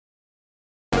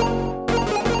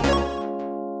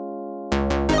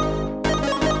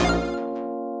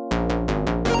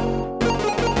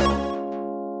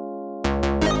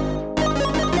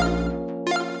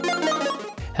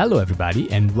Hello everybody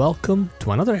and welcome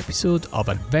to another episode of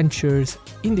Adventures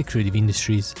in the Creative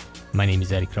Industries. My name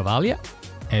is Eric Ravaglia,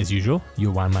 as usual,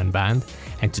 your one-man band,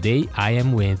 and today I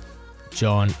am with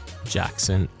John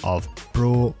Jackson of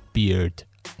Bro Beard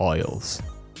Oils.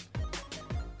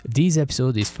 This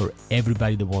episode is for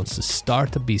everybody that wants to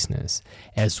start a business,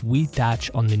 as we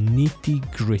touch on the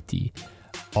nitty-gritty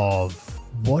of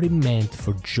what it meant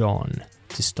for John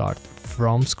to start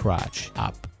from scratch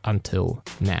up until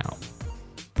now.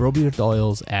 Bro Beard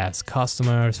Oils has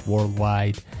customers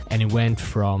worldwide, and it went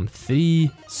from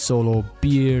 3 solo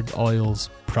beard oils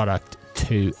product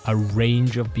to a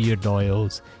range of beard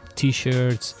oils,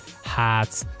 t-shirts,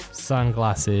 hats,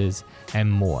 sunglasses, and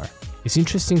more. It's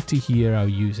interesting to hear how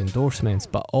he uses endorsements,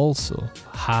 but also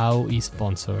how he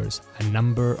sponsors a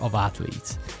number of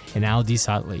athletes and how these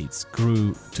athletes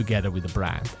grew together with the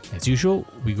brand. As usual,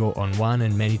 we go on one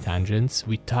and many tangents.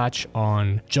 We touch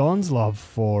on John's love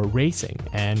for racing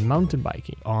and mountain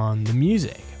biking, on the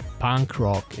music. Punk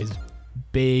rock is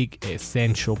big,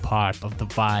 essential part of the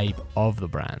vibe of the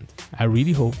brand. I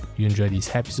really hope you enjoy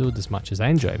this episode as much as I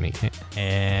enjoy making it.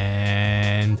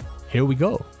 And here we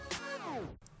go.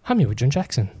 I'm here with John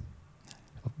Jackson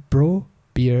of Bro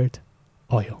Beard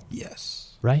Oil.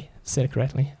 Yes. Right? Said it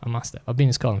correctly? I must have. I've been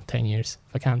in Scotland for 10 years.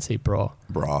 If I can't say bro.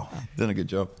 Bro. Done a good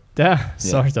job. Yeah,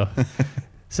 sort of.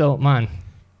 So, man,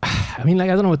 I mean, I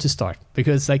don't know where to start,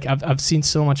 because I've seen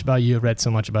so much about you, read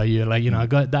so much about you.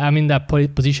 I'm in that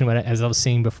position where, as I was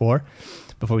saying before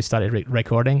we started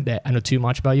recording, that I know too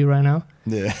much about you right now.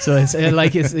 Yeah. So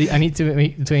I need to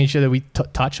make sure that we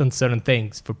touch on certain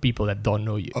things for people that don't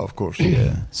know you. Oh, of course,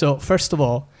 yeah. So first of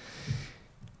all,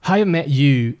 how I met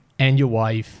you and your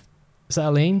wife, is that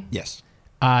Elaine? Yes.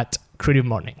 At Creative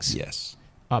Mornings. Yes.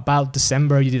 About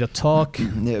December, you did a talk.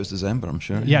 Yeah, it was December, I'm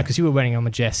sure. Yeah, because you were wearing a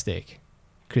Majestic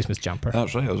Christmas jumper.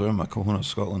 That's right, I was wearing my Cohona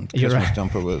Scotland You're Christmas right.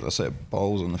 jumper with a set of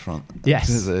balls on the front. Yes.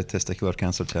 This is a testicular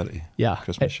cancer charity. Yeah,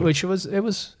 Christmas shirt. which was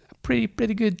a pretty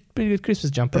good Christmas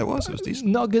jumper. It was decent.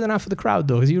 Not good enough for the crowd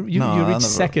though, because you reached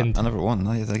second. I never won.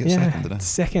 I get second, did I?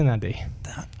 Second that day.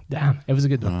 Damn, it was a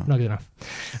good one. Not good enough.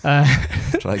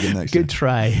 Try again next Good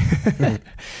try.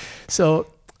 So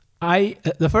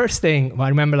the first thing I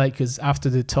remember, because after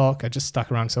the talk, I just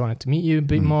stuck around, so I wanted to meet you a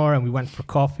bit more, and we went for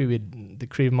coffee with the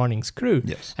Creative Mornings crew.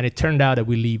 Yes. And it turned out that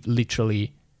we live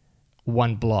literally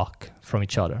 1 block from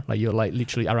each other. You're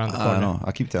literally around the corner. I know.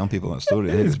 I keep telling people that story.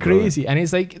 It's crazy. And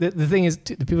it's the thing is,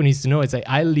 the people need to know, it's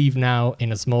I live now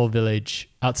in a small village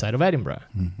outside of Edinburgh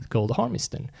called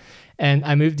Ormiston. And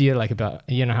I moved here about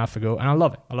a year and a half ago, and I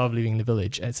love it. I love living in the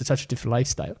village. It's such a different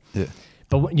lifestyle. Yeah.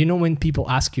 But when people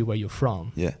ask you where you're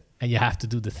from, yeah, and you have to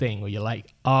do the thing where you're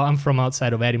like, oh, I'm from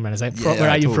outside of Edinburgh. It's Yeah, where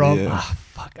are you from? yeah. Ah,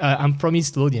 fuck. I'm from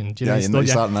East Lothian. Do you know East you're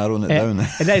Lothian? start narrowing it down.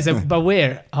 And that is but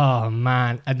where? Oh,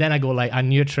 man. And then I go I'm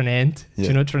near Tranent. Do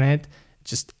you know Tranent?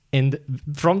 Just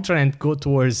from Tranent, go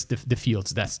towards the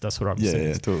fields. That's what I'm saying.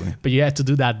 Yeah, totally. But you have to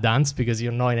do that dance because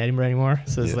you're not in Edinburgh anymore.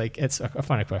 So it's I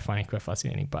find it quite funny, quite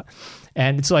fascinating.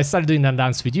 And so I started doing that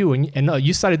dance with you, and no,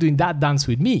 you started doing that dance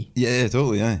with me. Yeah,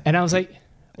 totally, yeah. And I was like,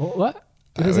 what?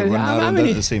 We're narrowing down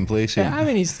to the same place here. Yeah, I'm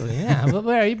in East Lothian. Yeah, but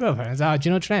where are you, brother? I said, do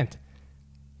you know Trent?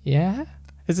 Yeah.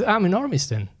 I'm in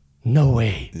Ormiston. No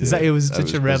way. It was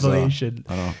such a revelation.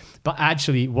 I know. But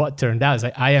actually, what turned out is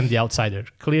I am the outsider,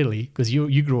 clearly, because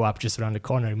you grew up just around the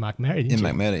corner in McMurray, didn't you?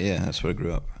 McMurray, yeah, that's where I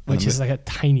grew up. Which is a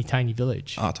tiny, tiny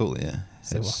village. Ah, totally, yeah.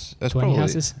 So It's 20 probably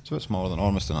houses? It's a bit smaller than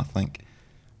Ormiston, I think.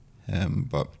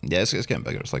 But yeah, it's getting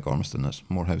bigger. It's like Ormiston. There's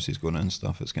more houses going in and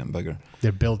stuff. It's getting bigger.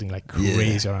 They're building like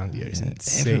crazy around here. It's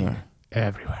insane.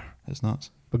 Everywhere. It's nuts.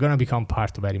 We're going to become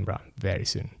part of Edinburgh very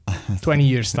soon. 20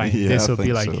 years time. Yeah, this I will be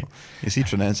think like... so. You see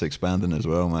Tranent's expanding as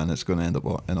well, man. It's going to end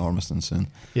up in Ormiston soon.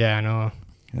 Yeah, I know.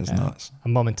 It's nuts. A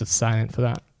moment of silence for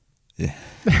that. Yeah.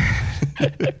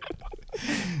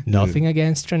 Nothing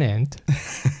against Tranent.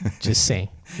 Just saying.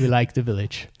 We like the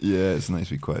village. Yeah, it's a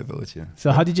nice, wee quiet village here.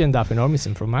 So how did you end up in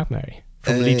Ormiston from McMurray?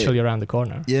 From literally around the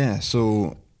corner? Yeah,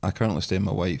 so I currently stay in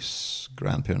my wife's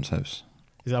grandparents' house.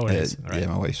 Is that what it is? Right. Yeah,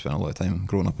 my wife spent a lot of time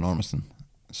growing up in Ormiston.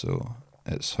 So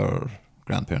it's her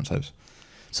grandparents' house.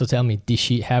 So tell me, did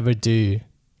she ever do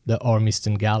the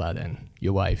Ormiston Gala then,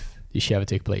 your wife? Did she ever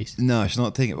take place? No, she's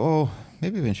not taking it. Oh,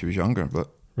 maybe when she was younger, but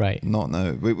right. Not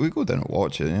now. We go down and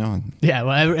watch it, you know. Yeah,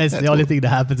 well, it's the only thing that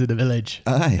happens in the village.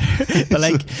 Aye.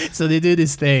 But so they do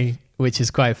this thing, which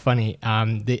is quite funny.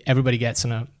 Everybody gets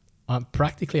on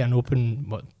practically an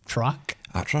open truck.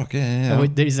 A truck, yeah. So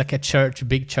there is a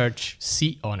big church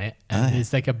seat on it, and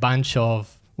there's a bunch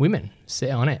of women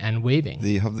sit on it and waving.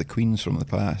 They have the queens from the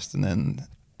past, and then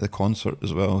the concert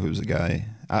as well. Who's the guy?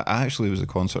 I actually was a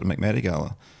concert at McMurray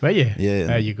Gala. Were you? Yeah.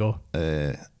 There you go.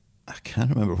 I I can't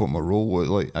remember what my role was.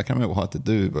 Like, I can't remember what I had to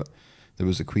do, but there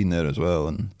was the Queen there as well,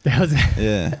 and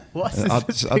yeah. What's I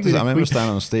this thing with the remember Queen?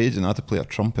 standing on stage and I had to play a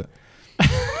trumpet.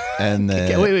 And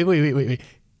Wait.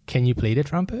 Can you play the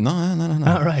trumpet? no.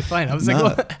 All right, fine. I was like, No,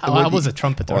 what? I was a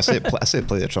trumpeter. Well, I said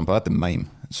play the trumpet. I had to mime.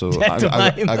 So Yeah, to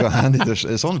mime. I got handed this.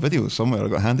 It's on video somewhere. I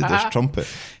got handed this trumpet,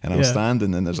 and I'm Yeah.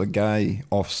 standing, and there's a guy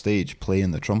off stage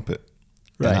playing the trumpet,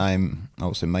 Right. and I'm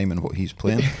obviously miming what he's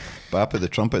playing, but I put the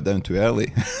trumpet down too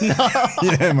early.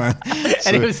 Yeah, man.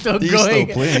 And it was still he's going.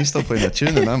 He's still playing the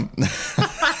tune, and I'm.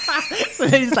 So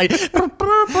then he's like "Brr,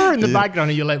 brr, brr," in the background,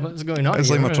 and you're like, what's going on? It's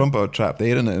here? like my trumpet had trapped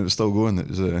air in it. It was still going. It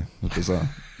was bizarre.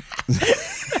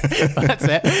 That's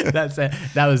it.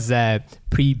 That was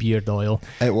pre-beard oil.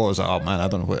 It was. Oh man, I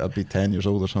don't know what. I'd be 10 years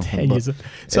old or something. 10 but years old.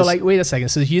 So it's- like, wait a second.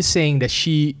 So you're saying that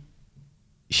she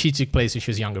took place when she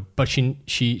was younger, but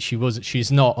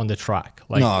she's not on the track.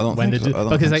 Like No, I don't when think they so. do, I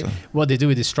don't because think like so. what they do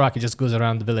with this track, it just goes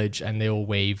around the village and they all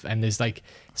wave, and there's like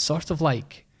sort of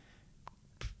like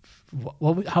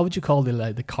how would you call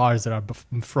the cars that are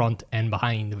in front and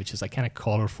behind, which is like kind of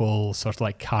colorful, sort of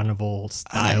like carnival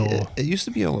style. It used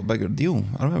to be a lot bigger deal.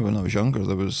 I remember when I was younger,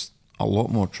 there was a lot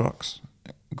more trucks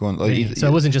going. Like, Really? So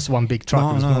it wasn't just one big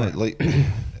truck. it was No, more. like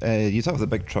you'd have the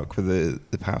big truck with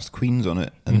the past queens on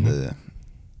it, and Mm-hmm.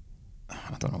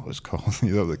 I don't know what it's called.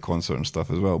 You have the concert and stuff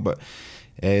as well. But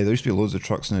there used to be loads of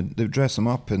trucks, and they'd dress them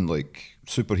up in like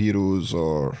superheroes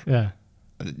or Yeah.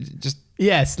 just.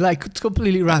 Yes, like it's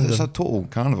completely random. It's a total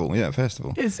carnival,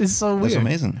 festival. It's so weird. It's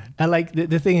amazing. And like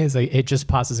the thing is, like it just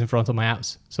passes in front of my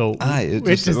house, so Aye, it it's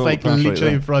just- just it like will pass right literally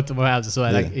there. in front of my house. So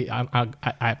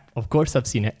I of course I've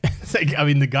seen it. It's like I'm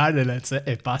in the garden.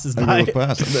 It passes It by. goes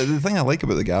past. The thing I like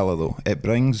about the gala though, it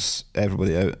brings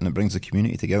everybody out and it brings the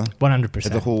community together.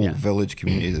 100%. The whole yeah. village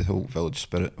community, the whole village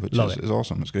spirit, which Love is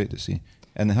awesome. It's great to see.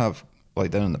 And they have,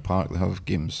 like down in the park, they have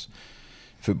games,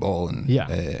 football and Yeah,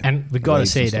 and we gotta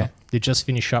rides say and that stuff. they just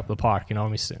finished up the park in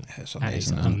Ormiston. It's And it's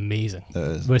amazing, isn't it? amazing. It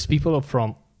is. There's people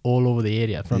from all over the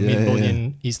area, from Yeah, Mid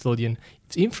Lothian, East Lothian,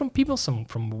 even from people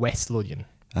from West Lothian.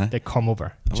 Aye. They come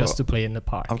over just to play in the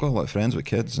park. I've got a lot of friends with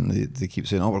kids, and they keep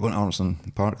saying, "Oh, we're going to Ormiston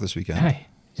Park this weekend." Aye.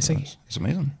 It's So like it's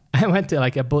amazing. I went to I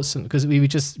bought some because we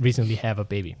just recently have a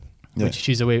baby, Yeah. which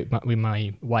she's away with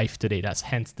my wife today. That's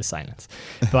hence the silence.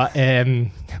 But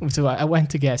so I went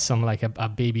to get some like a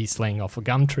baby sling off a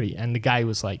gum tree, and the guy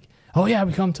was like, "Oh yeah,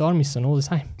 we come to Ormiston all the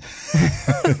time."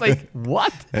 I was like,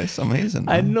 "What?" It's amazing.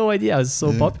 I had man. no idea it was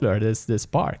so Yeah. popular. This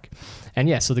park, and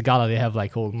yeah, so the gala they have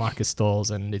like old market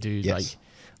stalls and they do Yes. like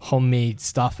homemade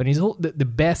stuff, and it's all the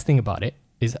best thing about it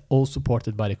is all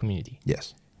supported by the community.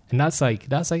 Yes. And that's like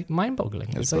mind-boggling.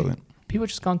 It's like brilliant. people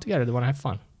just come together, they want to have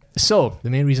fun. So the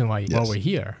main reason why Yes. we're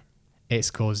here is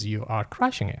because you are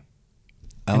crashing it.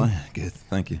 Am I? Good.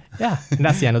 Thank you. Yeah, and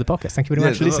that's the end of the podcast. Thank you very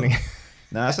much for no, listening.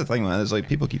 Nah, that's the thing, man. It's like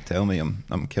people keep telling me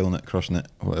I'm killing it, crushing it,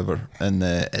 whatever, and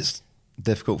it's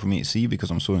difficult for me to see because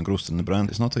I'm so engrossed in the brand.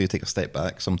 It's not till you take a step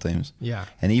back sometimes. Yeah.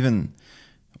 And even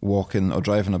walking or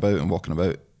driving about and walking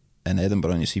about in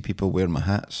Edinburgh, and you see people wearing my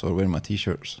hats or wearing my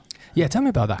t-shirts. Yeah, tell me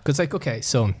about that. Because like, okay,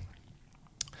 so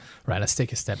right, let's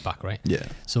take a step back, right? Yeah.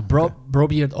 So Bro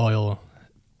Beard Oil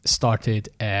started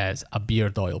as a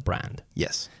beard oil brand,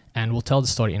 Yes. and we'll tell the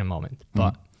story in a moment.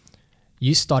 But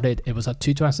you started, it was at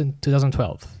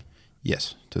 2012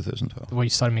 Yes. 2012. where you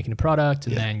started making the product,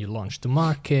 and Yeah. then you launched the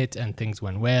market, and things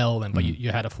went well, and but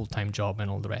you had a full-time job and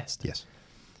all the rest. Yes.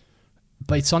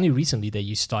 But it's only recently that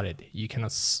you kind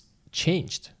of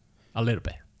changed a little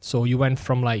bit. So you went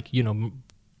from like,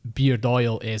 beard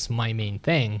oil is my main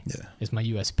thing, Yeah. is my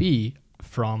USP,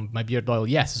 from my beard oil,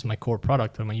 yes, is my core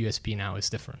product, but my USP now is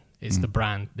different. It's the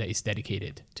brand that is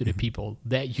dedicated to the people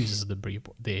that uses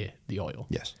the oil.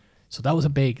 Yes. So that was a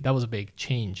big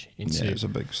change into Yeah, it's a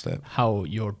big step. how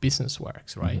your business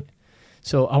works, right?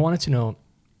 So I wanted to know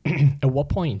at what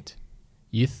point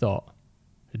you thought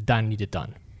that needed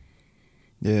done.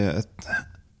 Yeah,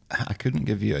 I couldn't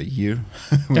give you a year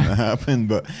when it happened,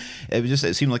 but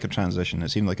it seemed like a transition. It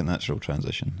seemed like a natural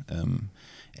transition.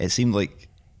 It seemed like,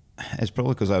 it's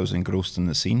probably because I was engrossed in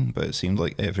the scene, but it seemed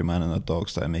like every man and a dog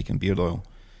started making beard oil.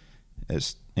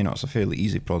 It's a fairly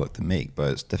easy product to make,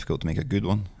 but it's difficult to make a good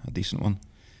one, a decent one.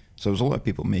 So there was a lot of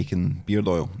people making beard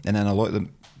oil, and then a lot of the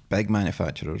big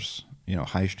manufacturers,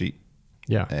 high street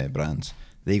brands,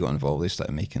 they got involved. They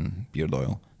started making beard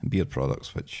oil and beard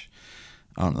products, which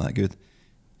aren't that good.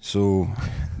 So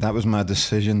that was my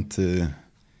decision to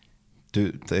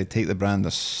take the brand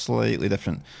a slightly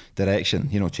different direction.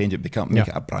 Change it, make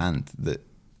it a brand that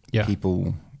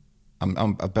people.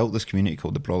 I built this community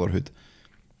called the Brotherhood,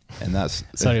 and that's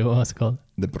Sorry, what was it called?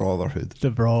 the Brotherhood. The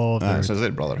Brotherhood. So I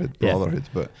said Brotherhood, Yeah. Brotherhood,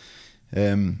 but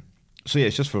So yeah,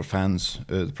 it's just for fans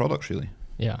of the products really,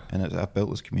 Yeah. and I've built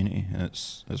this community, and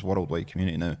it's worldwide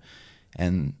community now,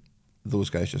 and those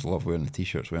guys just love wearing the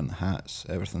t-shirts, wearing the hats,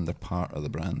 everything. They're part of the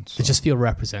brand. So. They just feel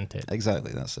represented.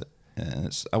 Exactly, that's it. And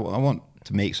it's I want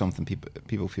to make something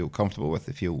people feel comfortable with.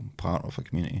 They feel part of a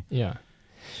community. Yeah.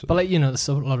 So, But like, you know, there's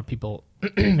a lot of people,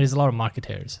 there's a lot of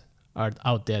marketers are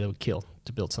out there that would kill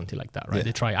to build something like that, right? Yeah.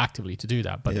 They try actively to do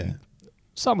that, but yeah.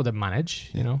 some of them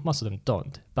manage, you know, most of them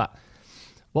don't. But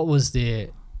what was the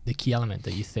key element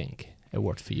that you think it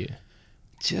worked for you?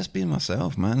 Just being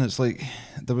myself, man. It's like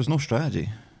there was no strategy.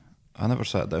 I never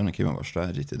sat down and came up with a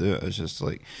strategy to do it. It's just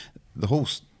like the whole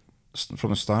from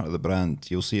the start of the brand,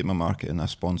 you'll see it in my marketing. I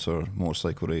sponsor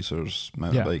motorcycle racers,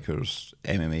 mountain bikers,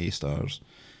 MMA stars.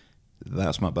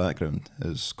 That's my background: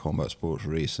 is combat sports,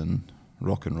 racing,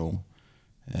 rock and roll.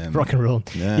 Rock and roll.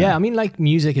 Yeah, I mean, like,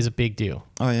 music is a big deal.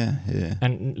 Oh yeah, yeah.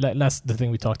 And that's the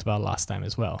thing we talked about last time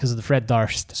as well, because of the Fred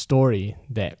Durst story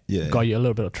that got you a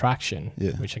little bit of traction,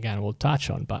 which again we'll touch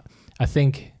on. But I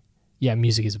think,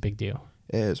 music is a big deal.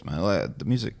 It is, man. Like, the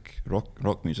music,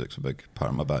 rock music's a big part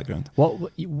of my background.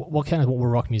 What kind of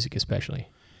rock music especially?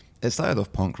 It started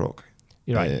off punk rock.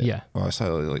 You're right, yeah. Well, I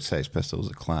started like Sex Pistols,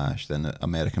 The Clash, then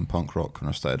American punk rock. When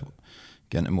I started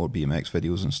getting into more BMX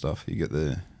videos and stuff, you get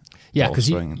the because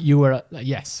you were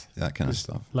that kind of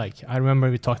stuff. Like, I remember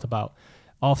we talked about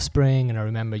Offspring, and I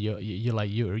remember you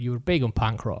were big on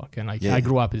punk rock, and like I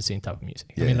grew up with the same type of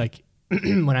music. I mean, like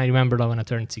when I remember when I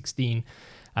turned 16,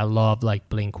 I loved like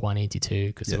Blink 182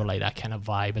 because they were like that kind of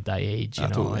vibe at that age, you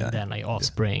know. Totally, and then like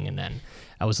Offspring, and then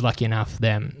I was lucky enough.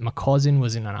 Then my cousin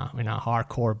was in a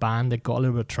hardcore band that got a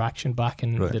little bit of traction back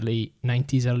in the late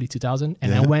 90s, early 2000s,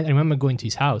 and I remember going to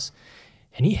his house,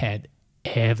 and he had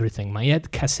everything, man. He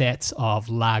had cassettes of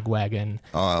Lagwagon.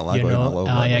 Lagwagon, you know, I love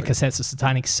Lagwagon. He had cassettes of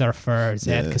Satanic Surfers.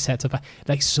 He had cassettes of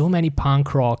like so many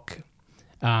punk rock,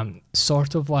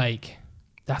 sort of like.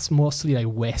 That's mostly like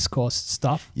West Coast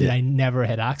stuff that I never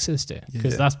had access to,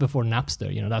 because that's before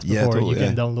Napster, you know, that's before you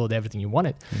can download everything you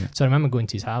wanted. So I remember going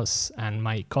to his house, and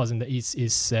my cousin,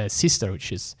 his sister,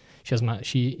 which is she's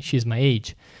my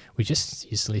age, we just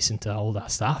used to listen to all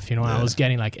that stuff, you know. And I was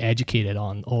getting like educated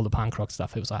on all the punk rock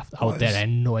stuff. It was out there. I had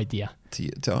no idea.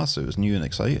 To us, it was new and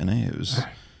exciting. It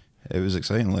was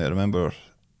exciting. Like, I remember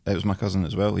it was my cousin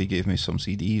as well. He gave me some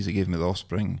CDs. He gave me the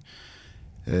Offspring.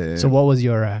 So what was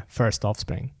your first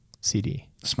Offspring CD?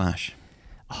 Smash.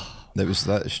 That was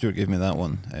that. Stuart gave me that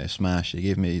one. Smash. He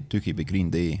gave me Dookie by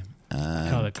Green Day.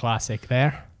 The classic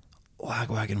there.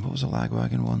 Lagwagon. What was the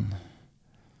Lagwagon one?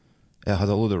 It had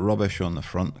a load of rubbish on the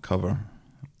front cover,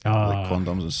 like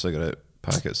condoms and cigarette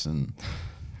packets, and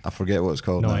I forget what it's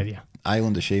called. No idea.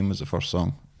 Island of Shame was the first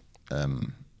song.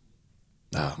 Man,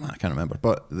 I can't remember.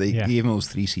 But they gave me those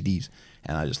 3 CDs,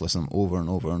 and I just listened to them over and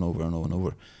over and over and over and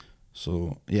over.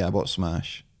 So I bought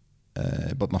Smash,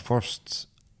 but my first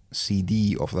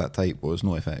CD of that type was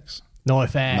NoFX.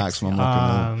 NoFX. Maximum Rock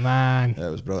and Roll. Man, it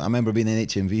was brilliant. I remember being in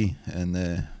HMV, and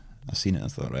I seen it and I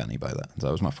thought, right, I need to buy that. So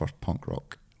that was my first punk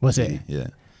rock. Was CD. it? Yeah.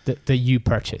 That you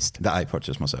purchased? That I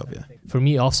purchased myself, yeah. For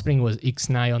me, Offspring was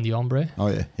Ixnay on the Ombre. Oh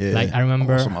yeah, yeah. Like, I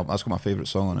remember, awesome. That's got my favourite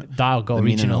song on it. That'll go The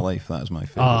original. Meaning of Life. That is my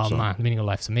favourite song. Oh man, The Meaning of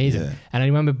Life's amazing. Yeah. And I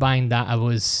remember buying that. I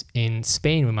was in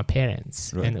Spain with my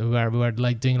parents, Right. and we were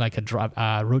like doing like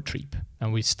a road trip,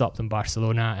 and we stopped in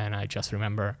Barcelona, and I just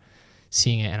remember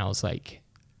seeing it, and I was like,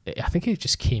 I think it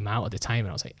just came out at the time, and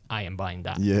I was like, I am buying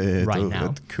that right totally.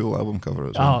 now. Cool album cover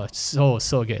as well. Oh, it's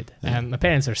so good. Yeah. My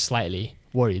parents are slightly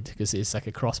worried because it's like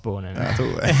a crossbone, and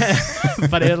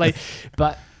Totally.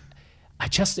 but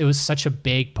it was such a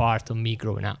big part of me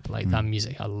growing up. Like that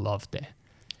music, I loved it.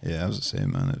 Yeah, I was the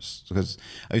same, man. It's because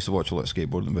I used to watch a lot of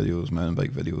skateboarding videos, mountain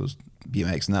bike videos,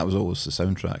 BMX, and that was always the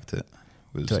soundtrack to it.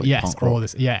 Was So, like yes, punk rock. all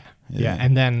this, yeah.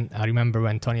 And then I remember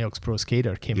when Tony Hawk's Pro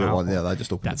Skater came out. Well, that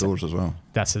just opened the doors as well.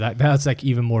 That's like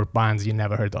even more bands you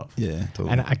never heard of. Yeah,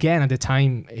 totally. And again, at the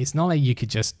time, it's not like you could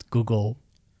just Google.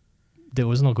 There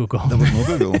was no Google. There was no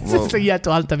Google. Well, so you had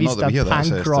to Alta Vista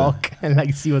punk rock and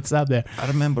like see what's up there. I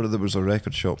remember there was a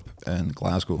record shop in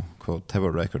Glasgow called Tower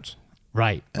Records.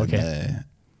 Right. Okay. And,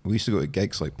 we used to go to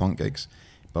gigs, like punk gigs,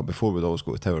 but before we'd always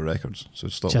go to Tower Records. So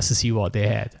stop. Just to see what they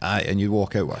had. And you'd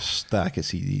walk out with a stack of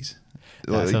CDs.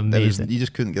 That's amazing. You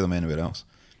just couldn't get them anywhere else.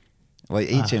 Like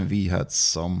HMV had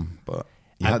some, but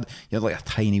you had like a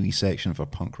tiny wee section for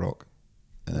punk rock.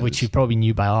 Which you probably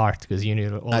knew by heart because you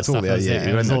knew all the stuff that was there.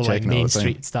 It was all like Main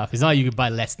Street stuff. It's not like you could buy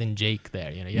Less Than Jake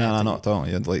there. You know. No, not at all.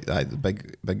 You had like the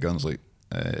big guns like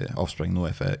Offspring,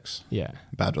 NoFX,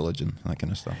 Bad Religion, that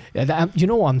kind of stuff. Yeah, you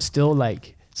know, I'm still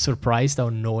like surprised how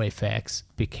NoFX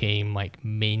became like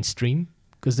mainstream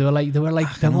because they were like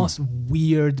the most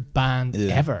weird band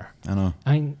ever. I know.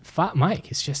 I mean, Fat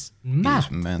Mike is just mad.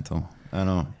 He's mental. I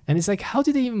know. And it's like, how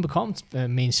did they even become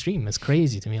mainstream? It's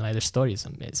crazy to me. Like their stories,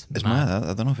 it's mad.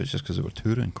 I don't know if it's just because they were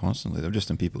touring constantly. They're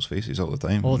just in people's faces all the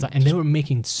time. All the time. And they were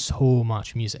making so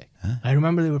much music. Huh? I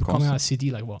remember they were coming out a CD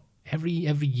like what every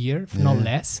year, if not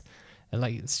less. And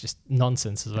like it's just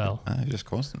nonsense as well. Just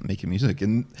constant making music,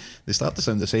 and they start to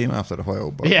sound the same after a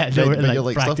while. But yeah, they were but like, you're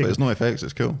like stuff, but it's no effects.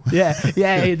 It's cool. yeah.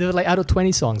 They were like out of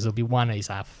 20 songs, there'll be one that is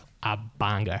a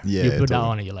banger. Yeah, you put that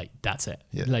on, and you're like, that's it.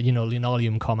 Yeah. Like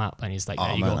Linoleum come up, and he's like,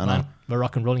 there you go, man. We're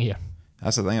rock and rolling here.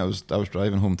 That's the thing. I was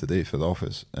driving home today for the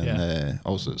office, and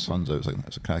also the sun's out.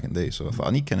 It's a cracking day, so I thought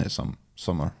I need kind of some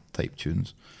summer type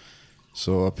tunes.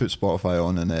 So I put Spotify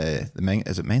on, and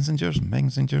is it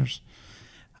Menzingers?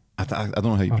 I don't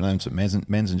know how you pronounce it.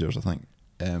 Menzingers, I think.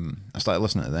 I started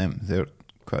listening to them. They're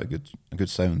quite a good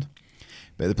sound.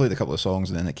 But they played a couple of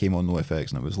songs, and then it came on No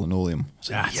Effects, and it was Linoleum. I was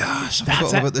like, yes, I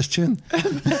forgot about this tune.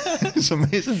 It's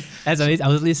amazing. That's amazing. I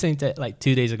was listening to it like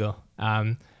 2 days ago.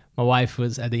 My wife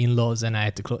was at the in-laws, and I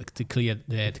had to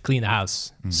clean the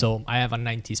house. So I have a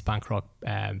 90s punk rock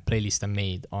playlist I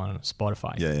made on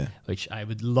Spotify, which I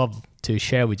would love to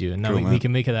share with you. And now we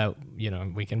can make it out.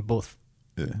 We can both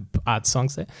add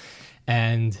songs there,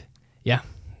 and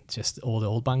just all the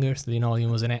old bangers. Linoleum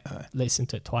was in it. Listened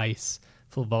to it twice,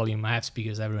 full volume. I have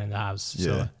speakers everywhere in the house,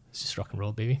 so it's just rock and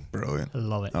roll, baby. Brilliant. I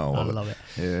love it. I love it.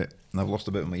 Yeah, and I've lost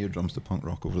a bit of my eardrums to punk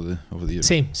rock over the years.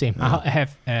 Same. I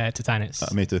have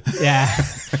Titanus. Me too. Yeah,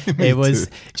 Me it was.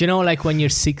 too. Do you know, like when you're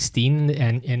 16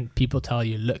 and people tell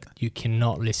you, look, you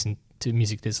cannot listen to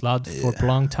music this loud for a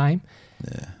long time,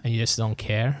 and you just don't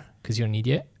care because you're an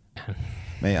idiot.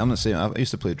 Mate, I'm the same. I used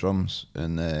to play drums,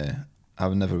 and I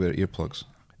would never wear earplugs.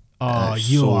 Oh,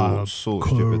 you are so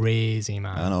crazy, stupid.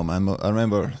 man. I know, man. I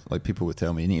remember like people would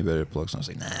tell me you need to wear earplugs, and I was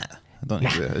like, nah, I don't need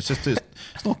to wear. It's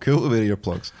not cool to wear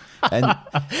earplugs, and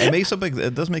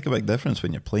it does make a big difference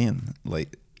when you're playing.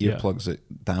 Like earplugs, it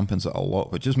dampens it a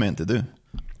lot, which is meant to do.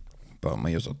 But my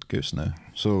ears are goose now.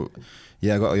 So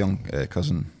I got a young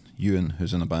cousin, Ewan,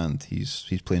 who's in a band. He's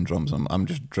playing drums. I'm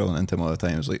just drilling into him all the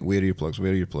time. It's like, wear earplugs.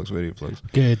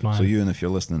 Good, man. So Ewan, if you're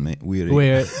listening, mate, wear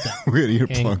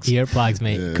earplugs. Earplugs,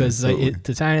 mate, because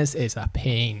Titanus is a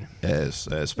pain. Yes,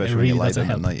 especially when you lie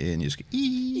down at night and you just go,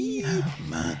 oh,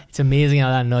 man. It's amazing how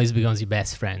that noise becomes your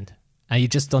best friend, and you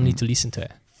just don't need to listen to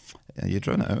it. Yeah, you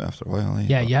drown it out after a while.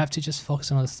 Yeah, you have to just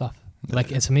focus on other stuff.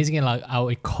 Like it's amazing how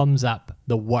it comes up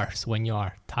the worst when you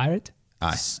are tired,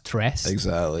 stressed,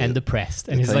 and depressed,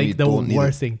 and it's like the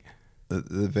worst thing.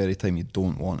 The very time you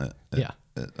don't want it,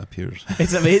 it appears.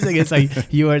 It's amazing. It's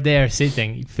like you are there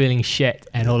sitting, feeling shit,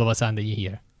 and all of a sudden you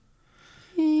hear.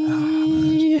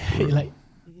 You're like,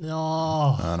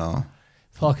 no. I know.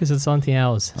 Focus on something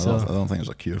else. I don't think there's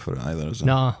a cure for it either, is there?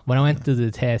 No. When I went to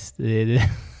the test, the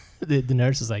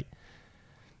nurse was like,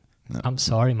 I'm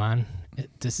sorry, man.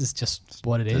 This is just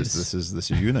what it is. This is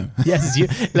you now. Yes, it's you.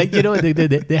 Like,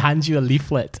 they hand you a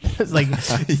leaflet. It's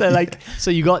like,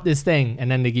 so you got this thing, and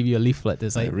then they give you a leaflet.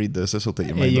 It's like, read this. This will take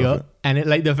your mind off it. And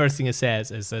it, the first thing it says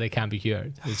is that it can't be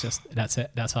cured. It's just that's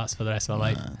it. That's us for the rest of our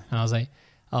life. And I was like,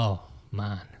 oh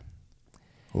man.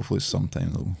 Hopefully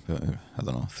sometime though. I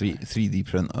don't know. 3D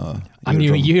print a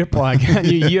new ear plug, a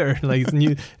new ear, like a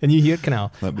new ear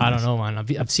canal. I don't know, man.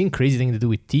 I've seen crazy things to do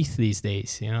with teeth these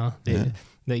days.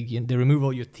 They remove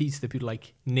all your teeth. They put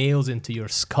like nails into your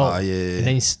skull, and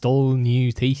then install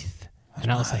new teeth.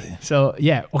 And I was like,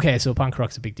 so punk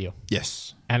rock's a big deal.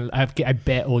 Yes. And I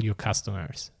bet all your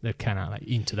customers, they're kind of like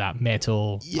into that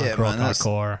metal, punk rock,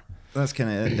 hardcore. That's kind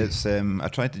of it. It's I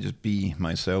tried to just be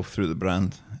myself through the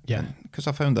brand. Yeah. Because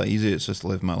I found that easy. It's just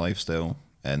live my lifestyle,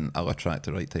 and I'll attract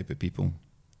the right type of people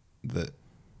that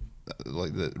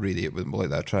radiate with, like,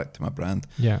 that attract to my brand.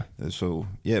 Yeah. So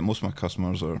most of my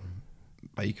customers are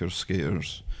bikers,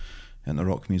 skaters, and the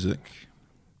rock music.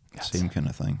 Same kind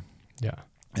of thing. Yeah.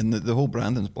 And the whole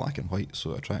branding's black and white,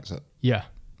 so it attracts it. Yeah.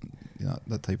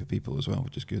 That type of people as well,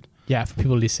 which is good. Yeah, for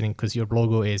people listening, because your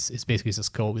logo is basically a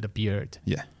skull with a beard.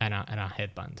 Yeah. And a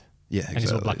headband. Yeah, exactly. And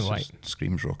it's all black and white.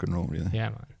 Screams rock and roll, really. Yeah,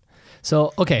 man.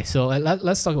 So let's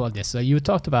talk about this. So you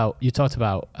talked about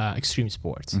extreme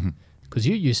sports, because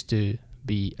you used to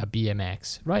be a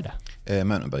BMX rider.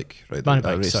 Mountain bike, right?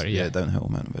 Mountain bike, downhill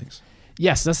mountain bikes.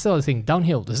 Yes, that's the other thing.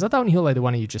 Downhill. Is that downhill like the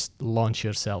one you just launch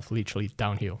yourself literally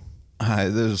downhill?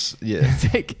 And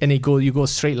you go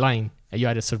straight line, and you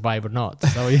either survive or not.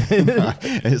 So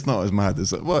it's not as mad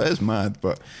as it is mad,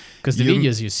 but because the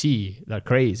videos you see, they're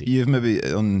crazy. You've maybe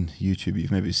on YouTube, you've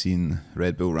maybe seen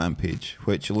Red Bull Rampage,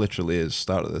 which literally is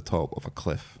start at the top of a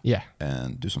cliff, yeah,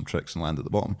 and do some tricks and land at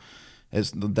the bottom. The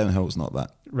downhill's not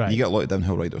that. Right. You get a lot of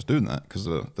downhill riders doing that because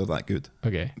they're that good.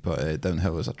 Okay. But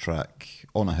downhill is a track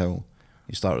on a hill.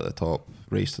 You start at the top,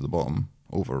 race to the bottom,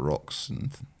 over rocks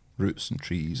and roots and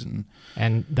trees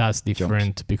And that's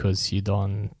different jumps. because you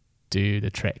don't do the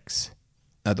tricks,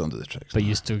 I don't do the tricks. but no.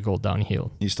 you still go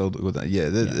downhill. You still go down. Yeah,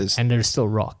 And there's still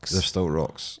rocks. there's still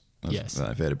rocks. There's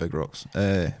Yes. very big rocks.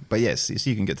 But yes, so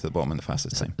you can get to the bottom in the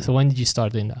fastest time. So when did you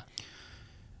start doing that?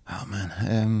 Oh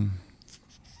man,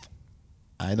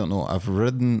 I don't know. I've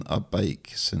ridden a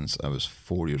bike since I was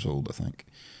 4 years old, I think.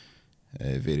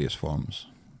 Various forms.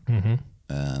 Mm-hmm.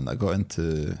 And I got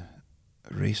into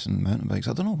racing mountain bikes.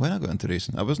 I don't know when I got into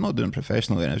racing. I was not doing it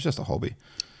professionally, and it was just a hobby.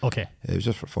 Okay. It was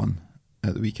just for fun.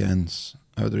 At the weekends,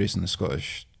 I would race in the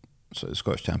Scottish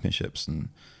Championships and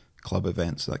club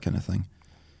events, that kind of thing.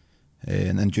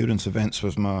 And endurance events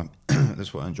was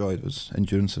that's what I enjoyed, was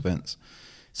endurance events.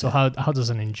 So how does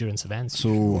an endurance event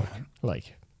So, work?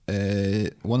 Like,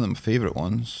 one of my favourite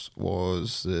ones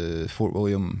was the Fort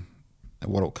William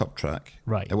World Cup track.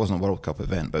 right. It wasn't a World Cup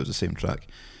event, but it was the same track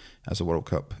as a World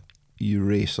Cup. You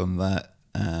race on that,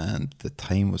 and the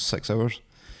time was 6 hours.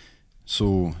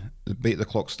 So the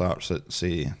clock starts at,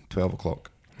 say, 12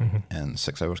 o'clock, and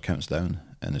 6 hours counts down,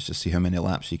 and it's just see how many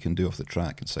laps you can do off the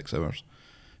track in 6 hours.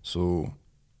 So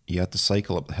you had to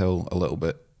cycle up the hill a little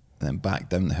bit, and then back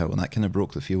down the hill, and that kind of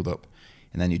broke the field up.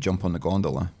 And then you jump on the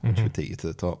gondola, which would take you to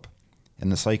the top.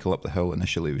 And the cycle up the hill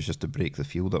initially was just to break the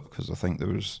field up, because I think there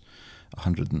was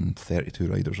 132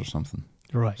 riders or something.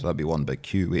 Right. So that'd be one big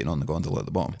queue waiting on the gondola at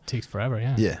the bottom. It takes forever,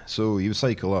 yeah. Yeah, so you would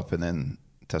cycle up and then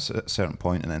to a certain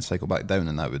point and then cycle back down,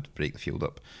 and that would break the field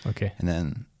up. Okay. And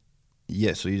then,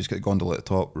 so you just get gondola at the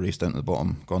top, race down to the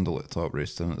bottom, gondola at the top,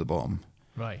 race down at the bottom.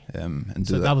 Right. And do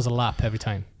So that was a lap every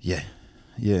time. Yeah.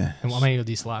 And how many of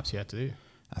these laps you had to do?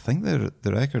 I think the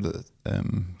record,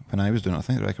 when I was doing it, I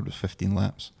think the record was 15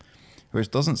 laps,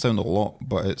 which doesn't sound a lot,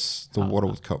 but it's the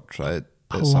World Cup track.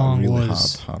 It's a long really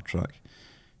was- hard track.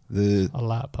 A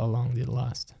lap, how long did it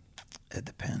last? It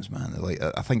depends, man. Like,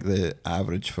 I think the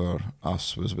average for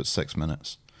us was about 6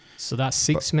 minutes. So that's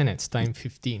 6 minutes, time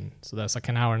 15. So that's like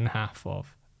an hour and a half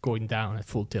of going down at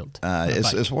full tilt. on a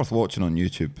bike. It's worth watching on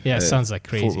YouTube. Yeah, it sounds like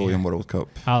crazy, Fort William yeah. World Cup.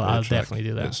 I'll track. definitely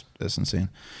do that. It's insane.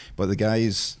 But the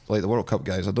guys, like the World Cup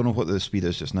guys, I don't know what the speed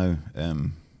is just now,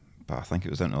 but I think it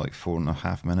was down to like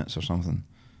 4.5 minutes or something,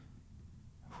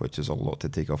 which is a lot to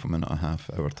take off a minute and a half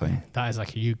hour time. That is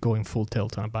like you going full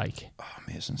tilt on a bike Oh,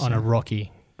 mate, it's on insane. a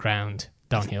rocky ground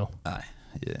downhill. Aye,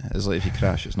 yeah. It's like if you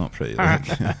crash, it's not pretty. Like,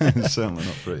 it's certainly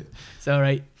not pretty. So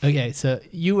right, okay. So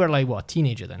you were like what,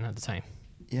 teenager then at the time?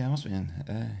 Yeah, I must have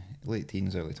been late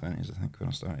teens, early 20s, I think, when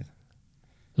I started.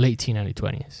 Late teen, early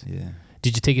 20s. Yeah.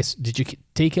 Did you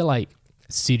take it like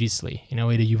seriously in a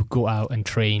way that you would go out and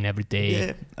train every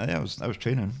day? Yeah, I was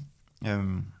training.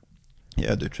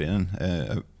 I do training,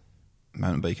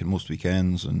 mountain biking most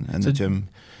weekends and in the gym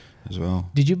as well.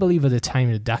 Did you believe at the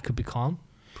time that could become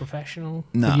professional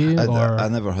Nah, for you? I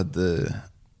never had the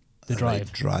drive.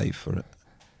 right drive for it.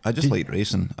 I just liked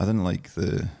racing. I didn't like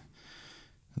the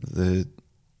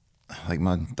like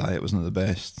my diet wasn't the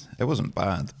best. It wasn't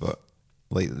bad, but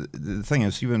like the thing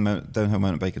is, see when downhill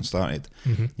mountain biking started,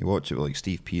 you watch it with like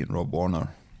Steve Peat and Rob Warner.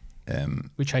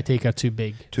 Which I take are too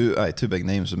big. Two big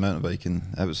names of mountain biking.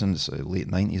 It was in the late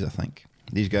 90s, I think.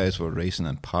 These guys were racing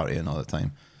and partying all the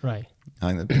time. Right. I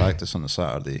think they'd practice on the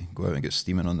Saturday, go out and get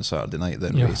steaming on the Saturday night,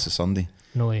 then Yeah. race the Sunday.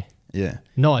 No way. Yeah.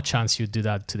 Not a chance you'd do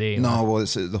that today. No, well,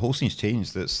 the whole scene's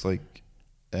changed. It's like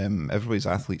everybody's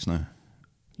athletes now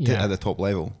Yeah. at the top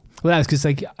level. Well, that's because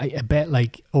like I bet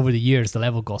like over the years the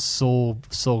level got so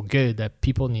good that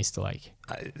people needs to like.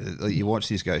 Like you watch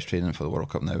these guys training for the World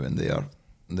Cup now, and they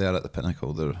are at the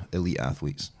pinnacle. They're elite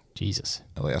athletes. Jesus.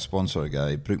 Like I sponsor a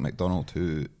guy, Brooke McDonald,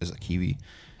 who is a Kiwi,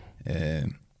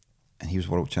 and he was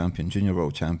world champion, junior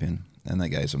world champion, and that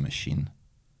guy's a machine.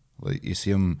 Like you see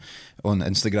him on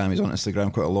Instagram. He's on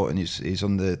Instagram quite a lot, and he's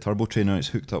on the turbo trainer. He's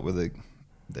hooked up with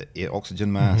the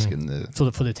oxygen mask and the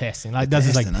For the testing, like this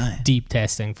is like testing, aye. deep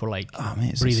testing for like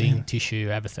mate, it's breathing, insane. tissue,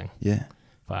 everything. Yeah.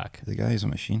 Fuck. The guy's a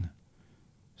machine.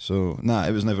 So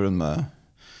it was never in my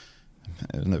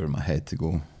head to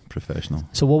go professional.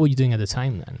 So what were you doing at the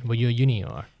time then? Were you at uni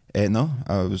or? No,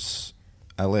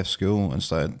 I left school and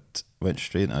went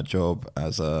straight into a job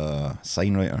as a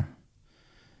sign writer.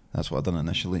 That's what I done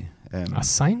initially. A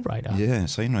sign writer? Yeah,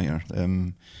 sign writer.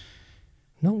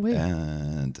 No way.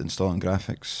 And installing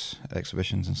graphics,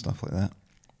 exhibitions and stuff like that.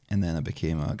 And then I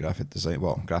became a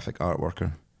graphic art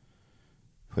worker,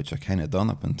 which I kind of done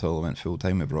up until I went full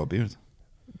time with Raw Beard.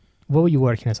 What were you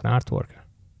working as an art worker?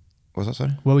 Was that,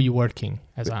 sorry? What were you working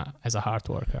as a art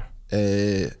worker?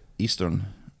 Eastern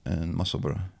in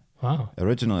Musselburgh. Wow.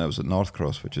 Originally, I was at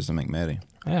Northcross, which is the McMurray.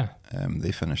 Yeah.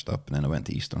 They finished up, and then I went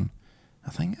to Eastern. I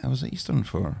think I was at Eastern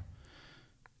for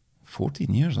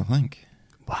 14 years, I think.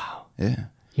 Wow. Yeah.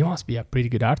 You must be a pretty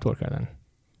good art worker then.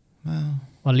 Well,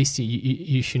 Well, at least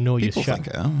you should know your people shop.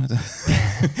 think I am.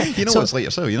 You know So- what it's like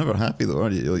yourself. You're never happy, though, are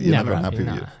you? You're never happy.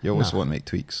 With you always want to make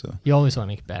tweaks. So, You always want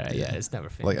to make it better. Yeah, it's never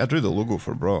finished. like, I drew the logo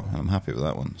for Bra, and I'm happy with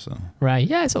that one. So, Right.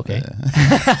 Yeah, it's okay.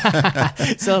 yeah.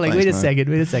 So, like, Thanks, wait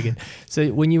man. a second. So,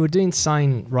 when you were doing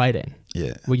sign writing,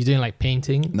 Yeah. were you doing like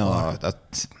painting? No, or- I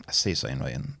say sign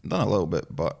writing. Done a little bit,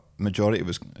 but majority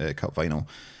was cut vinyl.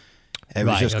 It was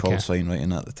Right, just okay. called sign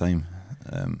writing at the time.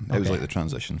 It was Okay. like the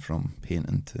transition from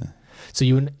painting to So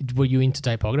were you into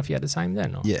typography at the time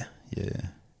then? Or? yeah.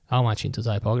 How much into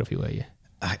typography were you?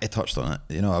 I touched on it.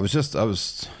 You know, I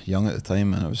was young at the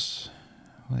time, and I was,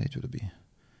 what age would it be?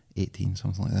 18,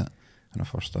 something like that, when I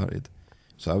first started.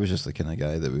 So I was just the kind of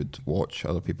guy that would watch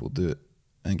other people do it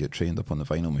and get trained up on the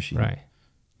vinyl machine, Right.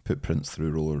 put prints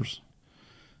through rollers,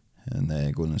 and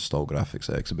go and install graphics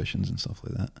at exhibitions and stuff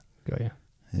like that. Got you.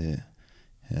 Yeah.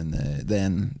 And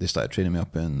then they started training me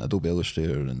up in Adobe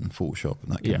Illustrator and Photoshop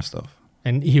and that kind Yeah. of stuff.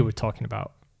 And here we're talking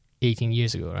about 18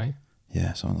 years ago, right?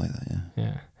 Yeah, something like that, yeah.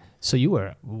 Yeah. So you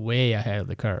were way ahead of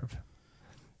the curve.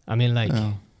 I mean, like,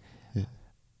 Well, yeah.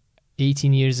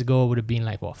 18 years ago would have been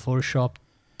like, what, Photoshop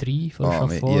 3, Photoshop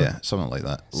mate, 4? yeah, something like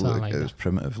that. Something like it that. was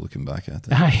primitive looking back at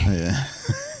it. Aye. Yeah.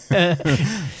 I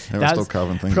was That's still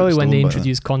carving things. Probably with when they stone back then.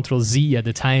 introduced Control Z at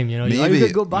the time, you know, you're like, you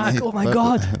could go back. Maybe. Oh my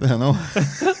God. I know.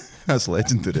 That's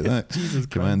legendary, that. Jesus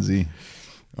Command Z.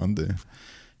 Undo.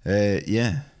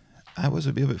 Yeah. I was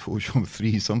a bit about Photoshop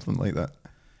 3, something like that.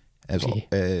 It was, Gee.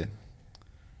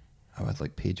 I had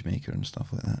like PageMaker and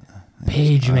stuff like that. I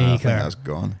PageMaker. think that's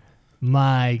gone.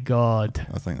 My God.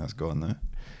 I think that's gone now.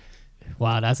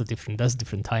 Wow, that's a different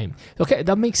time. Okay,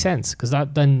 that makes sense because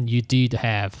then you did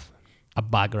have a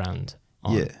background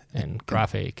on Yeah. and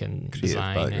graphic and Creative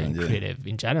design and background, yeah. creative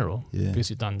in general Yeah. because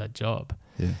you've done that job.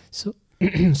 Yeah. So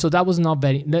so that was not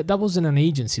very that wasn't an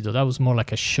agency though. That was more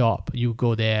like a shop. You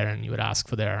go there and you would ask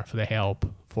for their help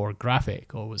for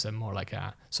graphic, or was it more like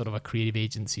a sort of a creative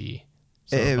agency?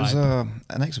 sort It of was vibe?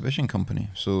 an exhibition company.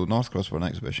 So Northcross were an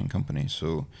exhibition company.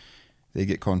 So they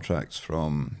get contracts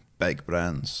from big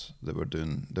brands that were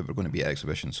going to be at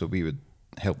exhibitions. So we would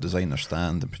help design their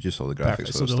stand and produce all the graphics Perfect.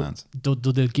 for So the stands.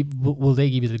 will they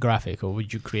give you the graphic, or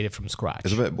would you create it from scratch?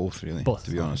 It's a bit of both, really. Both,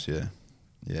 to be right. honest. Yeah.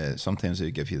 Yeah. Sometimes they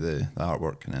would give you the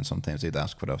artwork, and then sometimes they'd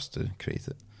ask for us to create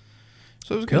it.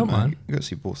 So it was Cool, good, man. man. You got to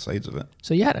see both sides of it.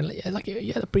 So you had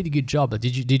a pretty good job. But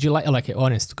did you like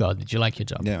honest to God? Did you like your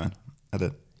job? Yeah, man. I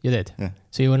did. You did. Yeah.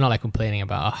 So you were not like complaining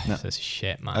about No. this is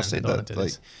shit, man. I said don't that, wanna do like,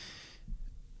 this.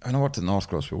 when I worked at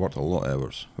Northcross, we worked a lot of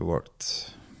hours. We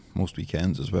worked most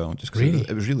weekends as well, just 'cause Really?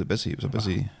 it was really busy. It was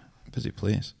a busy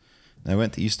place. And I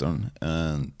went to Eastern,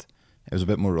 and it was a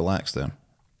bit more relaxed there.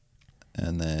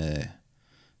 And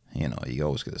you know, you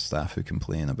always get the staff who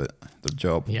complain about their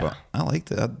job, Yeah. but I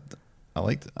liked it. I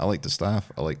liked the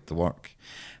staff. I liked the work.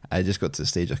 I just got to the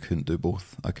stage I couldn't do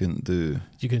both. I couldn't do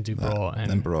You can do that. bro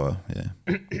and Bra,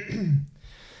 yeah.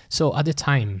 so at the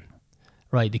time,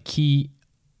 right? The key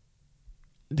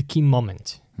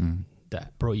moment Mm.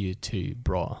 that brought you to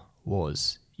bra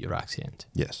was your accident.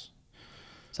 Yes.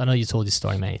 So I know you told this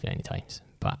story many times,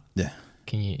 but Yeah.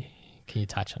 can you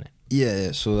touch on it?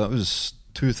 Yeah, so that was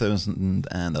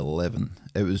 2011.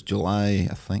 It was July,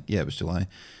 I think. Yeah, it was July.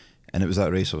 And it was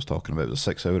that race I was talking about. It was a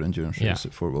 6-hour endurance race Yeah.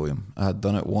 at Fort William. I had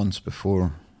done it once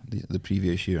before the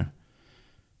previous year.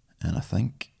 And I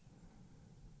think,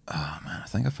 I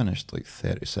think I finished like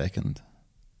 32nd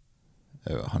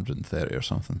out of 130 or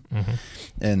something. Mm-hmm.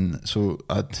 And so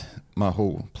my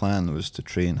whole plan was to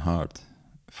train hard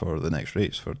for the next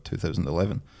race for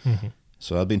 2011. Mm-hmm.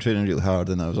 So I'd been training really hard,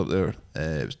 and I was up there.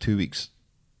 It was 2 weeks,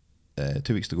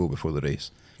 2 weeks to go before the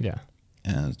race, Yeah.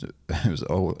 and it's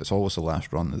always the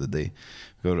last run of the day.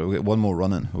 We'll get one more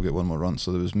run in. We'll get one more run.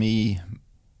 So there was me.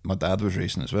 My dad was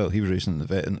racing as well. He was racing in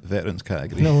the veterans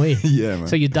category. No way. Yeah, man.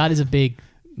 So your dad is a big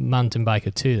mountain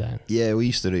biker too, then? Yeah, we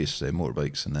used to race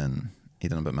motorbikes, and then he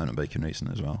done a bit of mountain biking racing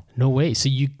as well. No way. So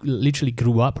you literally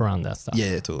grew up around that stuff?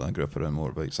 Yeah, totally. I grew up around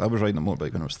motorbikes. I was riding a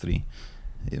motorbike when I was 3.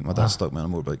 Yeah, my dad Wow. stuck me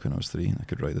on a motorbike when I was 3, and I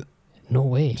could ride it. No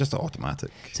way. Just an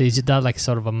automatic. So is your dad like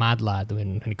sort of a mad lad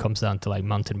when it comes down to like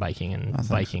mountain biking and I think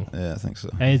biking? So. Yeah, I think so.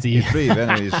 Is he? He's brave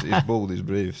anyway. He's bold. He's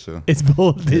brave. So It's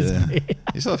bold, isn't Yeah. it?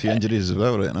 he's had a few injuries as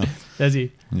well right now. Does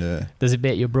he? Yeah. Does it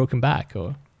bet your broken back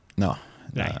or? No.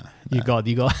 Right. Nah, You nah. got I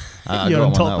you're got on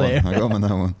him top that there. One. I got him on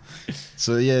that one.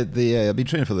 So yeah, I've been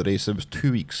training for the race. It was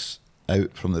 2 weeks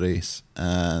out from the race,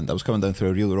 and I was coming down through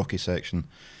a real rocky section,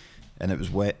 and it was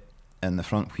wet, and the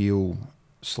front wheel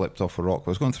slipped off a rock. I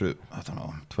was going through, I don't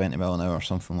know, 20 mile an hour or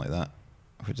something like that,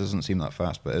 which doesn't seem that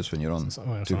fast, but it is when you're on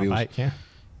two wheels. Bike, yeah.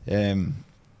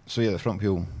 So yeah, the front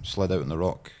wheel slid out in the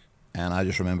rock, and I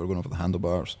just remember going over the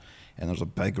handlebars, and there's a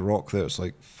big rock there. It's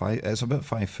like it's about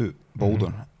 5 foot boulder.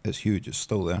 Mm-hmm. It's huge. It's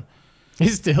still there.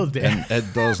 It's still there. And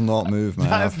it does not move, man.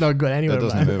 That's not going anywhere. It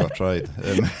doesn't move. I've tried.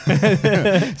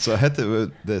 So I hit it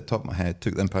with the top of my head.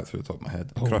 Took the impact through the top of my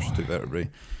head. Crushed 2 vertebrae.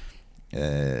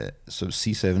 So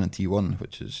C7 and T1,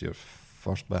 which is your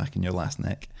first back and your last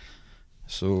neck.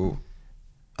 So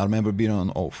I remember being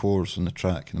on all fours on the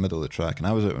track, in the middle of the track, and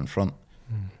I was out in front.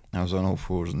 I was on all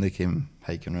fours, and they came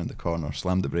hiking around the corner,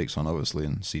 slammed the brakes on, obviously,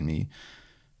 and seen me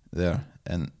there.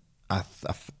 And I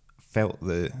felt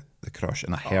the crush,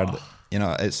 and I heard it. You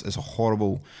know, it's a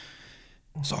horrible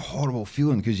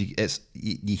feeling, because you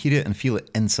hear it and feel it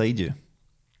inside you.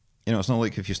 You know, it's not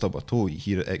like if you stub a toe, you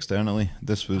hear it externally.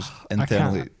 This was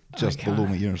internally, just below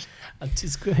my ears. I'm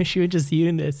just just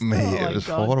hearing this. Mate, it was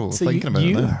horrible. So thinking about it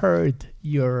you now. heard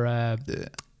your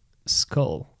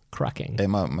skull cracking.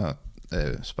 My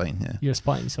spine, yeah. Your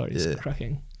spine, sorry, is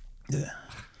cracking. Yeah,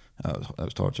 that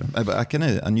was torture. But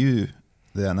I knew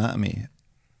the anatomy.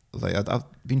 Like I've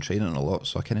been training a lot,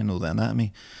 so I kind of know the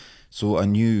anatomy. So I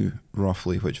knew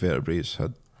roughly which vertebrae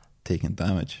had taken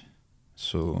damage.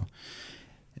 So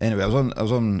anyway, I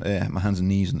was on my hands and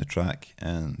knees in the track,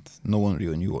 and no one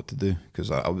really knew what to do,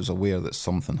 because I was aware that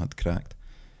something had cracked.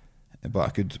 But I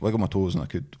could wiggle my toes and I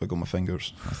could wiggle my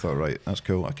fingers. I thought, right, that's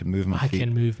cool. I can move my feet. I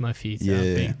can move my feet. Yeah,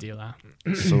 big deal. That.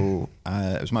 So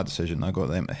it was my decision. I got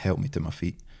them to help me to my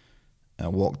feet. I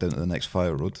walked down to the next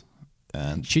fire road.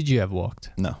 And should you have walked?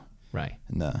 No. Right.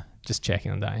 Nah. Just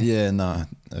checking on that. Yeah, nah.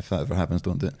 If that ever happens,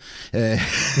 don't do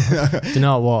it. Do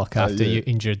not walk after you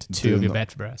injured 2 of your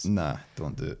vertebrae. Nah,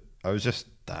 don't do it. I was just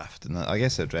daft, and I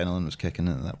guess the adrenaline was kicking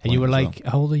in at that point. And you were like,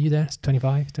 how old are you there?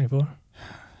 25, 24?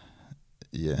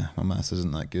 Yeah, my maths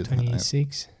isn't that good.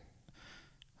 26?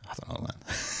 I don't know, man.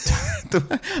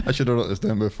 I should have wrote this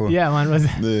down before. Yeah,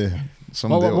 man.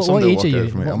 Somebody will work out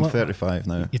for me. I'm 35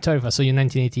 now. You're 35, so you're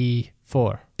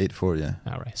 1984? 84, yeah.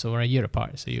 All right, so we're a year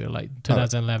apart. So you were like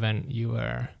 2011, you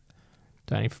were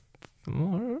 24?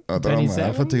 I don't know, man.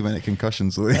 I've had too many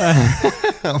concussions lately.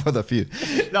 I've had a few.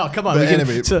 No, come on. But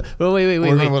anyway. So, wait.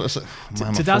 Man,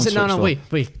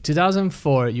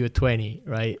 2004, you were 20,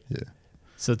 right? Yeah.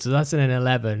 So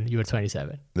 2011, you were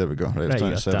 27. There we go. Right, right,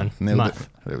 27. done. Nailed Math. it.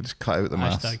 Right, we'll just cut out the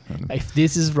math. If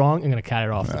this is wrong, I'm going to cut it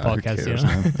off the podcast. You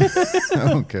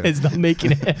know? Okay. It's not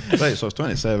making it. Right, so I was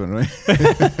 27, right?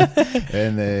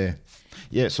 And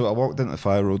so I walked into the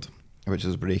fire road, which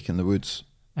is a break in the woods,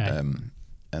 and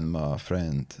my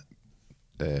friend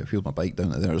wheeled my bike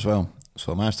down to there as well.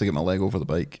 So I managed to get my leg over the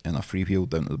bike, and I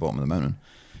freewheeled down to the bottom of the mountain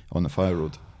on the fire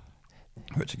road,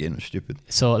 which again was stupid.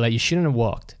 So like you shouldn't have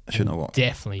walked. Shouldn't have walked.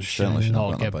 Definitely should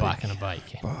not get back on a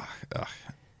bike.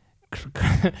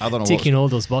 I don't know. Ticking all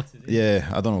those boxes. Yeah,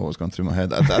 I don't know what was going through my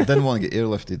head. I didn't want to get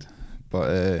airlifted,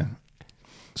 but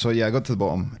so yeah, I got to the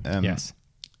bottom. Yes.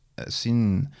 I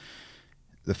seen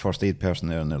the first aid person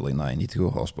there, and they're like, "Nah, you need to go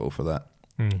to hospital for that."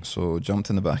 So jumped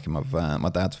in the back of my van, my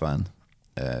dad's van,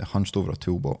 hunched over a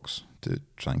toolbox to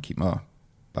try and keep my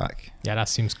back. Yeah, that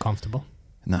seems comfortable.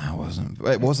 Nah, it wasn't.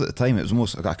 It was at the time. It was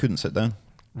almost. I couldn't sit down.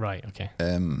 Right. Okay.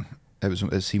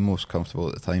 It seemed most comfortable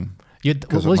at the time.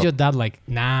 Was your dad like,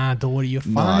 nah, don't worry, you're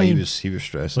fine? Nah, he was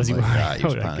stressing. Was he? Like, he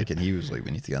was panicking. He was like,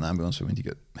 we need to get an ambulance, we need to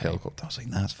get a helicopter. I was like,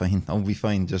 nah, it's fine. I'll be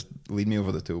fine. Just lead me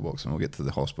over the toolbox and we'll get to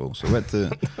the hospital. So I went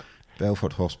to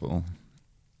Belford Hospital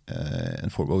in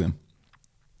Fort William.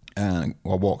 And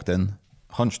I walked in,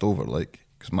 hunched over, like,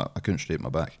 because I couldn't straighten my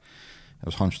back. I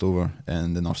was hunched over,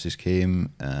 and the nurses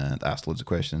came and asked loads of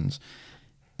questions.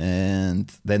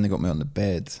 And then they got me on the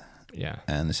bed. Yeah.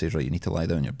 And they said, right, you need to lie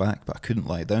down on your back. But I couldn't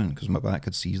lie down because my back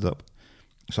had seized up.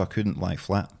 So I couldn't lie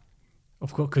flat.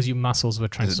 Of course, because your muscles were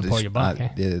trying to support your back.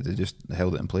 Yeah, they just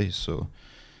held it in place. So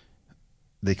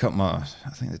they cut I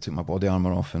think they took my body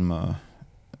armour off and all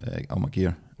my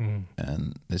gear.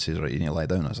 And they said, right, you need to lie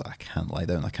down. I was like, I can't lie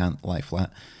down. I can't lie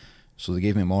flat. So they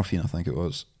gave me morphine, I think it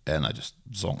was. And I just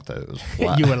zonked out. It was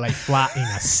flat. You were like flat in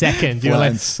a second. You were Flat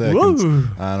like, in seconds. whoa.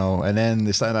 I know. And then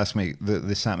they started asking me,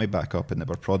 they sat me back up and they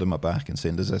were prodding my back and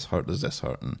saying, does this hurt? Does this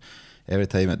hurt? And every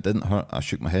time it didn't hurt, I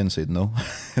shook my head and said no.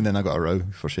 And then I got a row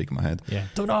for shaking my head. Yeah.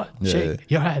 Do not shake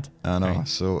your head. I know. Right.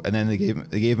 So, and then they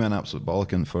gave me an absolute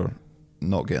bollocking for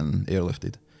not getting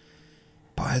airlifted.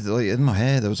 But like in my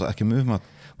head, I was like, I can move my.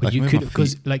 But you could,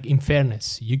 because like in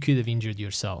fairness, you could have injured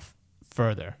yourself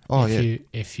further. Oh,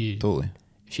 if you totally.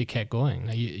 If you kept going,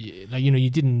 you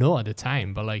didn't know at the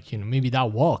time, but maybe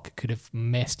that walk could have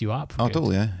messed you up. Oh,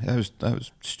 totally. Yeah, that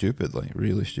was stupid, like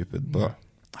really stupid. But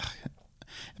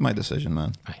My decision,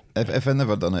 man. Aye. If I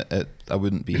never done it, I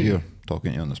wouldn't be here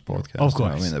talking to you on this podcast. Of you know what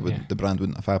course, I mean, it would, yeah. the brand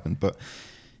wouldn't have happened. But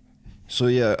so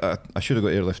yeah, I should have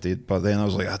got airlifted, but then I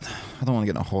was like, I don't want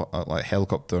to get in a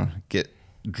helicopter, get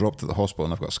dropped at the hospital,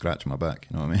 and I've got a scratch on my back.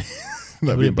 You know what I mean? It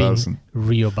That'd would be have been embarrassing.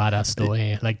 real badass though,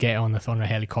 eh? Like get on a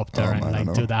helicopter Oh, and man, I like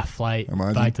know. do that flight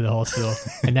Imagine. back to the hospital.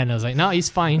 And then I was like, no, he's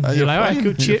fine. Ah, You're you're like, all right, fine.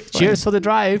 cool. You're Cheers fine. for the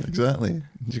drive. Exactly.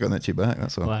 You got an itchy back.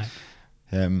 That's all. Wow.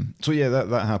 So yeah,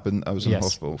 that happened. I was in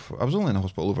Yes. the hospital. I was only in the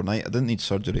hospital overnight. I didn't need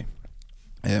surgery.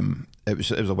 It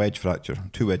was a wedge fracture,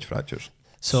 2 wedge fractures.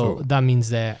 So that means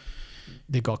that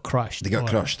they got crushed. They got or-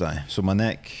 crushed. So my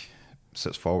neck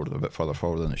sits forward a bit further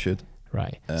forward than it should.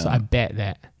 Right. So I bet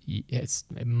that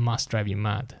it must drive you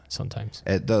mad sometimes.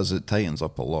 It does. It tightens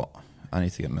up a lot. I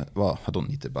need to get well, I don't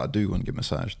need it, but I do go and get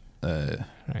massaged. Right.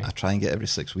 I try and get every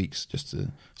 6 weeks just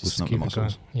to Just loosen up the keep it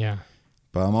muscles. going. Yeah.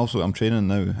 But I'm training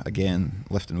now again,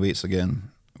 lifting weights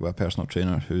again with a personal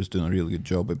trainer who's doing a really good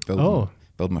job at building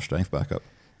my strength back up.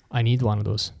 I need one of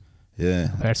those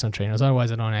Yeah. personal trainers.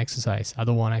 Otherwise, I don't exercise. I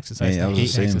don't want to exercise. Yeah, I I was the hate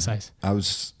same. exercise. I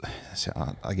was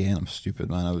again. I'm stupid,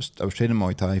 man. I was training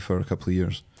Muay Thai for a couple of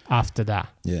years. After that,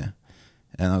 Yeah,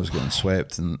 and I was getting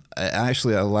swept, and I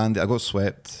got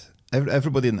swept.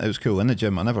 Everybody, it was cool in the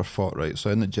gym. I never fought, right? So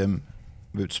in the gym,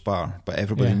 we would spar, but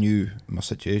everybody Yeah. knew my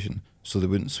situation, so they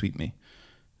wouldn't sweep me.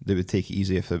 They would take it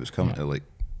easy if it was coming Yeah. to like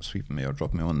sweeping me or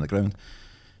dropping me on the ground.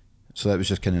 So that was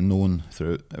just kind of known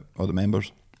throughout all the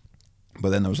members.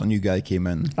 But then there was a new guy came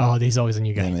in. oh, there's always a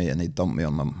new guy. Yeah, mate, and they dumped me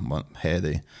on my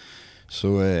head.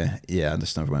 So yeah, I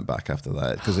just never went back after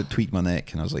that because it tweaked my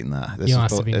neck, and I was like, nah, You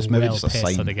must have been it's maybe well just a pissed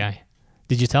sign. at the guy.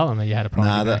 Did you tell him that you had a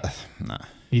problem? Nah, with the guy? nah.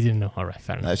 You didn't know. All right,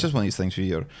 fair Nah, enough. it's just one of these things where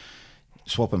you're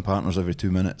swapping partners every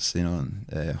 2 minutes, you know,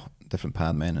 and different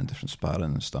pad men and different sparring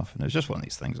and stuff. And it was just one of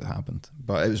these things that happened.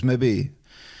 But it was maybe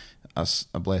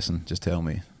a blessing. Just tell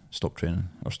me stop training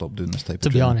or stop doing this type To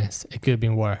of be training. honest, it could have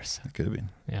been worse. It could have been.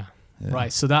 Yeah. Yeah.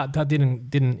 Right. So that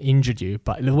didn't injure you,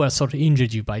 but well, sort of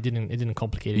injured you, but it didn't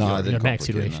complicate No, your, it didn't your neck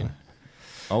complicate it, situation.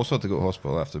 no. I also had to go to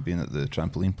hospital after being at the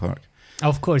trampoline park.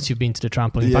 Of course, you've been to the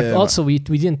trampoline Yeah, park. but- Also, we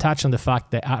didn't touch on the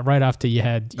fact that right after you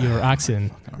had your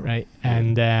accident, right,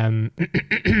 and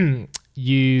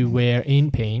you were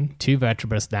in pain, 2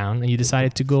 vertebrae down, and you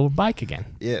decided to go bike again.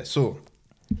 Yeah, so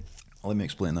let me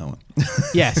explain that one.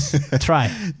 Yes,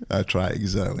 try. I try,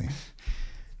 exactly.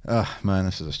 Ah, man,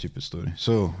 this is a stupid story.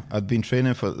 So I'd been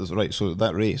training for this, right? So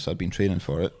that race, I'd been training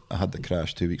for it. I had the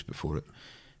crash 2 weeks before it,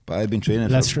 but I'd been training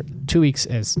for 2 weeks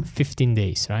is 15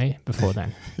 days, right? Before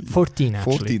then, 14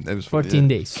 actually. 14. It was 14 yeah.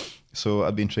 days. So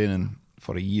I'd been training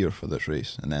for a year for this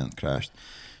race, and then it crashed.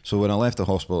 So when I left the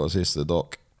hospital, I said to the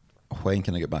doc, "When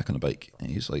can I get back on the bike?"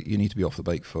 And he's like, "You need to be off the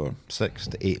bike for 6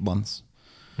 to 8 months."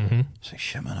 Mm-hmm. I was like,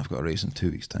 "Shit, man, I've got a race in 2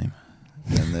 weeks' time."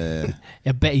 And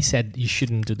I bet he said you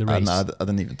shouldn't do the race. I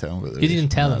didn't even tell him about the You race. didn't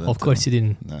tell No, I him. didn't Of course tell you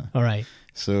didn't. No. All right.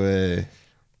 So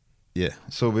yeah,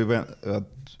 so we went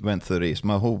to the race.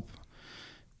 My whole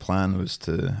plan was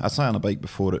I sat on a bike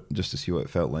before it just to see what it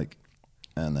felt like,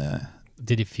 and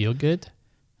Did it feel good?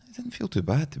 it didn't feel too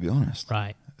bad, to be honest.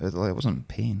 Right. I wasn't in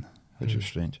pain, which was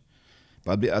strange.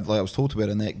 But I was told to wear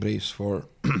a neck brace for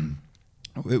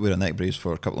wear a neck brace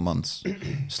for a couple of months,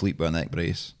 sleep with a neck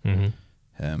brace.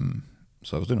 Mm-hmm.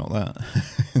 So I was doing all that,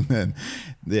 and then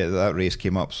that race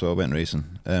came up, so I went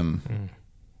racing.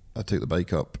 I took the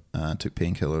bike up, took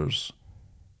painkillers,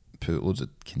 put loads of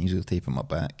kinesio tape on my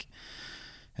back,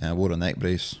 and I wore a neck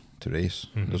brace to race.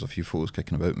 There's a few photos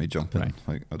kicking about me jumping, Right.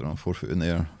 like, I don't know, 4 foot in the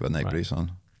air with a neck Right. brace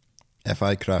on. If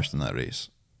I crashed in that race,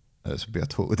 this would be a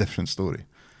totally different story.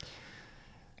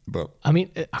 But I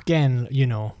mean, again, you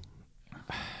know,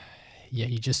 yeah,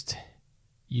 you just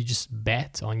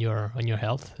bet on your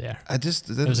health there. I just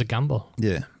It was a gamble.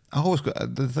 yeah. I always go.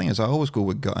 The thing is, I always go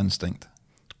with gut instinct,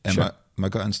 and Sure. my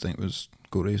gut instinct was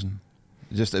go racing.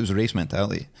 It was a race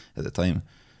mentality at the time.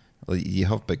 Like, you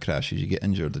have big crashes, you get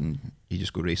injured, and you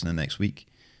just go racing the next week.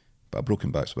 But a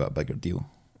broken back's about a bigger deal.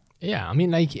 Yeah, I mean,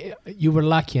 like you were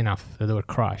lucky enough that they were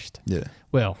crushed. Yeah,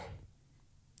 Well,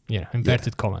 you know,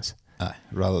 inverted commas.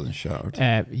 rather than shattered.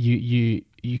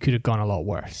 You could have gone a lot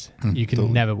worse. You could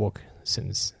totally. never walk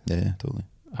since Yeah, totally.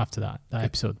 after that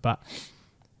episode. But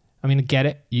I mean, I get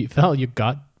it. You felt your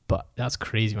gut, but that's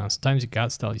crazy, man. Sometimes your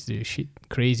gut tells you to do shit,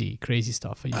 crazy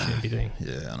stuff that you shouldn't be doing.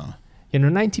 Yeah, I know. You know,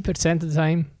 90% of the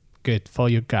time, good, follow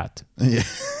your gut. Yeah,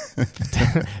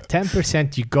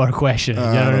 10% you got to question it. You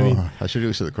know what I mean? I should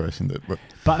really say the question,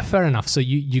 But fair enough. So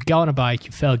you got on a bike,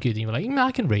 you felt good, and you were like,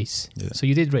 I can race. Yeah. So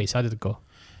you did race. How did it go?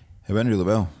 it went really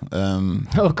well.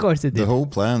 Of course it The did. whole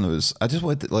plan was, I just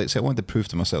wanted to, I wanted to prove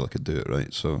to myself I could do it,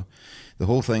 right? So the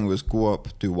whole thing was go up,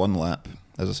 do one lap,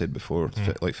 as I said before,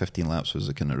 like 15 laps was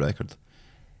the kind of record.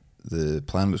 The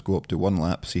plan was go up, do 1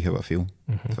 lap, see how I feel.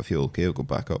 If I feel okay, I'll go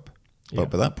back up. But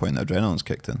by that point, the adrenaline's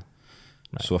kicked in.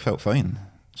 Right. So I felt fine.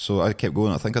 So I kept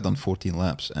going. I think I'd done 14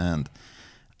 laps, and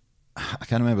I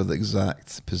can't remember the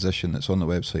exact position. It's on the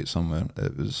website somewhere.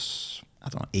 It was, I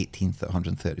don't know, 18th at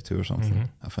 132 or something.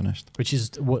 I finished. Which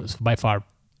is what's by far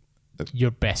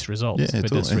your best results with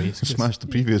totally. this race. Smashed the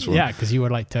previous one. Yeah, because you were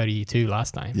like 32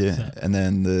 last time. Yeah, so. And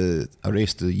then I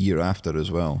raced the year after as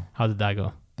well. How did that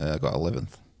go? I got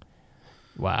 11th.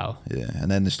 Wow. Yeah, and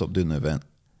then they stopped doing the event.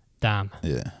 Damn.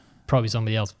 Yeah. Probably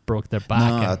somebody else broke their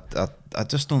back. No, I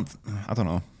just don't. I don't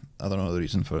know. I don't know the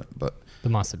reason for it, but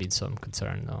there must have been some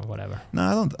concern or whatever. No,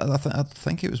 I don't. I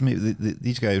think it was maybe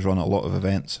these guys run a lot of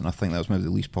events, and I think that was maybe the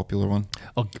least popular one.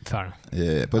 Oh, fair enough.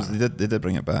 Yeah, but they did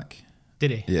bring it back.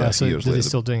 Did he? Yeah. So years is later. it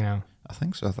still doing now? I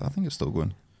think so. I think it's still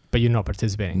going. But you're not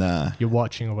participating. Nah. You're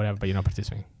watching or whatever, but you're not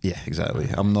participating. Yeah, exactly.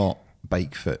 I'm not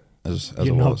bike fit as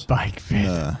you're I not was. Bike fit.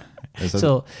 Nah.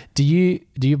 So do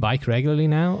you bike regularly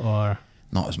now, or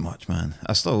not as much, man?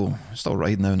 I still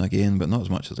ride now and again, but not as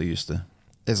much as I used to.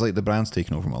 It's like the brand's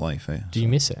taken over my life. Do you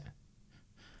miss it?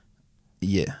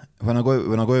 Yeah. When I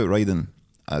go out riding,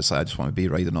 I just want to be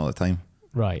riding all the time.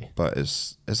 Right. But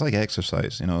it's like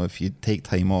exercise. You know, if you take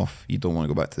time off, you don't want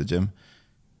to go back to the gym.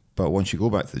 But once you go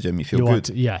back to the gym, you feel good.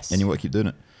 Yes. And you want to keep doing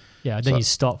it. Yeah, then you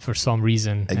stop for some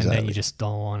reason, exactly. And then you just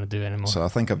don't want to do it anymore. So I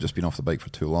think I've just been off the bike for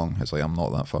too long. It's like I'm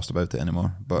not that fussed about it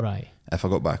anymore. But if I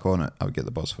got back on it, I would get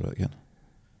the buzz for it again.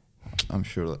 I'm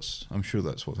sure that's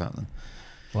what's happening.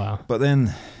 Wow. But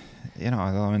then, you know,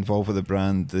 I'm involved with the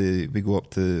brand. We go up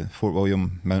to Fort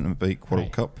William Mountain Bike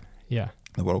World Cup. Yeah.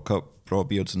 The World Cup,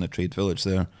 Broadbeard's in the trade village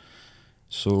there.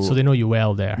 So they know you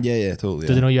well there. Yeah, totally.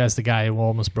 Do they know you as the guy who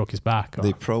almost broke his back? Or?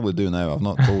 They probably do now. I've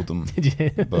not told them. Did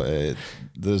you? But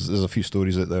there's a few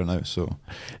stories out there now.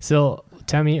 So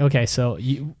tell me, okay, so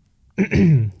you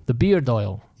the beard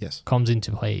oil comes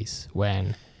into place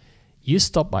when you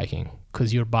stop biking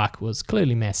because your back was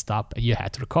clearly messed up and you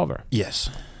had to recover. Yes.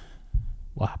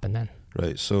 What happened then?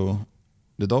 Right, so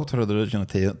the doctor had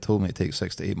originally told me to take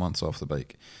 6 to 8 months off the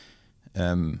bike.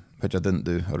 Which I didn't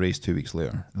do. I raced 2 weeks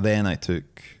later. Then I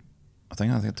think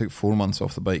I took 4 months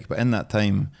off the bike. But in that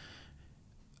time,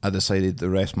 I decided to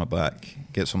rest my back,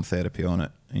 get some therapy on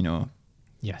it, you know,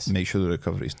 make sure the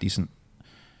recovery is decent.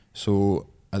 So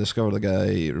I discovered a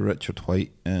guy, Richard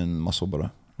White, in Musselburgh,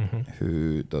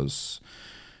 who does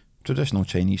traditional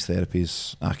Chinese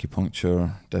therapies,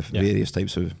 acupuncture, various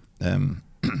types of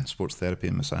sports therapy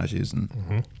and massages.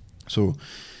 And so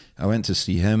I went to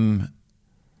see him.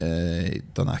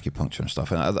 Done acupuncture and stuff,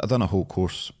 and I'd done a whole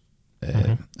course,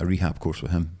 a rehab course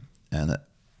with him, and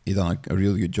he done a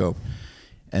really good job.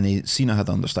 And he seen I had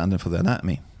understanding for the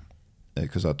anatomy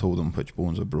because I told him which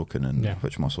bones were broken and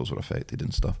which muscles were affected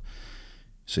and stuff.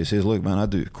 So he says, "Look, man, I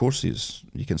do courses.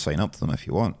 You can sign up to them if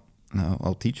you want.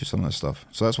 I'll teach you some of this stuff."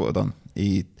 So that's what I done.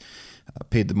 I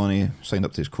paid the money, signed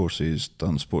up to his courses,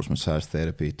 done sports massage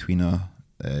therapy, Twina,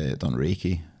 done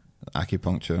Reiki,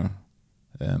 acupuncture.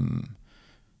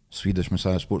 Swedish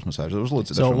massage, sports massage. There was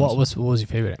loads of different ones. So what was your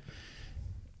favourite?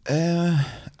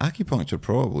 Acupuncture,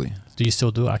 probably. Do you still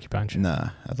do acupuncture? Nah,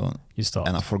 I don't. You stopped?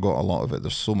 And I forgot a lot of it.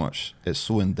 There's so much. It's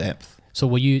so in depth. So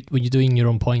were you doing your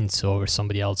own points, or was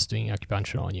somebody else doing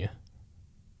acupuncture on you?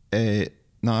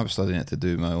 No, I was studying it to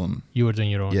do my own. You were doing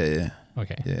your own? Yeah.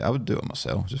 Okay. Yeah, I would do it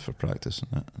myself just for practice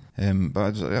and that.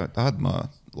 But I had my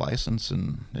license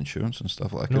and insurance and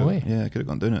stuff like that. No way. Yeah, I could have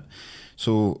gone doing it.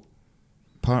 So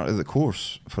part of the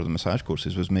course for the massage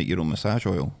courses was make your own massage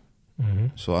oil.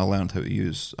 So I learned how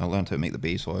to make the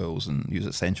base oils and use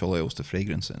essential oils to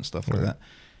fragrance it and stuff like that,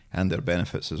 and their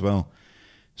benefits as well.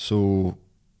 So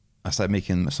I started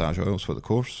making massage oils for the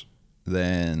course,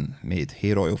 then made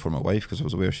hair oil for my wife because I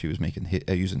was aware she was making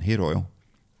using hair oil,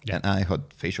 and I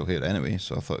had facial hair anyway,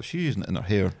 so I thought if she's using it in her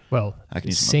hair, well, I can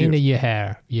use it in saying my that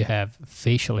beard. you have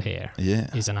facial hair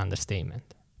is an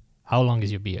understatement. How long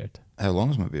is your beard? How long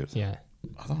is my beard? Yeah.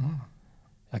 I don't know.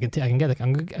 I'm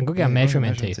go get a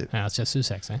measurement tape. Yeah, it's just 2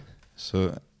 seconds, eh?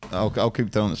 So I'll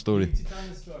keep telling the story.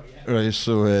 Right,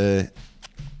 so so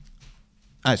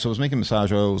I was making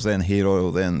massage oils, then hair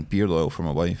oil, then beard oil for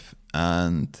my wife,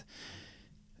 and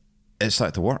it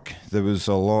started to work. There was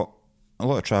a lot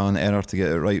of trial and error to get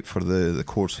it right for the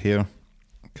coarse hair,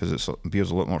 because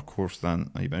beard's a lot more coarse than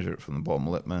you measure it from the bottom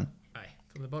lip, man. Aye,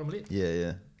 from the bottom lip.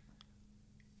 Yeah.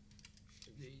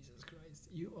 Jesus Christ,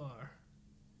 you are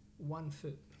 1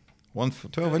 foot.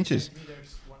 12 inches.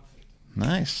 1 foot.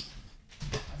 Nice.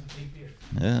 That's a big beard.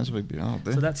 Yeah, that's a big beard. Oh,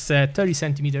 So that's 30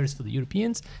 centimeters for the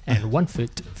Europeans and 1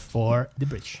 foot for the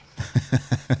British.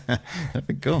 there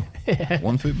we go.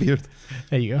 1 foot beard.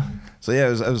 There you go. So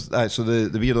yeah, so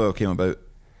the beard oil came about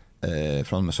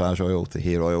from massage oil to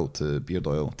hair oil to beard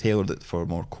oil, tailored it for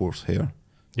more coarse hair.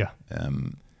 Yeah.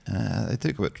 I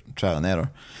took a bit trial and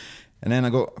error, and then I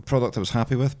got a product I was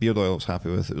happy with. Beard oil I was happy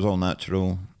with. It was all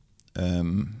natural.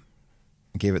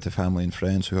 Gave it to family and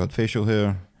friends who had facial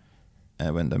hair.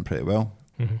 It went down pretty well,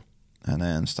 and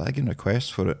then started getting requests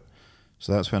for it.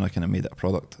 So that's when I kind of made it a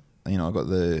product. You know, I got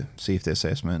the safety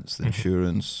assessments, the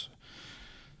insurance,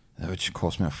 which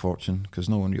cost me a fortune because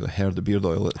no one really heard the beard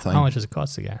oil at the time. How much does it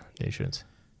cost to get the insurance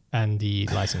and the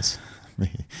license?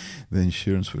 The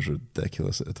insurance was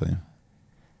ridiculous at the time.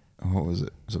 What was it?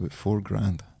 It was about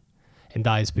 $4,000. And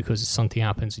that is because if something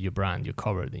happens to your brand, you're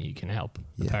covered and you can help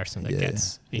the person that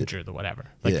gets injured or whatever.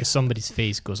 Like if somebody's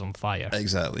face goes on fire.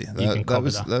 Exactly. That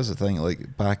was the thing.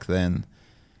 Like back then,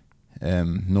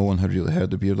 no one had really heard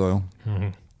the beard oil.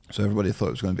 So everybody thought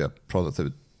it was going to be a product that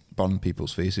would burn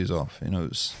people's faces off. You know,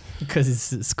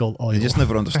 because it's called oil. They just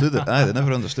never understood it. They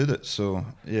never understood it. So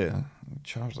yeah,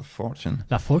 charged a fortune.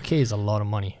 That 4K is a lot of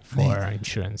money for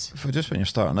insurance. For just when you're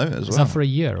starting out as well. Is that for a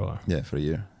year or? Yeah, for a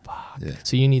year. Fuck. Yeah.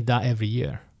 So you need that every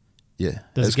year. Yeah,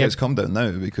 it's come down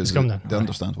now because they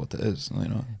understand what it is. You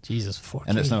know, Jesus, 4K.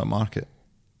 And it's now a market.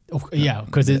 Yeah,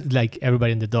 because like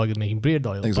everybody in the dog is making beard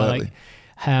oil. Exactly.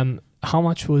 But like, how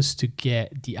much was to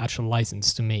get the actual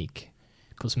license to make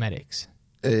cosmetics?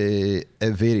 It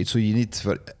varied. So you need,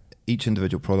 for each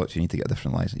individual product, you need to get a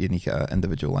different license. You need to get an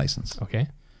individual license. Okay.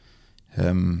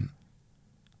 Oh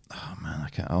man,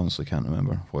 I honestly can't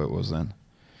remember what it was then.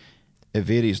 It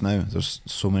varies now. There's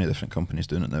so many different companies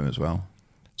doing it now as well.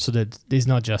 So that there's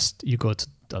not just you go to,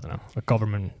 I don't know, a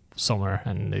government somewhere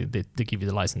and they give you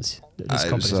the license.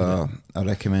 It was a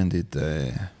recommended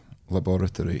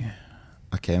laboratory,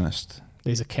 a chemist.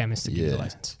 There's a chemist to give you the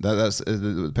license. That's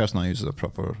the person I use is a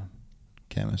proper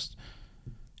chemist.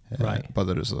 Right. But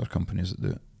there is other companies that do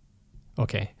it.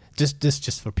 Okay.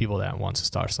 Just for people that want to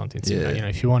start something. So, Yeah. you know,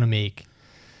 if you want to make,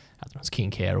 I don't know,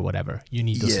 skincare or whatever, you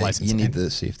need those licenses. You need the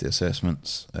safety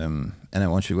assessments. And then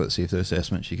once you've got the safety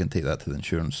assessments, you can take that to the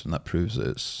insurance and that proves that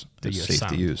it's safe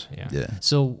to use. Yeah.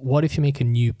 So what if you make a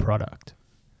new product?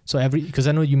 So because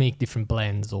I know you make different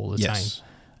blends all the time.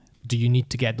 Do you need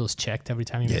to get those checked every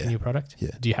time you make a new product? Yeah.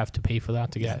 Do you have to pay for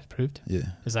that to get it approved?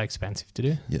 Yeah. Is that expensive to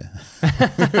do? Yeah.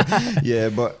 Yeah,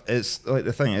 but it's like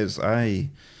the thing is,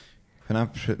 when I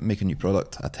make a new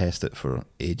product, I test it for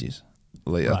ages.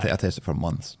 Like I test it for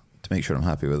months to make sure I'm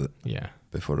happy with it. Yeah.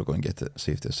 Before I go and get it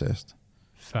safety assessed.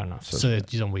 Fair enough. So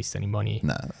that you don't waste any money.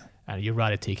 Nah. And you'd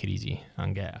rather take it easy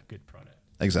and get a good product.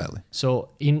 Exactly. So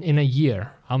in a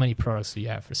year, how many products do you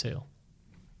have for sale?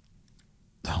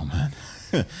 Oh man.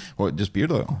 What, just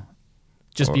beard oil?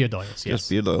 Just beard oils, yes. Just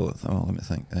beard oil. Oh, let me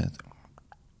think.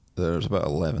 There's about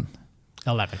 11.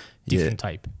 11 different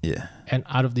type. Yeah. And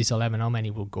out of these 11, how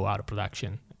many will go out of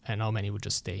production and how many will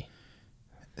just stay?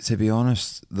 To be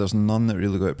honest, there's none that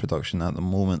really go out of production at the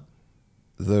moment.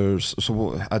 So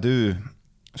what I do,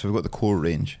 so we've got the core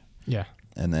range. Yeah.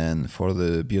 And then for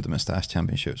the Beard and Moustache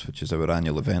Championships, which is our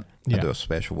annual event, I do a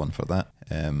special one for that.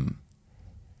 And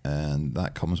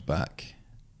that comes back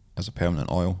as a permanent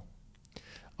oil.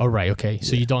 Oh, right, okay.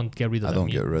 So you don't get rid of it? I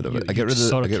don't get rid of it. I get rid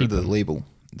of the label.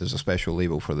 There's a special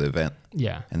label for the event.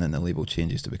 Yeah. And then the label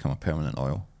changes to become a permanent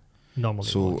oil. Normally.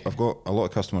 So I've got a lot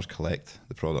of customers collect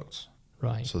the products.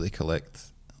 Right. So they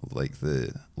collect like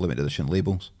the limited edition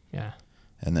labels. Yeah.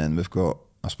 And then we've got,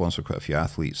 I sponsor quite a few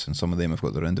athletes, and some of them have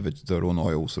got their own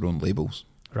oils, their own labels.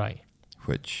 Right.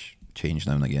 Which change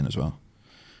now and again as well.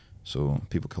 So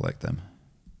people collect them,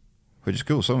 which is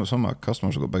cool. Some of my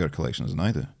customers have got bigger collections than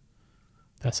I do.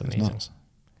 That's amazing.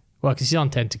 Well, because you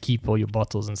don't tend to keep all your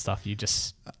bottles and stuff. You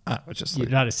just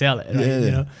you'd rather sell it, right?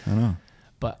 You know? I know.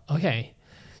 But okay,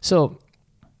 so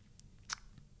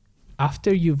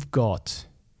after you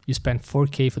spent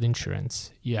 $4,000 for the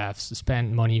insurance, you have to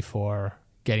spend money for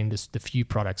getting the few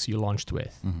products you launched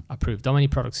with approved. How many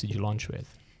products did you launch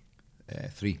with?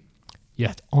 3. You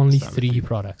had only 3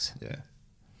 products. Yeah.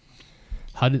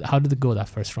 How did it go that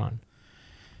first run?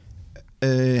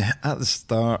 At the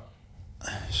start,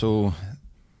 so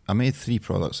I made 3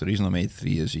 products. The reason I made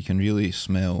 3 is you can really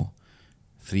smell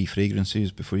 3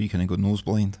 fragrances before you kind of go nose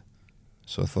blind.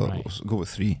 So I thought, let's go with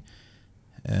 3.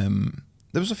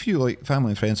 There was a few like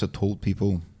family and friends had told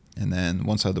people, and then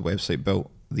once I had the website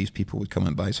built, these people would come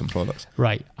and buy some products.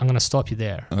 Right. I'm going to stop you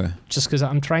there. Okay. Just because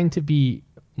I'm trying to be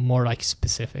more like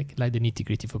specific, like the nitty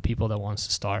gritty for people that wants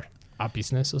to start. a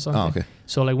business or something. Oh, okay.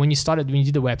 So like when you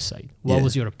did the website, what Yeah.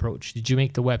 was your approach? Did you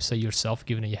make the website yourself,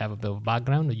 given that you have a bit of a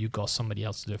background, or you got somebody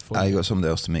else to do it for I you? got somebody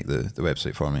else to make the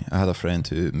website for me. I had a friend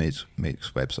who makes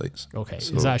websites. Okay.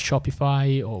 So- Is that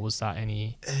Shopify or was that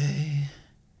any?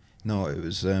 No, it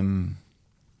was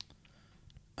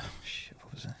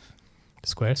what was it?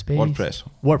 Squarespace?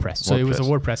 WordPress. So it was a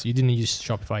WordPress. WordPress. You didn't use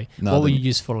Shopify. No, I What were you didn't.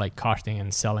 use for like carting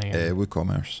and selling? And,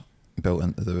 WooCommerce built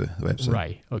into the website.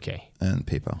 right. Okay. And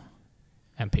PayPal.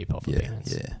 And PayPal for Yeah,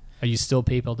 payments. yeah, Are you still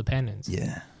PayPal dependent?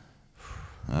 yeah.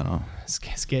 I know.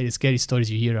 Scary stories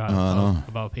you hear I know.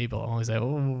 about PayPal. I'm always like,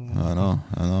 oh. I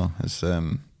know. It's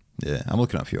yeah. I'm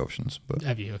looking at a few options, but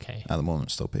Have you? Okay. at the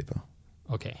moment, still PayPal.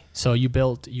 Okay. So you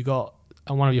got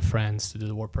one of your friends to do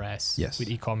the WordPress Yes. with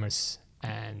e-commerce,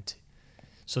 and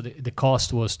so the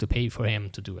cost was to pay for him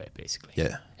to do it, basically.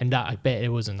 Yeah, And that, I bet it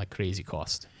wasn't a crazy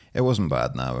cost. it wasn't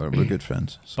bad. Now we're good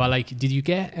friends. So. But like, did you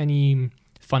get any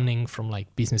funding from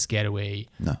like Business Getaway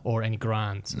No. or any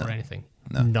grants No. or anything?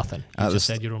 No. Nothing. You At the just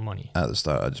st- said your own money. At the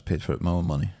start, I just paid for it with my own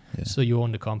money. Yeah. So you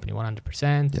own the company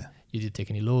 100%. Yeah. You didn't take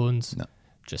any loans. No.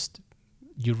 Just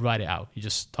you write it out. You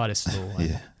just started slow. and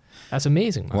Yeah. That's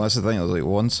amazing, man. Well, that's the thing. I was like,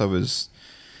 once I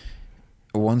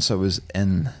was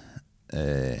in,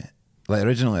 like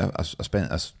originally, I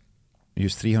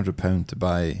used £300 to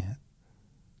buy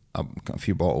a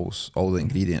few bottles, all the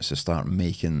ingredients to start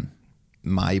making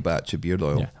my batch of beard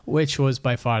oil. Yeah. Which was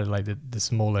by far like the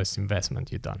smallest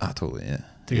investment you've done. Ah, totally, yeah.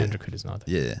 300 quid is not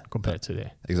Yeah, compared to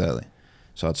the. exactly.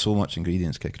 So I had so much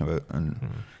ingredients kicking about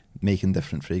and making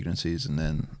different fragrances, and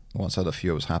then once I had a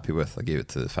few I was happy with, I gave it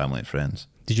to family and friends.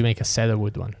 Did you make a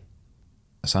cedarwood one?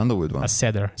 A sandalwood one. A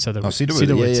cedarwood. Oh,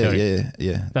 cedarwood. Sorry.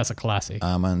 Yeah. That's a classic.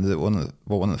 Man, one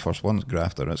of the first ones,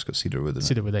 Grafter. It's got cedarwood in it.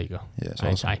 Cedarwood. There you go. Yeah, it's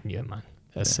awesome. I knew it, man.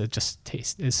 That's just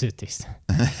taste. It's a taste.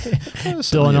 Do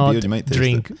Do not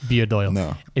drink beard oil.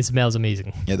 No. It smells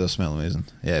amazing. Yeah, it does smell amazing.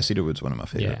 Yeah, cedarwood's one of my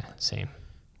favorite. Yeah, same.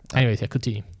 Anyways, yeah,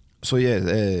 continue. So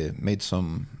yeah, made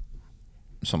some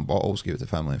bottles, gave it to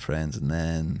family and friends, and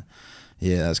then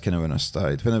that's kind of when I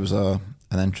started. When there was an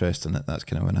interest in it, that's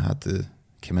kind of when I had to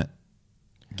commit,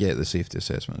 get the safety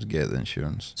assessments, get the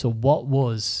insurance. So what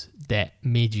was that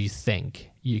made you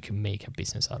think you can make a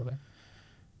business out of it?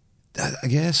 I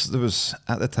guess there was,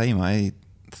 at the time, I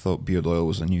thought beard oil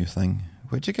was a new thing,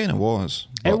 which it kind of was.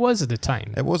 It was at the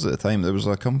time. It was at the time. There was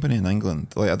a company in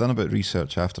England, like I'd done a bit of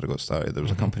research after I got started. There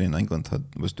was a company in England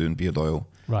was doing beard oil,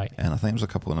 Right. and I think there was a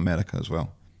couple in America as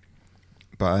well.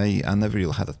 But I never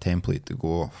really had a template to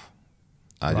go off.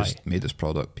 I just made this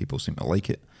product. People seem to like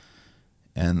it.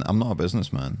 And I'm not a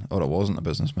businessman, or I wasn't a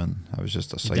businessman. I was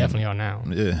just a You side. definitely are now.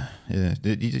 Yeah.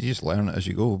 You just learn it as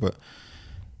you go. But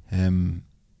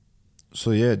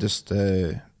so yeah, just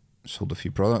sold a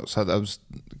few products. I was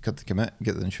got to commit,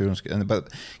 get the insurance, get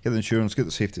the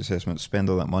safety assessment, spend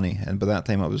all that money. And by that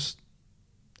time, I was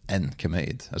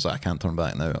committed. I was like, I can't turn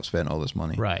back now. I've spent all this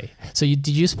money. Right. So did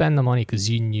you spend the money because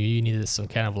you knew you needed some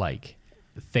kind of like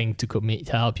thing to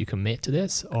help you commit to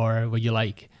this, or were you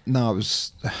like? No, I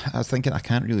was thinking I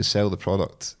can't really sell the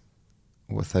product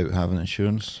without having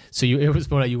insurance. So it was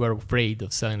more like you were afraid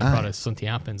of selling the Aye. product. Something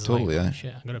happens. Totally, Like, aye.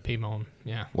 shit, I'm gonna pay my own.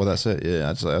 Yeah. Well, that's it.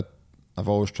 Yeah, I've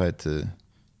always tried to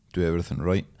do everything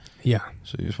right. Yeah.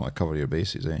 So you just want to cover your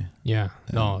bases, eh? Yeah.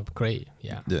 No, great.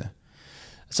 Yeah. Yeah.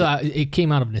 So it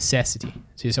came out of necessity.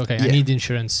 So you said, okay, I Yeah. need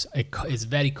insurance. It's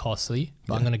very costly,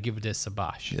 but I'm gonna give this a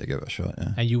bash. Yeah, give it a shot.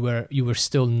 Yeah. And you were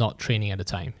still not training at the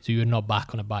time, so you were not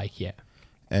back on a bike yet.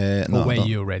 No, Or were no.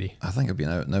 you already? I think I've been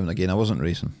out now and again. I wasn't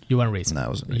racing. You weren't racing. No, I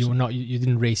wasn't You racing. were not. You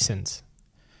didn't race since.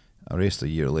 I raced a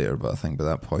year later, but I think by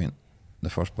that point, the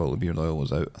first bottle of beard oil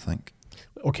was out. I think.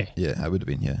 Okay. Yeah, I would have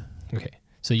been. Yeah. Okay.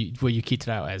 So you kitted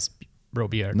out as bro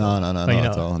beard? No, Oh, not you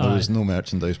at know. all. There was no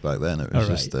merchandise back then. It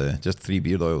was Alright. just 3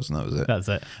 beard oils, and that was it. That's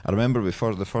it. I remember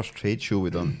before the first trade show we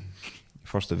done,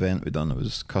 first event we done, it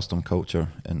was Custom Culture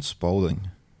in Spalding,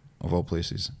 of all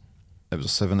places. It was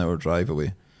a 7-hour drive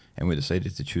away, and we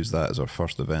decided to choose that as our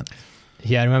first event.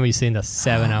 Yeah, I remember you saying that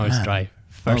 7 hours man. drive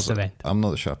first event. I'm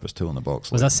not the sharpest tool in the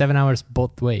box. Was that 7 hours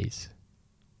both ways?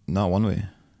 No, one way.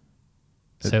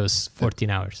 So it was 14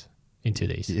 hours in 2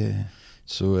 days. Yeah.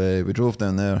 So we drove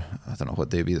down there. I don't know what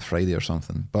day it'd be, the Friday or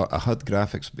something. But I had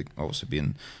graphics, obviously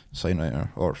being sign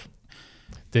writer or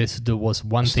There was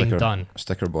one thing done.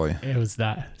 sticker boy. It was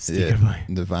that sticker boy.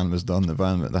 The van was done. The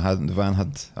van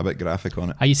had a bit graphic on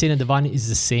it. Are you saying that the van is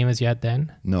the same as you had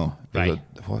then? No, it was Right.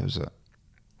 what was it?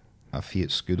 A Fiat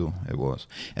Scudo. It was.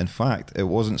 In fact, it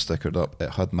wasn't stickered up.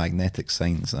 It had magnetic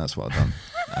signs, and that's what I done.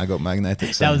 I got magnetic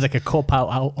signs. That was like a cop-out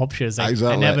option. It's like,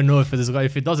 Exactly. I never know if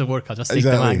it doesn't work, I'll just stick the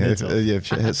exactly. magnets If on.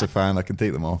 shit hits the fan, I can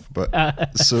take them off.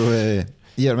 But so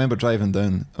Yeah, I remember driving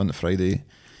down on the Friday.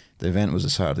 The event was a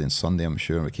Saturday and Sunday, I'm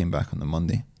sure. And we came back on the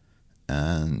Monday.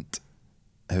 And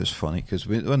it was funny because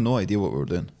we had no idea what we were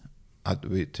doing. I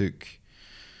think we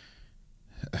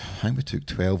took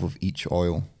 12 of each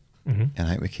oil. Mm-hmm. And I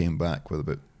think we came back with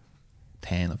about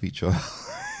 10 of each oil.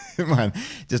 Man,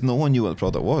 just no one knew what the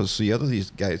product was. So you had all these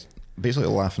guys basically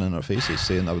laughing in our faces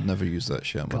saying, I would never use that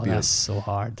shit on my God, beer. that's so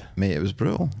hard. Mate, it was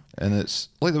brutal. And it's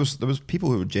like there was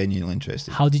people who were genuinely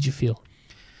interested. How did you feel?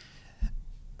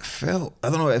 I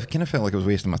don't know, it kind of felt like I was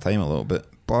wasting my time a little bit.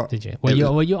 But Did you?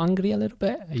 Were you angry a little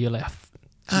bit? Are you like,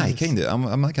 aye, kind of.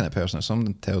 I'm that kind of person. If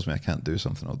someone tells me I can't do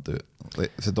something, I'll do it.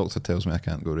 Like if the doctor tells me I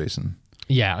can't go racing,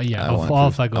 yeah. I want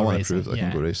to prove that I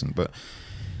can go racing. But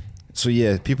so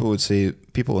yeah, people would say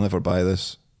people will never buy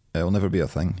this. It'll never be a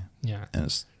thing. Yeah,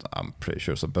 and I'm pretty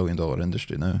sure it's $1 billion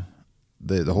industry now.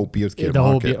 The whole beard care the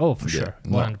market. whole for sure,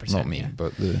 100%. Not me,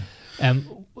 but the.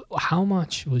 How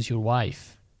much was your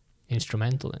wife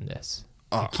instrumental in this,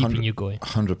 keeping you going?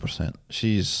 100%.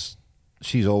 She's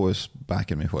always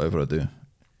backing me whatever I do.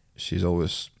 She's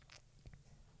always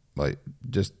like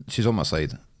she's on my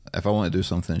side. If I want to do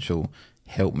something, she'll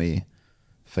help me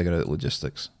figure out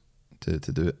logistics to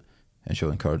do it, and she'll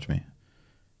encourage me.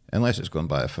 Unless it's going to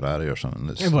buy a Ferrari or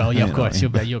something. Well, yeah, of course,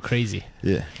 you're crazy.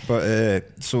 Yeah,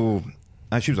 but so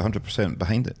she was 100%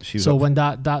 behind it. So when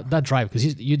that drive,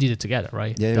 because you did it together,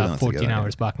 right? Yeah, that 14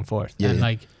 hours back and forth. Yeah, and yeah.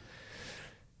 like,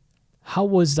 how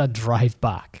was that drive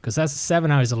back? Because that's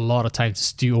 7 hours, a lot of time to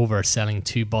stew over selling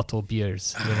 2 bottle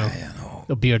beers, you know? Yeah, no.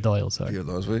 The beard oil, sorry. Beard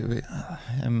oils.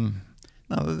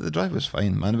 No, the drive was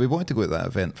fine, man. We wanted to go to that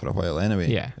event for a while anyway.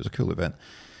 Yeah. It was a cool event.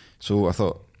 So I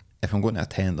thought, if I'm going to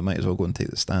attend, I might as well go and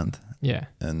take the stand. Yeah.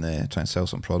 And try and sell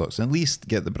some products, and at least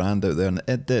get the brand out there. And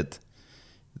it did.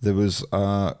 There was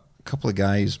a couple of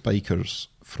guys, bikers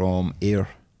from Ayr.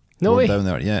 No way. Down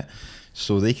there, yeah.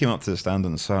 So they came up to the stand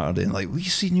on Saturday and like, we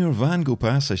seen your van go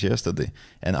past us yesterday,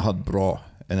 and it had bra.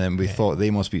 And then we thought they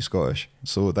must be Scottish.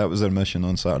 So that was their mission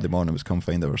on Saturday morning, was come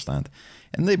find our stand.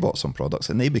 And they bought some products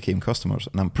and they became customers.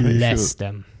 And I'm pretty Bless sure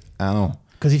them. I know.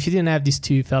 Because if you didn't have these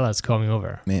 2 fellas coming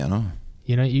over, Mate, I know.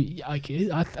 you know,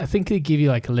 I think they give you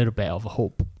like a little bit of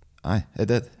hope. Aye, it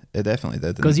did. It definitely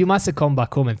did. Because you must have come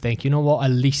back home and think, you know what,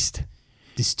 at least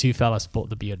these 2 fellas bought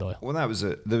the beard oil. Well, that was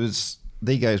it.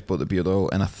 They guys bought the beard oil,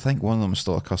 and I think one of them is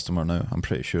still a customer now. I'm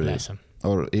pretty sure Bless him.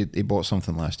 Or he bought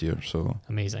something last year, so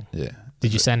Amazing. yeah.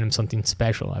 Did you send him something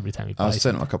special every time he buys? I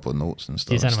sent him a couple of notes and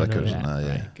stuff, You sent him a note, stickers and that, yeah.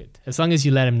 Right, good. As long as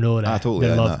you let him know that totally,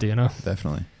 they yeah, loved it, you know?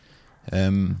 Definitely.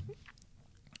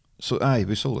 So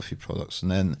we sold a few products, and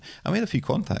then I made a few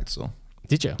contacts though.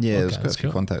 Did you? Yeah, Okay, there's quite a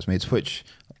few contacts made, which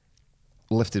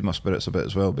lifted my spirits a bit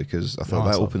as well, because I thought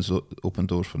that opened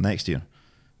doors for next year.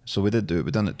 So we did do it.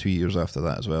 We done it 2 years after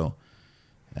that as well.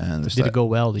 And Did it go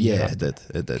well? Yeah, it did.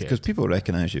 It did, because people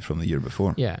recognise you from the year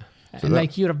before. Yeah. So and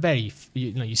like you're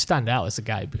you stand out as a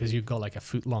guy because you've got like a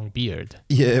foot-long beard.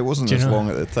 Yeah, it wasn't Do you as know? long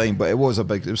at the time, but it was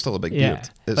still a big beard.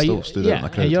 It But still stood out in the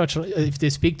crowd. If they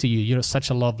speak to you, you're such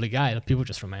a lovely guy. People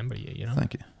just remember you. You know.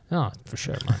 Thank you. Oh, for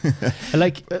sure,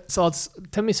 man.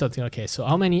 Tell me something. Okay, so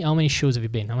how many shows have you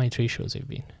been? How many trade shows have you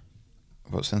been?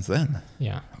 What, since then?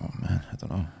 Yeah. Oh man, I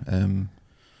don't know.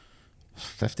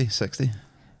 50, 60.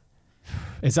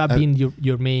 Has that been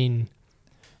your main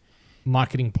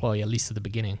marketing ploy, at least at the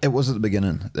beginning? It was at the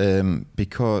beginning,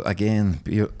 because again,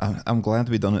 I'm glad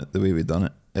we done it the way we done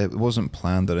it. It wasn't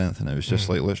planned or anything. It was just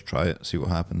like, let's try it, see what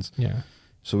happens. Yeah.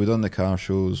 So we done the car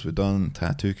shows, we done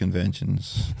tattoo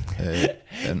conventions.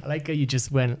 And I like how you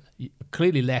just went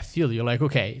clearly left field. You're like,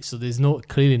 okay, so there's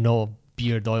clearly no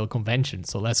beard oil convention,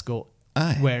 so let's go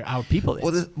where our people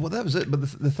is. Well, that was it. But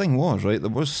the thing was, right, there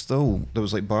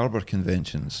was like barber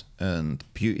conventions and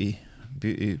beauty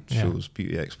shows,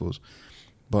 beauty expos.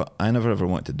 But I never ever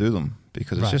wanted to do them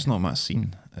because it's just not my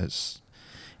scene. It's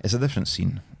a different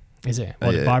scene. Is it?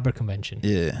 Or the barber convention?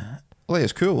 Yeah. Well,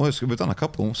 it's cool. We've done a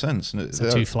couple since. It's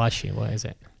too flashy. What is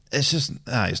it? It's just,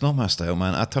 it's not my style,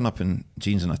 man. I turn up in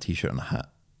jeans and a t-shirt and a hat,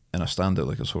 and I stand out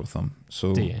like a sore thumb.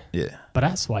 So, do you? Yeah. But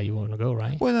that's why you want to go,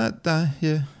 right? Well,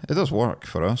 yeah, it does work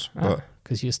for us, but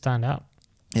because you stand out.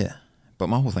 Yeah, but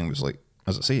my whole thing was like,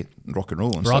 as I say, rock and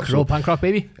roll and rock stuff. and roll, punk rock,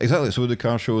 baby. Exactly. So we do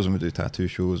car shows and we do tattoo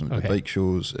shows and we do bike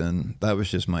shows, and that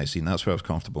was just my scene. That's where I was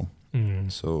comfortable.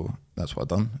 So that's what I've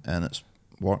done, and it's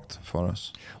worked for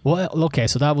us. Well, okay,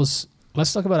 so that was.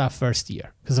 Let's talk about our first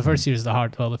year, because the first year is the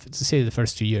hard. Well, to say the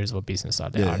first 2 years of a business are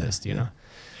the hardest, you know.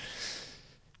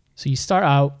 So you start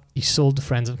out, you sold to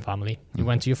friends and family. You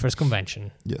went to your first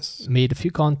convention. Yes. Made a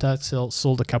few contacts,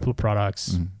 sold a couple of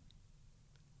products.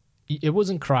 It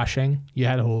wasn't crashing. You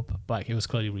had hope, but it was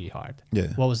clearly really hard.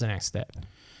 Yeah. What was the next step?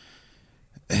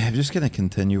 Just kind of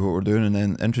continue what we're doing and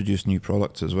then introduce new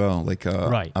products as well, like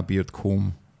a beard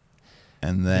comb.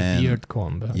 And then the beard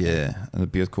comb. Yeah, and the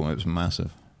beard comb, it was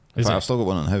massive. Is I've it? still got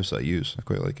one in the house that I use. I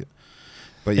quite like it.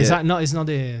 But Is yeah, that not? It's not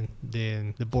the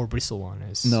boar bristle one.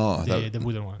 It's No, the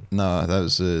wooden one. no, that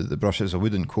was the brush. It's a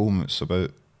wooden comb. It's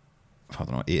about, I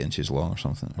don't know, 8 inches long or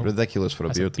something. Oh, Ridiculous for a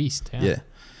That's beard. a beast. Yeah. Yeah.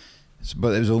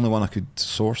 But it was the only one I could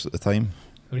source at the time.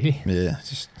 Really? Yeah,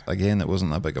 just again, it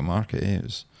wasn't that big a market. It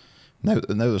was now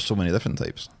there's so many different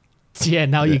types. Yeah.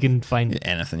 Now Yeah. you can find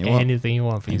Anything you want. anything you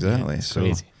want for Exactly. you. It's So-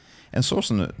 crazy. And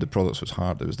sourcing the products was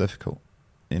hard. It was difficult.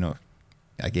 You know,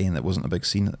 again, it wasn't a big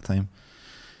scene at the time.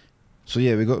 So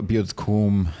yeah, we got a beard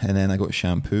comb, and then I got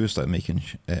shampoo. Started making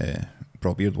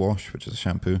raw beard wash, which is a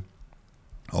shampoo,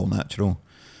 all natural.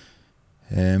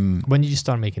 When did you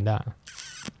start making that?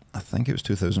 I think it was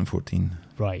 2014.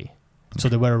 Right. So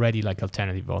there were already like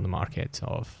alternative on the market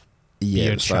of Yeah,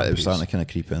 beard it was starting shampoos. to kind of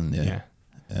creep in. Yeah.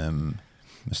 yeah.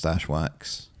 Moustache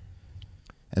wax,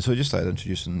 and so I just started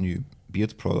introducing new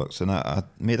beard products, and I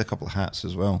made a couple of hats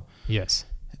as well. Yes.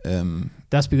 Um,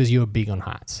 That's because you're big on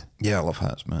hats. yeah, I love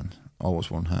hats, man. Always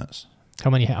worn hats. How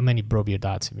many bro beard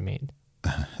hats have you made?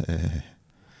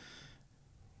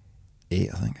 8,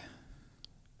 I think.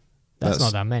 That's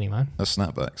not that many, man. That's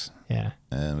snapbacks. Yeah.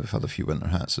 We've had a few winter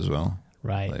hats as well,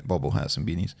 Right. like bobble hats and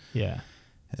beanies. Yeah.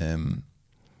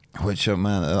 Which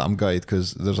man, I'm gutted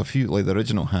because there's a few like the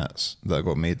original hats that I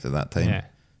got made at that time. Yeah.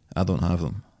 I don't have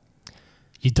them.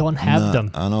 You don't have Nah,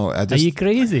 them. I know. I Are just, you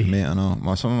crazy? mate, I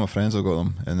know. Some of my friends have got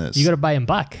them, and it's. You got to buy them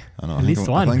back. I know. At least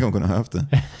one. I think I'm going to have to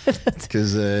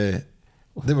because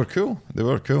they were cool. They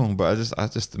were cool, but I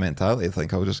just the mentality. I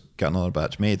think I'll just get another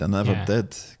batch made. I never Yeah.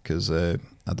 did because I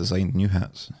designed new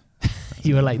hats.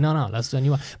 You were like, no, let's do a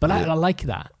new one. But Yeah. I like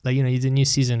that. Like, you did a new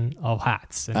season of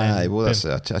hats. And Aye, then well, that's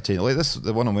boom. I changed. Like this,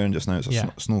 the one I'm wearing just now is a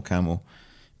Yeah. snow camel,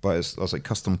 but it's like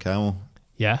custom camel.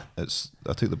 Yeah.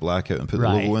 I took the black out and put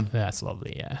Right. the logo in, That's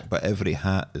lovely. Yeah. but every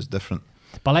hat is different.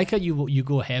 But I like how you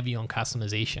go heavy on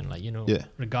customization, like Yeah.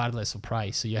 regardless of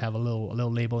price. So you have a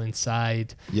little label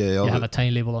inside. Yeah, You have a tiny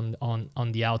label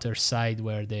on the outer side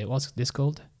where what's this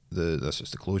called? that's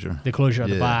just the closure. The closure at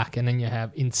the Yeah. back, and then you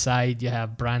have inside you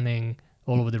have branding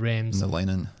all over the rims, And the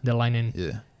lining. the lining.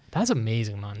 Yeah. That's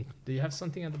amazing, man. Do you have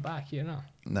something at the back here now?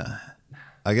 Nah.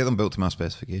 I get them built to my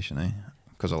specification,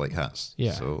 because I like hats.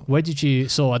 Yeah. So Where did you?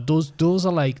 So are those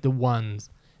are like the ones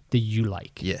that you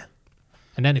like. yeah,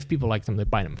 And then if people like them, they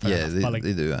buy them. Fair yeah, enough. they, But like,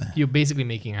 they do. you're basically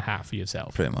making a hat for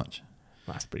yourself. Pretty much.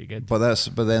 That's pretty good. But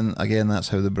then again, that's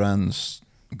how the brand's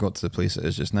got to the place it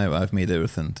is just now. I've made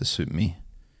everything to suit me,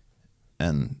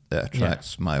 and it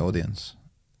attracts my audience.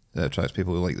 It attracts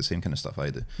people who like the same kind of stuff I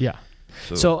do. Yeah.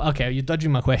 So okay, you're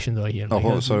dodging my question though here. Oh,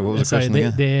 what was the question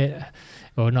again?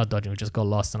 Well, we're not dodging. We just got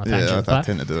lost on a Yeah, tangent. I But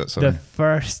tend to do it. Sorry. the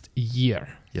first year,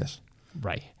 Yes.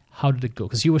 right? How did it go?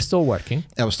 Because you were still working.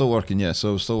 I was still working, yeah. So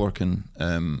I was still working.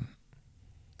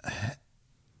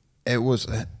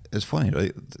 It's funny,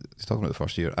 right? Talking about the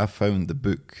first year, I found the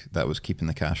book that was keeping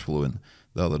the cash flow in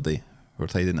the other day. We were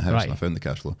tidying the house Right. and I found the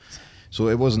cash flow. So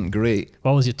it wasn't great.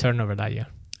 What was your turnover that year?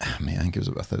 I mean, I think it was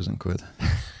about £1,000.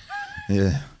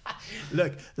 Yeah.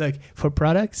 Look, for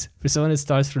products, for someone that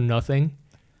starts from nothing,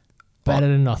 better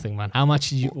than nothing, man. How much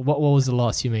did you? What was the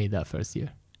loss you made that first year?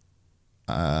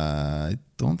 I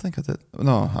don't think I did.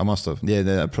 No, I must have.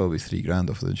 Yeah, probably $3,000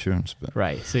 off the insurance. But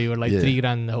Right. So you were like Yeah.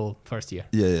 $3,000 the whole first year.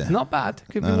 yeah. Not bad.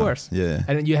 Could No, be no. worse. Yeah.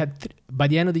 And then you had by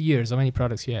the end of the year, how many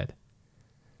products you had?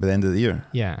 By the end of the year.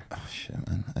 Yeah, Oh shit,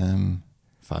 man.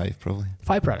 5 probably.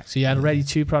 5 products. So you had already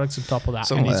 2 products on top of that,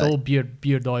 Something and it's like all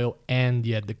beard oil, and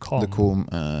you had the comb. The comb.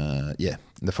 Yeah.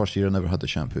 The first year I never had the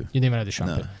shampoo. You never had the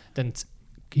shampoo. No. Then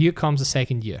here comes the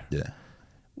second year. Yeah.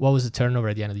 What was the turnover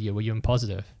at the end of the year? Were you in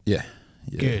positive? Yeah.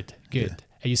 Good. Yeah.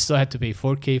 And you still had to pay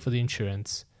 $4,000 for the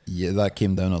insurance. Yeah, that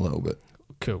came down a little bit.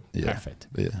 Cool. Yeah. Perfect.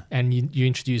 But yeah. And you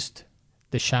introduced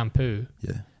the shampoo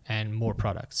Yeah. and more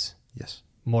products, Yes.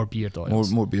 more beard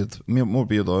oils, More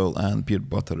beard oil and beard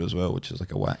butter as well, which is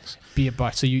like a wax. beard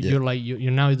bar. So Yeah.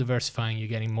 you're now diversifying. You're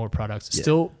getting more products. Yeah.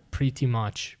 Still pretty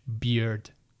much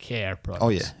beard care products. Oh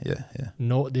yeah.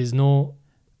 No, there's no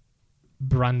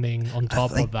branding on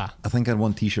top of that. I think I had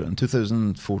one T-shirt in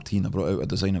 2014. I brought out a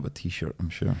design of a T-shirt. I'm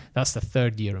sure. That's the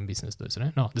third year in business, though, isn't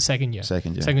it? No, the second year.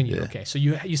 Second year. Second year. Yeah. Okay, so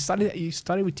you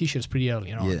started with t-shirts pretty early,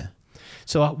 Yeah.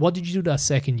 So what did you do that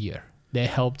second year that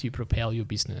helped you propel your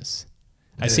business?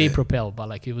 I say propel, but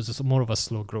like it was just more of a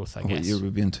slow growth, I What guess. year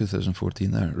would be in 2014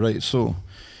 there? Right. So.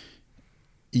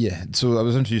 Yeah, so I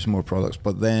was introducing more products,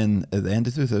 but then at the end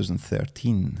of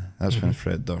 2013, that's when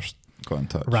Fred Durst got in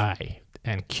touch. Right.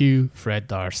 And cue Fred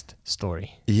Durst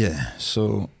story. Yeah,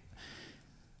 so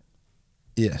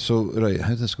Yeah. So right, how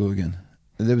did this go again?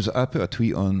 I put a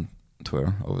tweet on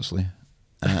Twitter, obviously,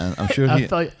 and I'm sure I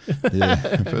thought,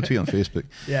 I put a tweet on Facebook.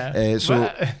 yeah.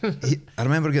 I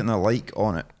remember getting a like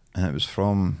on it, and it was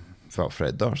from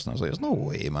Fred Durst, and I was like, "There's no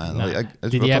way, man!" Nah. Like,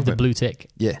 Did he have the blue tick?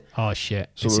 Yeah. Oh shit!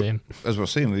 So It's him. as we're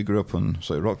saying, we grew up on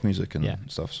sort of rock music and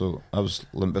stuff. So I was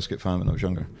Limp Bizkit fan when I was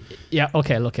younger. Yeah.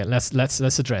 Okay. Look, let's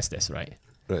address this, right?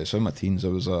 Right. So in my teens, I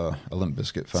was a Limp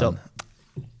Bizkit fan. So,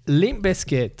 Limp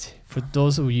Bizkit, for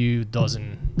those of you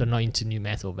they're not into new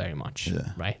metal very much,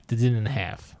 right? They didn't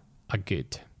have a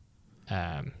good.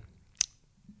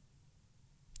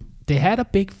 They had a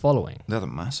big following. They had a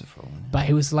massive following. But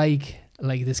it was like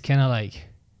this kind of like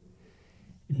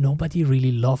nobody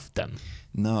really loved them.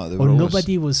 No, they or were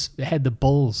nobody had the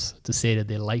balls to say that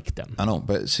they liked them. I know,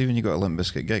 but see when you got a Limp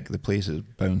Bizkit gig, the place is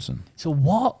bouncing. So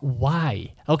what?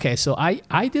 Why? Okay, so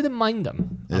I didn't mind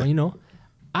them. Yeah. You know,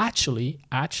 actually,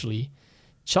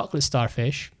 Chocolate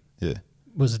Starfish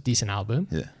was a decent album.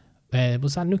 Yeah.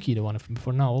 Was that Nookie the one from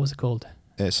before? No, what was it called?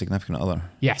 Significant Other.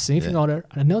 Yeah, Significant Other.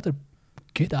 Another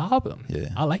good album. Yeah.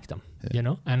 I like them. Yeah. You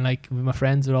know, and like with my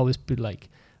friends would always be like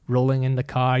rolling in the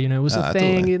car. You know, it was a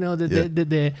thing. Totally. You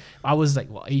know, I was like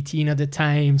 18 at the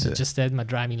time, so just had my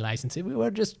driving license.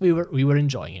 We were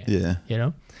enjoying it. Yeah. You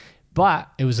know, but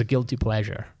it was a guilty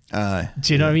pleasure. Aye.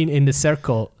 Do you know what I mean? In the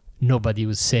circle, nobody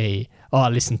would say, "Oh, I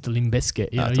listen to Limp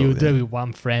Bizkit." You know, Totally, you would do it with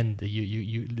one friend.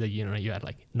 You had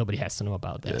like nobody has to know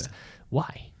about this. Yeah.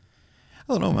 Why?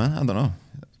 I don't know, man. I don't know.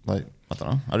 Like, I don't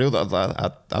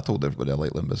know. I told everybody I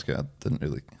like Limp Bizkit. I didn't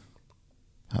really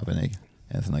have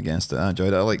anything against it. I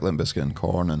enjoyed it. I like Limp Bizkit and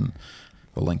Korn and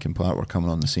Linkin Park were coming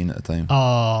on the scene at the time.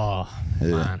 Oh,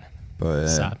 man. But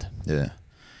sad. Yeah.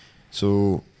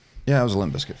 So, yeah, I was a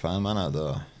Limp Bizkit fan, man. I had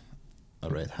a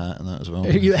red hat and that as well.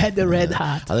 You had the red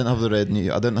hat. I didn't have the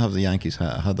I didn't have the Yankees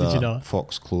hat. I had Did a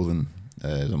Fox Clothing,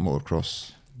 a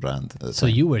motocross brand. So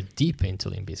you were deep into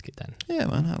Limp Bizkit then? Yeah,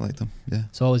 man, I liked them. Yeah.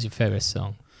 So what was your favorite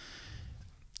song?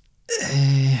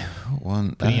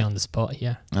 One. Putting you on the spot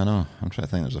here. I know. I'm trying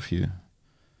to think. There's a few.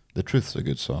 The Truth's a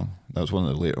good song. That was one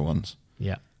of the later ones.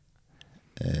 Yeah.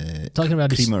 Talking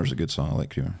about Creamer's a good song. I like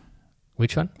Creamer.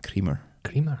 Which one? Creamer.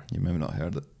 Creamer. You maybe not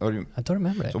heard it. Or I don't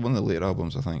remember it. So one of the later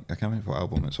albums, I think. I can't remember what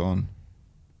album it's on.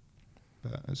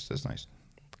 But it's nice.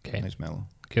 Okay. Nice mellow.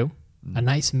 Cool. A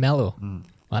nice mellow.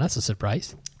 Well, that's a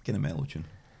surprise. Kind of mellow tune.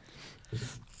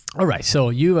 All right. So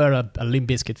you were a Limp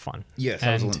Bizkit fan. Yes,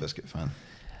 I was a Limp Bizkit fan.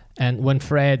 And when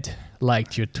Fred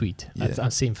liked your tweet, I'm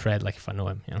saying Fred like if I know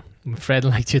him, you know. When Fred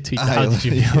liked your tweet, how did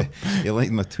you feel? He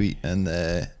liked my tweet and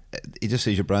he just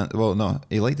says your brand. Well, no,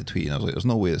 he liked the tweet and I was like, there's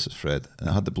no way this is Fred. And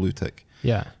I had the blue tick.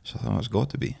 Yeah. So I thought it's got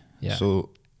to be. Yeah. So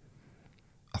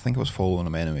I think I was following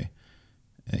him anyway.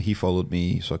 He followed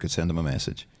me so I could send him a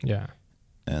message. Yeah.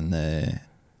 And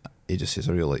he just says,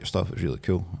 I really like your stuff. It's really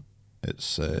cool. It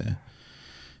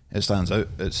stands out.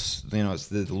 It's, you know,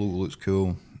 the logo looks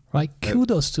cool. Right,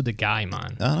 kudos to the guy,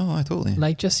 man. I know, I totally.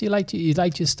 Like, just he liked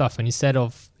your stuff, and instead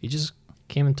of he just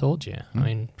came and told you. I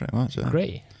mean, pretty much, yeah.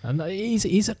 Great. And he's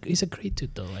a great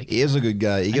dude though. Like, he is a good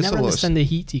guy. I never understand the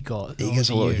heat he got. He gets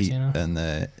a lot of heat, you know? and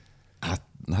I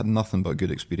had nothing but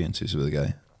good experiences with the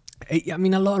guy. I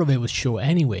mean, a lot of it was show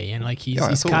anyway, and like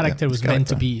his character was meant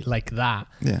to be like that.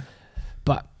 Yeah.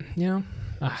 But you know,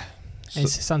 it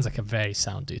sounds like a very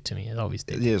sound dude to me. It always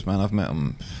did. He is, man. I've met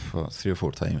him 3 or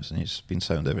 4 times, and he's been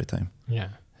sound every time. Yeah.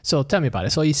 So tell me about it.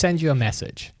 So he sends you a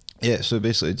message. Yeah. So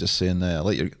basically, just saying, I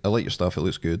like your stuff. It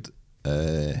looks good.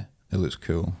 It looks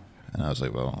cool. And I was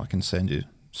like, well, I can send you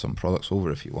some products over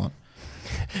if you want.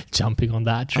 Jumping on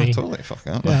that train. Totally, fuck it.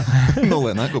 I'm not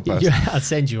letting that go past. I'll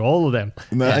send you all of them.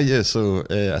 Yeah. So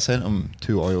I sent him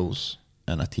 2 oils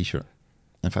and a T-shirt.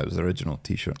 In fact, it was the original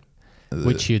T-shirt,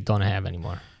 which you don't have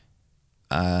anymore.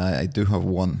 I do have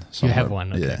one. Somewhere. You have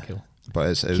one. Okay, cool.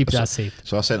 But keep that safe.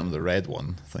 So I sent him the red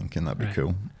one, thinking that'd be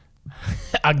cool.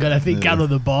 I'm gonna think out of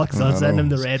the box. I'll send him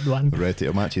the red one. The red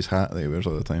to match his hat that he wears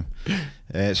all the time.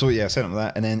 So yeah, I sent him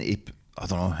that, and then I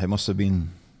don't know. It must have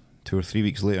been 2 or 3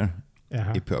 weeks later.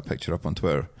 He put a picture up on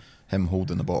Twitter, him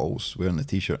holding the bottles, wearing the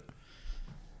T-shirt,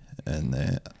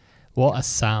 and what a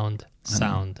sound,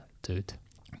 dude.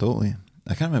 Totally.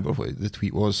 I can't remember what the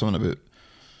tweet was. Something about it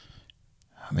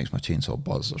makes my chainsaw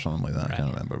buzz or something like that. Right. I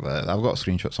can't remember, but I've got a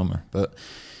screenshot somewhere. But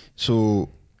so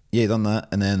yeah, done that,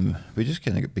 and then we just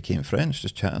kind of became friends,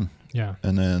 just chatting. Yeah.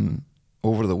 And then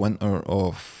over the winter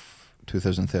of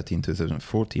 2013,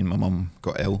 2014, my mum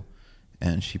got ill,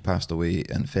 and she passed away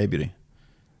in February.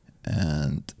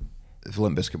 And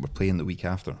Limp Bizkit were playing the week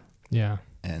after. Yeah.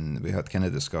 And we had kind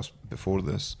of discussed before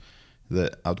this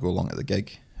that I'd go along at the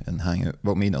gig and hang out.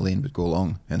 Well, me and Elaine would go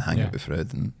along and hang out with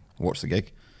Fred and watch the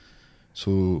gig.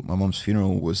 So my mum's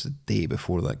funeral was the day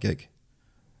before that gig.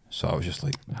 So I was just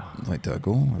like, do I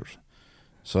go?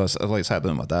 So I like sat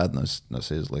down with my dad and I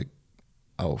says like,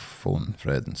 I'll phone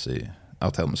Fred and say,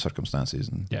 I'll tell him the circumstances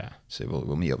and say, well,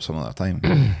 we'll meet up some other time.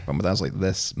 But my dad's like,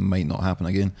 this might not happen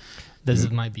again. This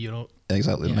might be your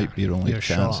exactly, it might be your only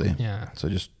chance. So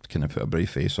just kind of put a brave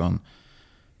face on.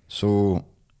 So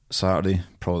Saturday,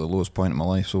 probably the lowest point in my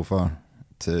life so far,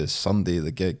 to Sunday,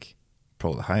 the gig,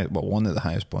 probably the highest, well, one of the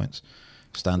highest points,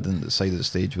 standing at the side of the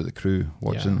stage with the crew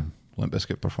watching Limp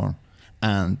Bizkit perform.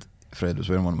 And Fred was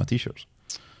wearing one of my t-shirts.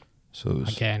 So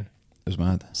it was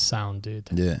mad. Sound, dude.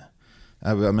 Yeah.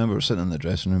 I remember sitting in the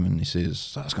dressing room and he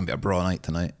says, it's going to be a bra night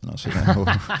tonight. And I was like,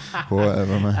 oh,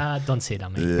 whatever, man. Don't say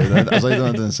that, mate. Yeah, I was like,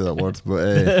 I didn't say that word.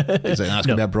 But he's like, it's going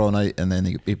to be a bra night. And then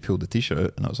he pulled the t-shirt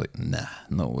out and I was like, nah,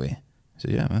 no way. He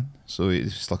said, yeah, man. So he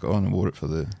stuck it on and wore it for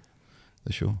the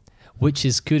show. Which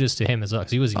is kudos to him as well,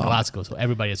 because he was in Glasgow, so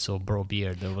everybody had so bro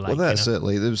beard. They were like, well, that's it.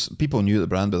 Like, there was people knew the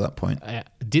brand at that point.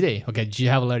 Did they? Okay. Did you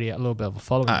have already a little bit of a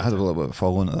following? I had a little bit of a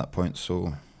following at that point.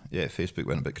 So yeah, Facebook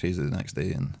went a bit crazy the next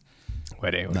day, and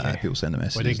people send a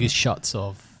message. Were there good shots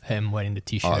of him wearing the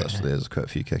t-shirt? Oh, there's quite a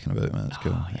few kicking about, man. It's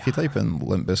cool. Yeah. If you type in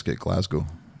Limp Bizkit Glasgow,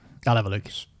 I'll have a look.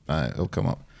 It'll come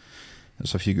up.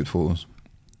 There's a few good photos.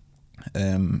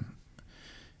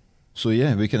 So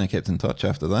yeah, we kind of kept in touch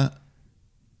after that.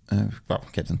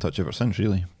 Kept in touch ever since,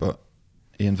 really. But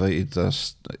he invited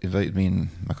me and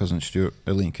my cousin Stuart.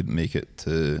 Eileen couldn't make it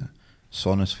to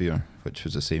Sonosphere, which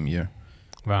was the same year.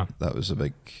 Wow. That was a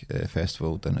big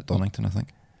festival down at Donington, I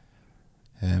think.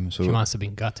 So she must have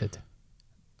been gutted.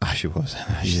 She was.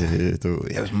 Yeah,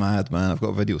 totally. It was mad, man. I've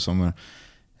got a video somewhere.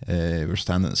 We're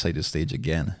standing at the side of the stage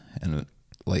again, and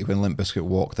like when Limp Bizkit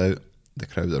walked out, the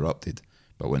crowd erupted.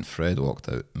 But when Fred walked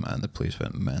out, man, the place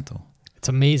went mental. It's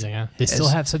amazing, huh? They still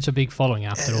have such a big following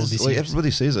after all these years.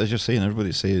 Everybody says, as you're saying,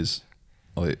 everybody says,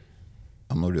 like,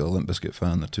 I'm not really a Limp Bizkit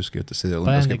fan. They're too scared to say they're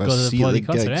Limp Bizkit. But see the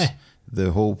gigs,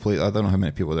 the whole place, I don't know how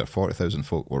many people were there, 40,000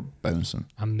 folk were bouncing.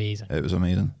 Amazing. It was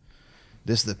amazing.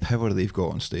 The power they've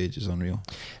got on stage is unreal.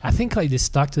 I think like they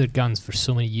stuck to their guns for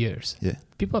so many years. Yeah.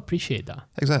 People appreciate that.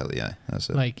 Exactly, yeah. That's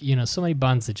it. Like, so many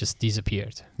bands that just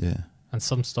disappeared. Yeah. And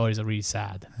some stories are really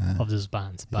sad of those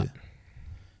bands. But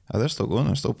they're still going,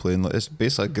 they're still playing. Like, it's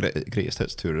basically a greatest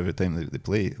hits tour every time they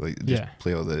play. Like, they just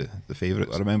play all the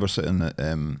favourites. I remember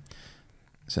sitting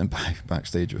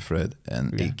backstage with Fred,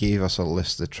 and he gave us a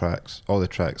list of tracks, all the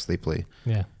tracks they play.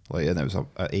 Yeah. Like, and it was an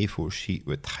A4 sheet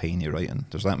with tiny writing.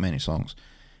 There's that many songs.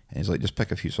 And he's like, just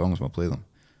pick a few songs and we'll play them.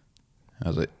 I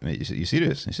was like, mate, you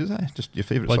serious? He says, just your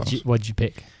favourite songs. What'd you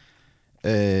pick?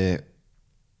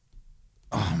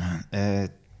 Oh man,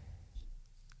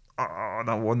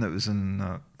 that one that was in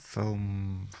that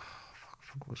film. I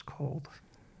forgot what it was called.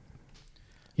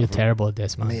 You're terrible at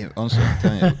this, man. Mate, honestly, I'm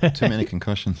telling you, too many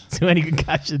concussions. Too many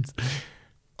concussions.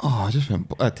 Oh, I just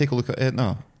went. Take a look at it.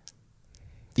 No,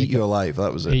 Eat You Alive.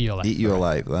 That was it. Eat You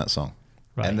Alive. That song.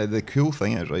 Right. And the cool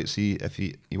thing is, right? See, if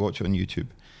you watch it on YouTube,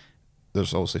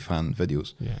 there's obviously fan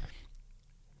videos. Yeah.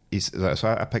 So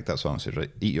I picked that song. And said,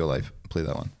 right, Eat You Alive. Play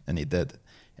that one, and he did,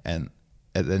 and.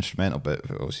 At the instrumental bit,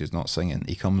 obviously he's not singing,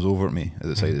 he comes over at me at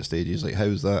the side of the stage. He's like,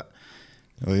 how's that?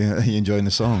 Are you enjoying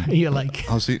the song? You're like,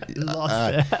 lost it.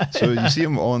 So you see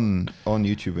him on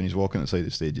YouTube when he's walking at the side of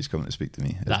the stage, he's coming to speak to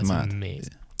me. It's That's mad.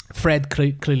 Amazing. Fred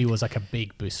clearly was like a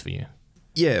big boost for you.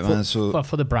 Yeah, man. So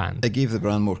for the brand. It gave the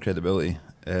brand more credibility.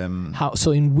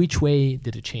 So in which way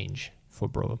did it change for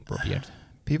Bro Beard?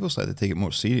 People started to take it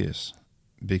more serious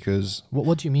because...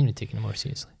 What do you mean with taking it more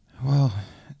seriously? Well...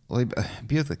 Like,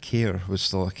 Beard the Care was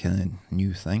still a kind of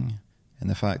new thing, and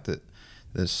the fact that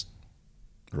this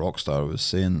rock star was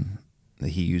saying that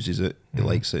he uses it, he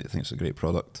likes it, thinks it's a great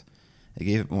product, it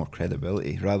gave it more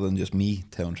credibility rather than just me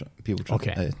telling people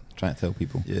trying to tell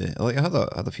people. Yeah, like I had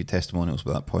a few testimonials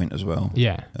by that point as well.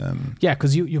 Yeah,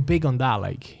 because you're big on that.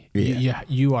 Like,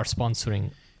 you are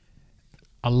sponsoring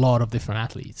a lot of different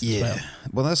athletes. Yeah,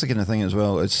 well, that's the kind of thing as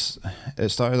well. It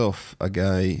started off a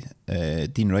guy,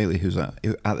 Dean Riley, who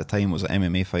at the time was an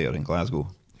MMA fighter in Glasgow,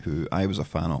 who I was a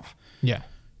fan of. Yeah,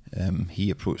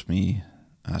 he approached me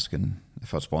asking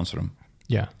if I'd sponsor him.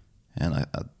 Yeah, and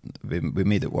we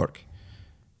made it work,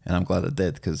 and I'm glad I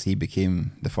did because he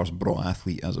became the first bro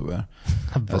athlete, as it were.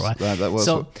 That was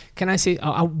so. Can I say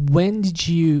when did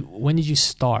you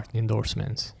start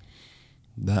endorsements?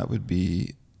 That would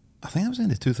be. I think that was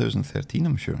into 2013,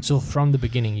 I'm sure. So from the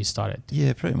beginning you started?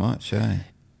 Yeah, pretty much, yeah.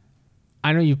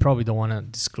 I know you probably don't want to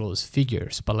disclose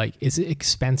figures, but like, is it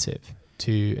expensive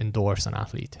to endorse an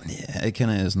athlete? Yeah, it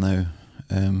kind of is now.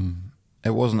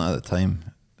 It wasn't at the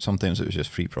time. Sometimes it was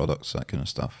just free products, that kind of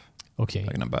stuff. Okay.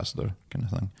 like an ambassador kind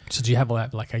of thing. So do you have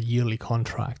like a yearly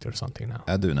contract or something now?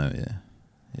 I do now,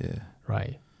 yeah.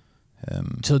 Right.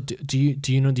 So do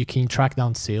you can track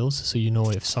down sales, so you know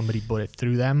if somebody bought it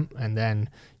through them, and then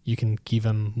you can give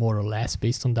them more or less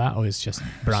based on that, or it's just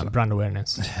brand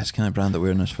awareness? It's kind of brand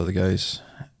awareness for the guys.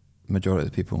 Majority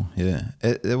of the people, yeah.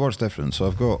 It works different. So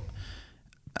I've got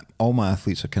all my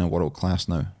athletes are kind of world class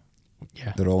now.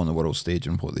 Yeah. They're all on the world stage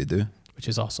in what they do, Which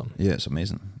is awesome. Yeah, it's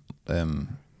amazing.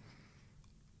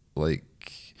 Like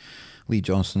Lee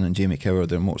Johnson and Jamie Cower,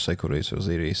 they're motorcycle racers.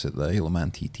 They race at the Isle of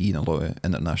Man TT and a lot of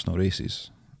international races.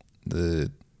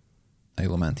 The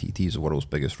Isle of Man TT is the world's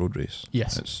biggest road race.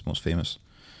 Yes. It's most famous.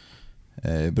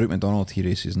 Brooke McDonald, he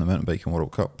races in the mountain biking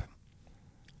World Cup.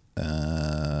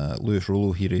 Lewis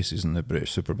Rollo, he races in the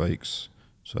British Superbikes,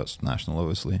 so that's national,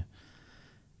 obviously.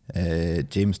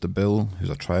 James DeBill, who's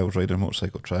a trials rider,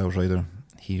 motorcycle trials rider,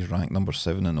 he's ranked number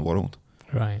 7 in the world.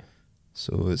 Right.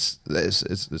 So it's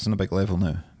on a big level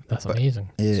now. That's amazing.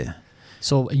 Yeah.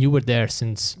 So you were there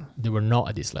since they were not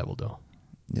at this level, though.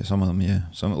 Yeah, some of them, yeah.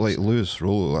 Some like Lewis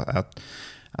Rollo,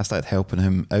 I started helping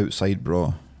him outside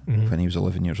Bra when he was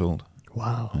 11 years old.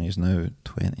 Wow. And he's now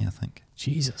 20, I think.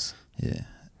 Jesus. Yeah.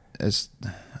 It's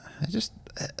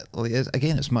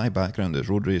my background is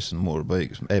road racing,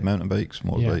 motorbikes, mountain bikes,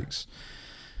 motorbikes.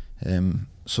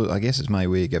 So I guess it's my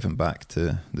way of giving back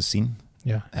to the scene.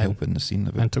 Yeah. Helping the scene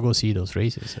a bit. And to go see those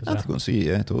races as I have well. to go and see it,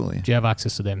 yeah, totally. Do you have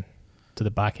access to them, to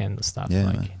the back end of stuff? Yeah,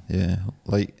 like? man. Yeah.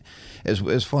 Like,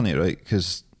 it's funny, right?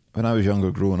 Because when I was younger,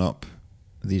 growing up,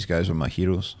 these guys were my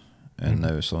heroes, and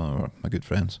now some of them are my good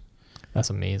friends.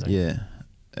 That's amazing. Yeah.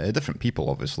 Different people,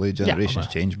 obviously. Generations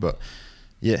change, but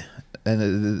yeah.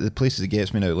 And the places it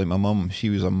gets me now, like my mum, she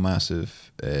was a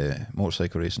massive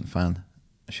motorcycle racing fan.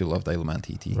 She loved Isle of Man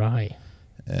TT. Right.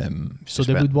 So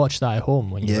they would watch that at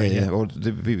home when you were young? Yeah, or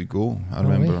we would go. I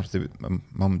remember my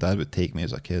mum and dad would take me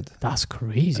as a kid. That's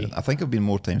crazy. I think I've been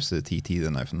more times to the TT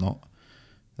than I've not.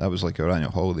 That was like our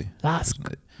annual holiday. That's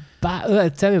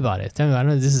tell me about it. I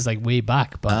know this is like way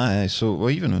back, but so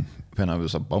even when I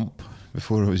was a bump,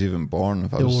 before I was even born,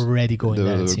 they were already going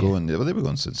there. They were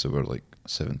going since they were like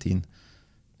 17.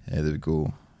 They would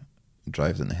go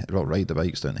ride the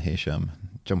bikes down to Heysham,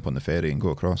 jump on the ferry and go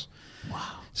across. Wow.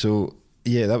 So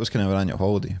yeah, that was kind of our annual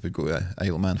holiday. We'd go to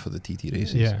Isle of Man for the TT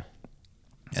races. Yeah.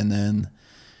 And then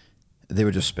they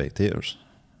were just spectators.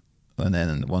 And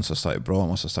then once I started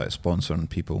sponsoring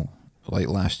people, like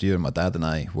last year, my dad and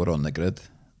I were on the grid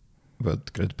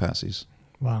with grid passes.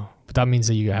 Wow. But that means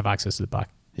that you have access to the back.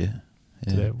 Yeah.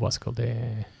 To the, what's it called,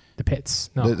 the pits.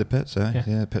 No. The pits,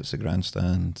 yeah, pits, the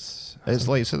grandstand. It's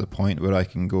like it's at the point where I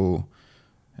can go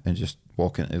and just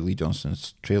walk into Lee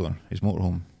Johnston's trailer, his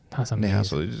motorhome. That's amazing.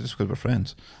 Hassle, just because we're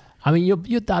friends. I mean,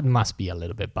 your dad must be a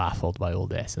little bit baffled by all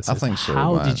this. I think so.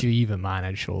 How did you even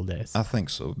manage all this? I think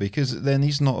so, because then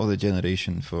he's not of the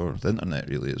generation for the internet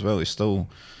really as well. He still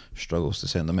struggles to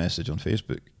send a message on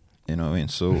Facebook. You know what I mean?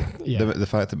 So the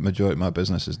fact that the majority of my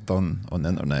business is done on the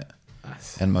internet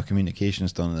and my communication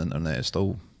is done on the internet, is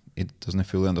still, he doesn't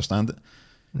fully understand it.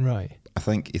 Right. I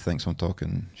think he thinks I'm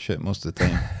talking shit most of the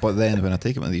time. But then when I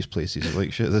take him to these places, he's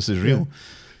like, shit, this is real.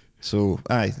 So,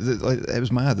 it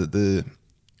was mad that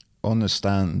on the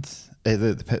stand,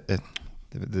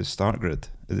 the start grid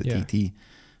at the TT,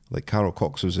 like Carl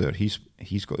Cox was there. He's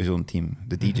got his own team.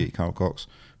 The DJ Carl Cox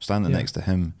standing next to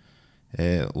him.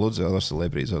 Loads of other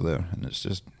celebrities are there, and it's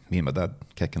just me and my dad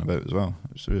kicking about as well.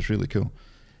 So it's really cool.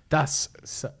 That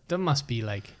must be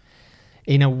like,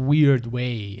 in a weird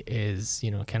way, is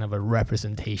kind of a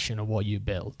representation of what you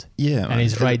built. Yeah, and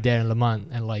it's right there in Le Mans,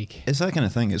 and like it's that kind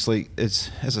of thing. It's like, it's,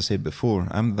 as I said before,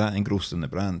 I'm that engrossed in the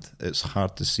brand. It's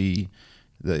hard to see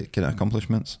the kind of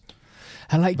accomplishments.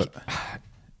 And like, but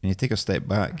when you take a step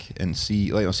back and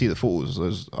see, like, I'll see the photos.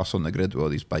 There's us on the grid with all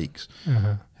these bikes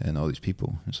and all these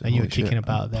people. It's like, and you were kicking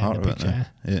about there in the picture.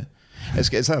 Yeah, it's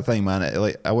that thing, man.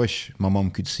 Like, I wish my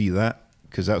mum could see that,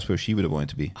 because that's where she would have wanted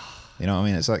to be. You know what I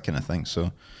mean? It's that kind of thing.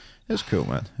 So it's cool,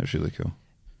 man. It's really cool.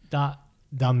 That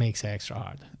makes it extra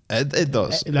hard. It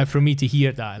does. Like, for me to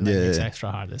hear that, makes it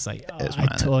extra hard. It's like, I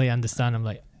totally understand. I'm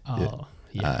like,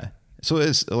 so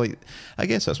it's like, I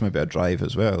guess that's maybe a drive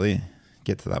as well.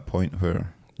 Get to that point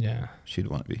where she'd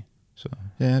want to be. So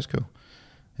yeah, it's cool.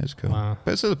 It's cool. Wow.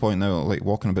 But it's to the point now, like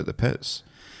walking about the pits.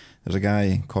 There's a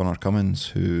guy, Connor Cummins,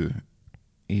 who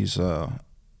he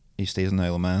stays in the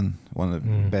Isle of Man, one of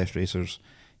the best racers.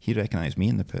 He recognised me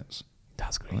in the pits.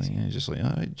 That's crazy. He's just like,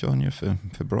 all right, John, you're for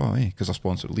Bra, because I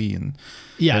sponsored Lee and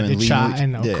the chat,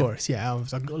 and of course, I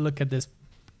was like, look at this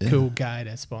cool guy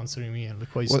that's sponsoring me, and look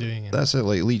what he's doing. And that's it.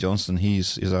 Like Lee Johnston,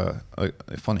 he's a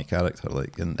funny character,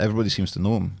 like, and everybody seems to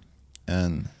know him.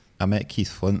 And I met Keith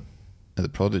Flint at the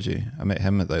Prodigy. I met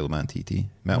him at the Isle of Man TT.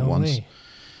 Met him No once. way.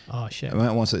 Oh shit. I met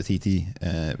him once at the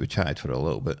TT. We chatted for a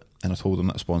little bit, and I told him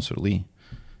that I sponsor Lee.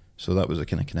 So that was a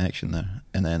kind of connection there.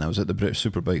 And then I was at the British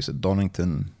Superbikes at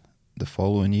Donington the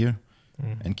following year,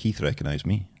 and Keith recognised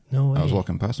me. No way. I was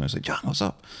walking past him. I was like, John, what's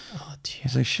up? Oh dear.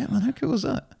 He's like, shit, man, how cool was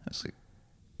that? I was like,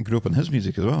 I grew up in his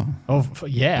music as well. Oh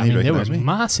yeah. I And he mean, they were recognised me.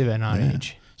 massive in our Yeah.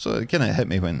 age. So it kind of hit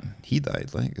me when he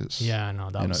died. Like, it's, Yeah. No,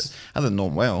 that you know, was. I didn't know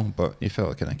him well, but you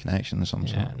felt a kind of connection or some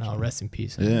Yeah. sort. No, So- rest in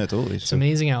peace. Yeah, totally. It's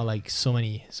amazing how like so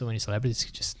many celebrities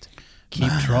just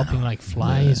keep dropping like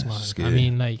flies, Yeah, man. scary. I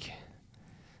mean, like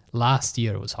last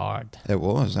year was hard, It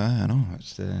was. I know.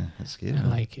 It's scary. and man.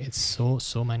 like it's so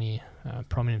many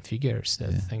prominent figures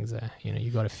that things that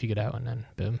you got to figure it out, and then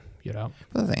boom, you're out.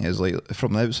 But the thing is, like,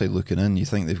 from the outside looking in, you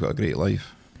think they've got a great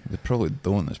life. They probably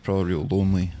don't. It's probably a real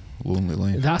lonely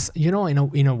life. That's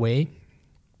in a way,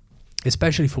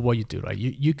 especially for what you do, right?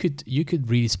 You could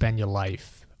really spend your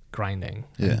life grinding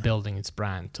Yeah. and building its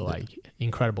brand to like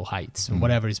incredible heights, and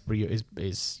whatever is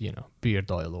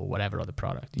beard oil or whatever other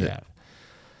product you Yeah. have.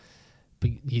 But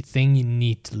you think you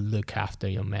need to look after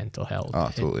your mental health. Oh,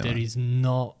 totally, There man. is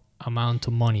no amount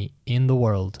of money in the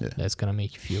world Yeah. that's gonna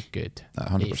make you feel good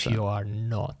 100%. if you are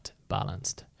not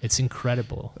balanced. It's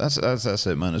incredible. That's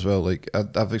it, man. As well, like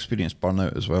I've experienced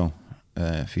burnout as well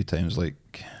a few times. Like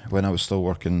when I was still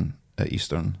working at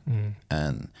Eastern,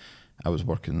 and I was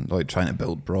working like trying to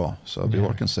build bra, so I'd be Yeah.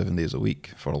 working 7 days a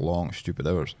week for long, stupid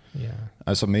hours. Yeah.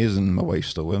 It's amazing. My wife's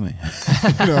still with me.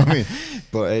 You know what I mean?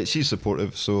 But she's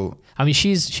supportive, so I mean,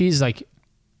 she's like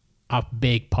a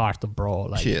big part of Bro.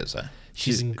 Like she is.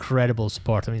 she's incredible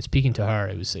support. I mean, speaking to her,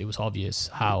 it was obvious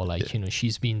how like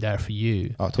she's been there for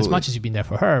you Oh, as totally. much as you've been there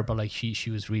for her. But like she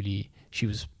was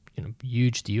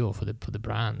huge deal for the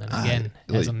brand. And again,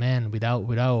 as a man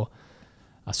without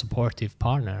a supportive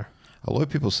partner, A lot of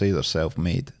people say they're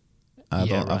self-made.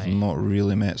 I've not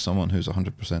really met someone who's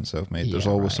 100% self-made. There's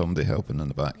Yeah, always right. somebody helping in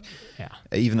the back, yeah,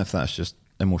 even if that's just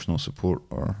emotional support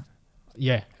or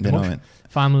yeah, you know what I mean?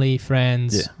 family,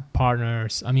 friends, Yeah.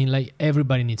 partners. I mean, like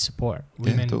everybody needs support.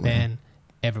 Women, totally. men,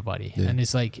 everybody. Yeah. And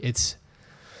it's like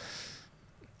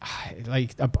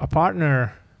a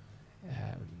partner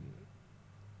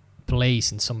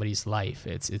place in somebody's life.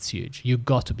 It's huge. You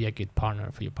got to be a good partner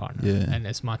for your partner. Yeah. And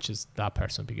as much as that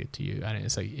person be good to you, and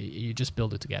it's like you just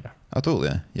build it together. I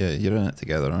totally. Yeah, you're in it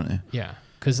together, aren't you? Yeah.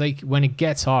 Because like when it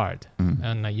gets hard, Mm.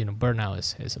 and burnout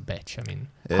is a bitch. I mean,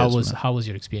 It how is, man. was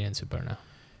your experience with burnout?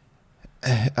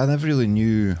 I never really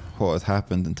knew what had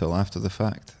happened until after the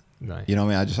fact. Right. You know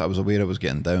what I mean? I was aware I was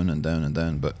getting down and down and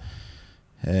down, but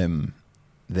then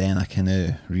I kind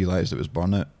of realised it was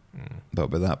burnout. But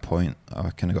by that point, I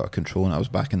kind of got a control, and I was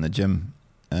back in the gym.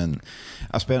 And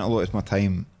I spent a lot of my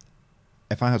time,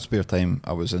 if I had spare time,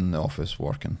 I was in the office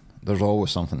working. There's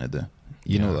always something to do.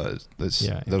 You know that.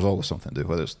 There's always something to do,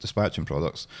 whether it's dispatching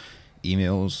products,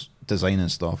 emails, designing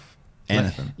stuff,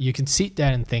 anything. You can sit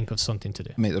there and think of something to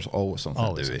do. Mate, there's always something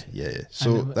Always to do. something. Yeah.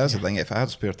 So And, that's the thing. If I had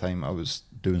spare time, I was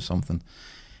doing something.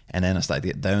 And then I started to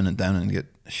get down and down and get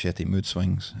shitty mood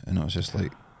swings. And I was just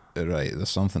like, right, there's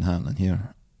something happening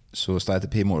here. So I started to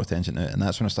pay more attention to it. And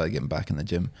that's when I started getting back in the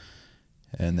gym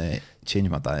and changing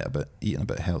my diet a bit, eating a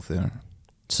bit healthier.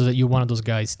 So that you're one of those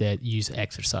guys that use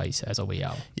exercise as a way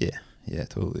out. Yeah,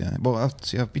 totally. Yeah. Well,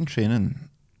 I've been training.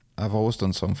 I've always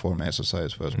done some form of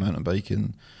exercise, whether it's mountain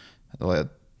biking. Like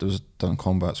I was done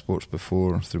combat sports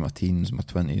before through my teens, my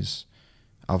 20s.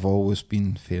 I've always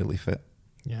been fairly fit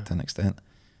to an extent.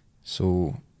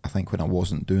 So I think when I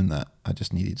wasn't doing that, I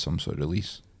just needed some sort of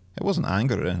release. It wasn't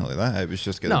anger or anything like that. It was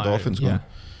just getting the endorphins going.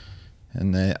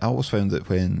 And I always found that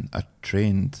when I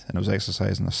trained and I was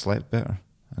exercising, I slept better.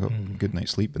 I got a good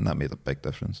night's sleep, and that made a big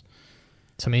difference.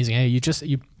 It's amazing. Hey,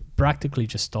 you practically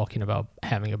just talking about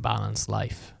having a balanced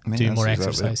life, I mean, doing more that's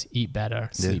exactly exercise, eat better,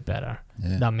 sleep better.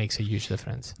 Yeah. That makes a huge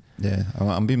difference. Yeah,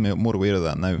 I'm being more aware of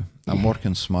that now. I'm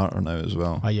working smarter now as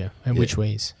well. Oh yeah, in which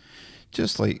ways?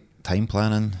 Just like time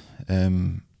planning.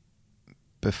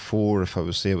 Before, if I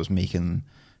was making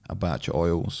a batch of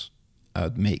oils,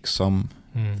 I'd make some,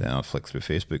 then I'd flick through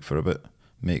Facebook for a bit,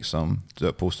 make some, do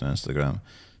a post on Instagram,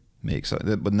 make some.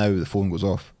 But now the phone goes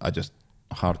off, I just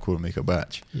hardcore make a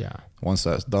batch. Yeah. Once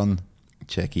that's done,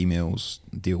 check emails,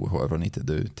 deal with whatever I need to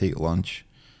do, take lunch,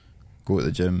 go to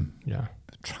the gym,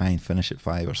 try and finish at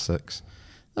 5 or 6.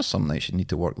 There's some nights you need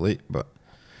to work late, but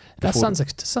that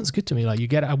sounds good to me. Like you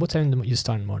get at what time do you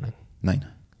start in the morning? 9.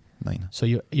 So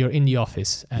you're in the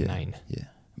office at 9. Yeah.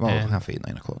 Well, And 8:30,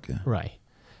 9 o'clock. Yeah. Right.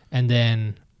 And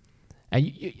then,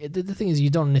 the thing is,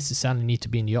 you don't necessarily need to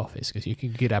be in the office because you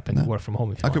can get up and work from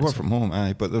home if you want. I could work from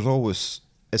home, but there's always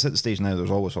it's at the stage now.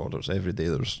 There's always orders every day.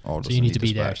 There's orders. So you need to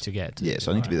be there dispatched. to get. Yeah,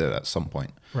 so I need to be there at some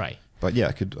point. Right. But yeah,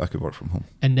 I could work from home.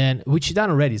 And then, which you done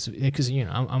already, because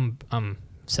I'm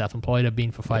self-employed. I've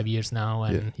been for 5 years now,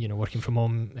 and working from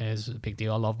home is a big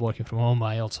deal. I love working from home.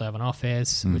 I also have an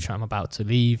office which I'm about to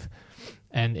leave,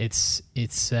 and it's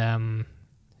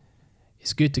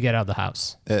good to get out of the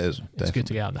house. It is. It's Definitely. good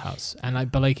to get out of the house,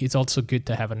 but it's also good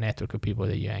to have a network of people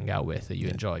that you hang out with, that you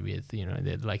enjoy with.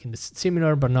 They're like in the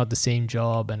similar but not the same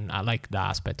job, and I like the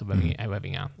aspect of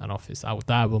having an office. That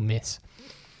I will miss.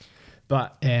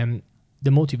 But the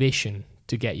motivation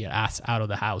to get your ass out of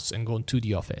the house and go to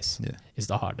the office is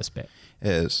the hardest bit.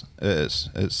 It is.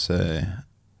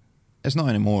 It's not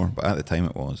anymore, but at the time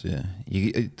it was. Yeah,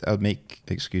 I'd make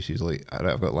excuses like,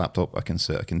 I've got a laptop, I can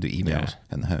sit, I can do emails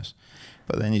in the house.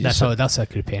 But then you that's a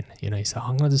creep in. You say,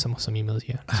 I'm going to do some emails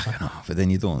here. I know, but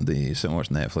then you don't. You sit and watch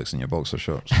Netflix in your boxer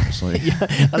shorts. It's like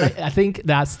I think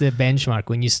that's the benchmark.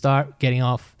 When you start getting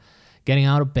out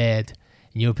of bed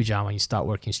in your pajama and you start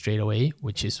working straight away,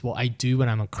 which is what I do when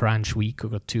I'm on crunch week or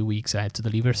got 2 weeks I had to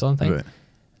deliver something. Right.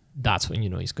 That's when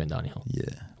it's going downhill. Yeah.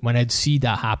 When I see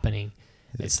that happening,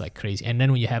 it's like crazy. And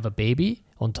then when you have a baby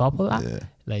on top of that,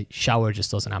 like shower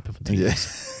just doesn't happen for 3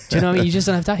 years. Do you know what I mean? You just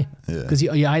don't have time. Because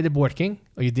you're either working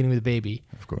or you're dealing with a baby.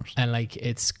 Of course. And like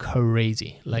it's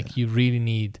crazy. Like you really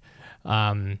need,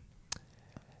 you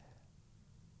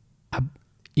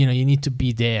need to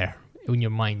be there in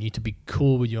your mind. You need to be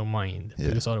cool with your mind,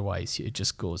 because otherwise it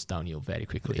just goes downhill very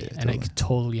quickly. Yeah, and I could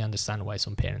totally understand why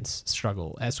some parents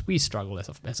struggle, as we struggle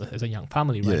as a young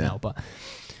family right now. But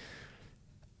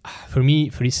for me,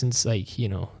 for instance, like,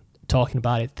 talking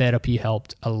about it, therapy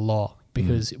helped a lot,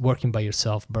 because working by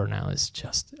yourself, burnout is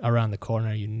just around the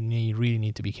corner. You really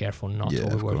need to be careful not to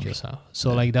overwork yourself.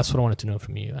 So like, that's what I wanted to know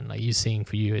from you. And like you saying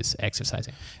for you is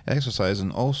exercising.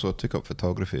 Exercising. Also took up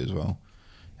photography as well.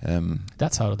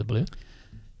 That's out of the blue.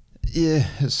 Yeah,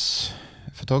 it's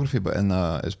photography, but in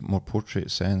it's more portrait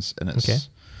sense, and it's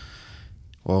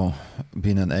well,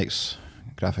 being an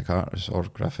ex-graphic artist or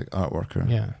graphic art worker.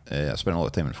 I spent a lot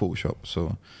of time in Photoshop,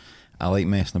 so I like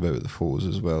messing about with the photos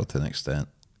as well to an extent.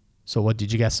 So what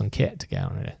did you get some kit to get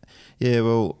on it? Yeah,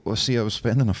 well, see, I was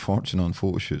spending a fortune on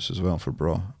photo shoots as well for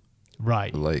bra.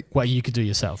 Right. Like what you could do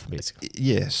yourself, basically.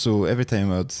 Yeah, so every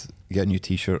time I'd get a new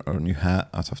t-shirt or a new hat,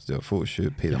 I'd have to do a photo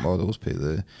shoot, pay the models, pay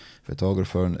the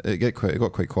photographer, and it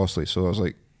got quite costly. So I was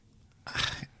like,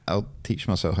 I'll teach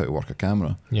myself how to work a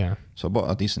camera. Yeah. So I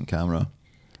bought a decent camera.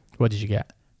 What did you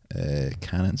get?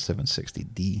 Canon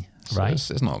 760D. So right.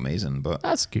 It's not amazing, but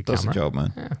that's a good does camera. the job,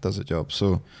 man. Yeah. Does the job.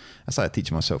 So I started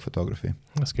teaching myself photography.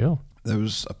 That's cool. There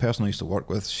was a person I used to work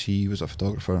with. She was a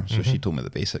photographer, so she told me the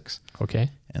basics.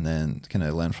 Okay. And then kind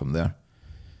of learned from there.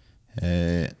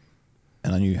 And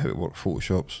I knew how to work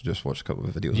Photoshop, so just watched a couple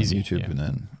of videos on YouTube, and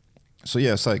then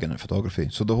I started getting into photography.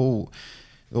 So the whole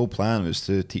plan was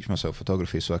to teach myself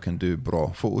photography so I can do bra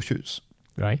photo shoots.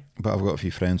 Right. But I've got a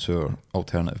few friends who are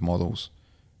alternative models,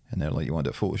 and they're like, "You want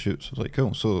to do photo shoots?" I was like,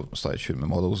 "Cool." So I started shooting my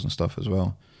models and stuff as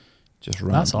well. Just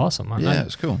random. That's awesome, man. Yeah,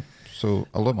 it's cool. So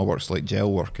a lot of my work's like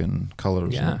gel work and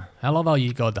colours. Yeah, I love how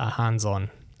you got that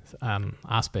hands-on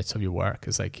aspects of your work.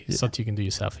 It's like something you can do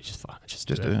yourself. It's just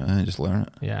do it and just learn it.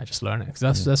 Yeah, just learn it.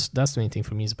 Because that's the main thing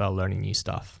for me, is about learning new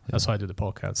stuff. That's why I do the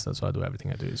podcast. That's why I do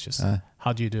everything I do. It's just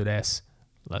how do you do this?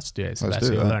 Let's do it. So that's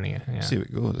you're learning it. Yeah. See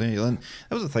what goes. Yeah,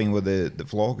 that was the thing with the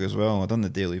vlog as well. I done the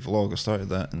daily vlog. I started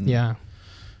that. And I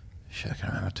can't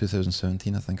remember.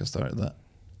 2017, I think I started that.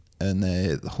 And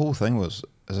the whole thing was,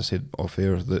 as I said off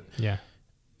air, that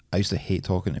I used to hate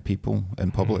talking to people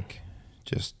in public.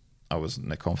 Just I wasn't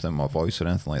confident in my voice or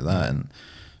anything like that, and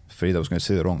afraid I was going to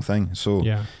say the wrong thing. So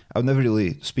I would never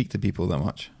really speak to people that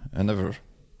much. I never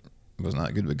wasn't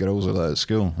that good with girls or that at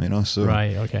school, So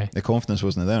the confidence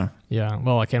wasn't there. Yeah,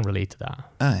 well, I can relate to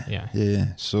that.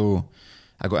 Yeah. So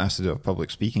I got asked to do a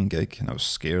public speaking gig, and I was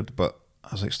scared, but I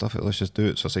was like, stuff it, let's just do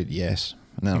it. So I said yes,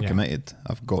 and then I'm committed.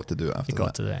 I've got to do it after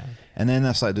that. And then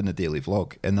I started doing the daily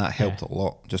vlog, and that helped a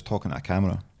lot, just talking at a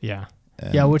camera. Yeah.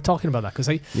 We're talking about that, because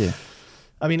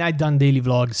I mean, I'd done daily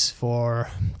vlogs for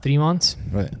 3 months.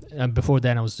 Right. And before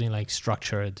then, I was doing like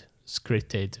structured,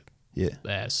 scripted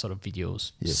sort of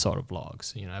videos, sort of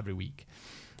vlogs, every week.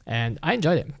 And I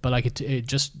enjoyed it, but like it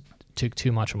just took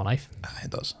too much of my life.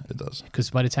 It does. Because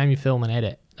by the time you film and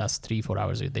edit, that's 3-4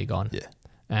 hours a day gone. Yeah.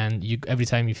 And every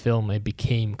time you film, it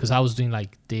became, because I was doing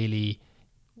like daily,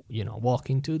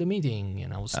 walking to the meeting,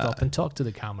 and I would stop and talk to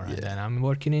the camera. And then I'm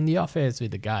working in the office with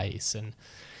the guys, and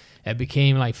it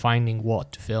became like finding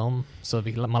what to film. So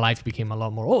my life became a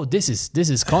lot more, this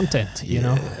is content,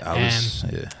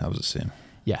 I was the same.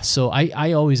 Yeah, so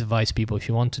I always advise people, if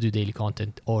you want to do daily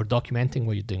content or documenting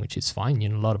what you're doing, which is fine, a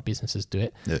lot of businesses do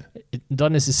it. Yeah. It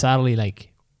don't necessarily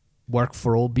like work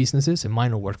for all businesses. It might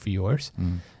not work for yours.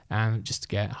 And just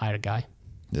hire a guy.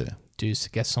 Yeah.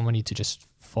 Just get somebody to just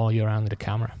follow you around with a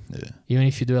camera. Yeah. Even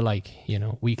if you do it like,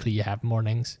 weekly, you have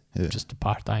mornings, Yeah. just a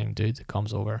part-time dude that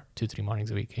comes over 2-3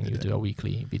 mornings a week and you do a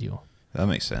weekly video. That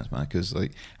makes sense, man, because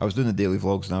like I was doing the daily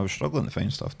vlogs and I was struggling to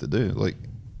find stuff to do. Like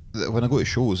when I go to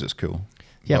shows, it's cool.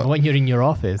 Yeah, but when you're in your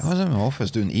office... I was in my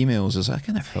office doing emails. I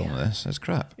can't film this. It's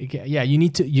crap. Yeah, you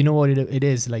need to... You know what it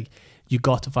is? Like, you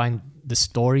got to find the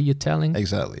story you're telling.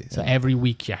 Exactly. So every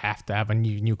week you have to have a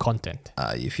new content.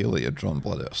 You feel like you're drawing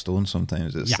blood out of stone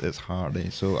sometimes. It's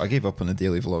hard. So I gave up on the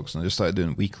daily vlogs and I just started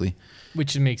doing weekly.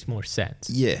 Which makes more sense.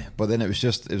 Yeah, but then it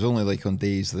was only like on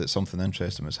days that something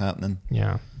interesting was happening.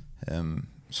 Yeah.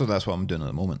 So that's what I'm doing at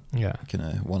the moment. Yeah. Kind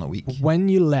of one a week. When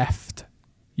you left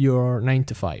your 9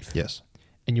 to 5... Yes.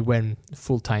 And you went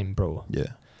full-time, bro.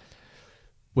 Yeah.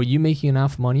 Were you making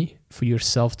enough money for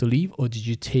yourself to leave, or did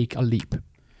you take a leap?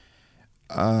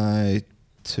 I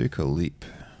took a leap.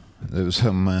 There was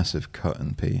a massive cut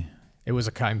in pay. It was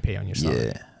a cut in pay on your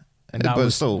salary. Yeah. And But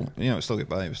still, still get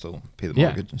by. We still pay the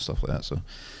mortgage and stuff like that. So,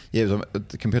 yeah, it was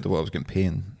compared to what I was getting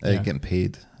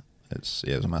paid, it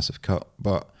was a massive cut.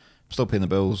 But I'm still paying the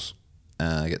bills.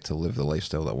 I get to live the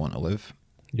lifestyle that I want to live.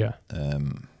 Yeah.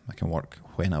 I can work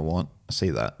when I want. I say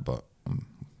that, but I'm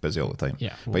busy all the time.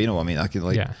 Yeah. But you know what I mean? I can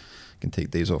can take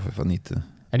days off if I need to.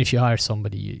 And if you hire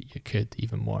somebody, you could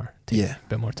even more take a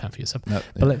bit more time for yourself.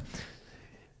 But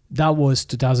that was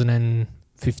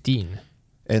 2015.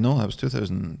 No, that was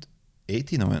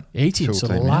 2018. I went 18. So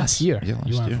last year, yeah,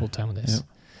 you went full time with this. Yeah.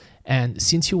 And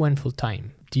since you went full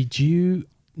time, did you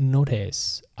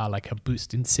notice like a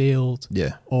boost in sales?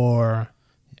 Yeah. Or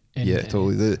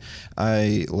totally.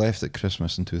 I left at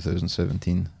Christmas in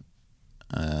 2017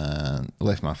 and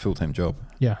left my full-time job.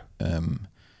 Yeah.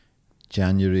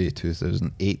 January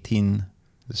 2018,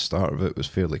 the start of it was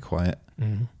fairly quiet,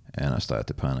 and I started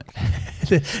to panic.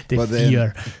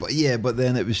 the fear. But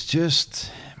then it was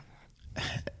just,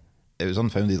 it was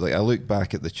unfounded. Like I look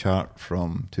back at the chart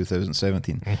from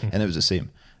 2017, and it was the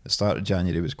same. The start of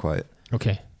January was quiet.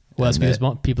 Okay. Well, that's because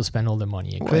people spend all their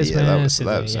money at Christmas. Yeah,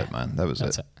 that was it, man. That was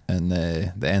it. And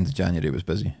the end of January was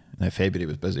busy. Now February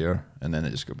was busier, and then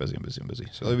it just got busy and busy and busy.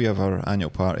 So we have our annual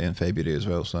party in February as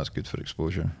well, so that's good for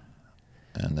exposure.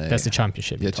 And that's the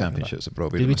championship. Yeah, championships at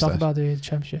Broadbeard. Did we talk about the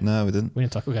championship? No, we didn't. We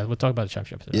didn't talk. Okay, we'll talk about the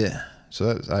championship. Yeah,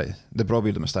 so that's the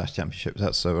Broadbeard Moustache Championships.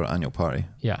 That's our annual party.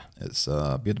 Yeah, it's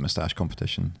a beard moustache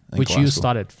competition, which Glasgow. You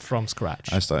started from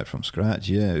scratch. I started from scratch.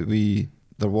 Yeah,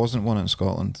 there wasn't one in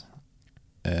Scotland.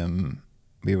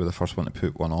 We were the first one to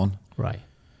put one on. Right.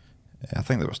 I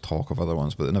think there was talk of other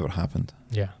ones, but it never happened.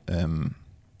 Yeah.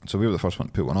 So we were the first one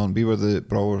to put one on. We were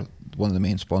one of the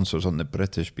main sponsors on the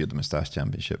British Beard and Moustache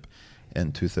Championship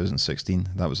in 2016.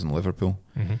 That was in Liverpool.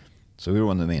 Mm-hmm. So we were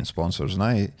one of the main sponsors. And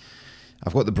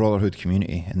I've got the Brotherhood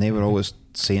community, and they were always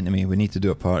saying to me, we need to do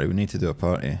a party, we need to do a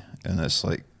party. And it's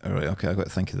like, all right, okay, I've got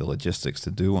to think of the logistics to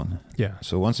do one. Yeah.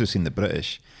 So once we've seen the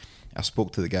British, I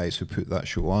spoke to the guys who put that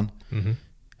show on. Mm-hmm.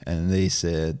 And they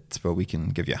said, well, we can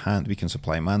give you a hand. We can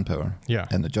supply manpower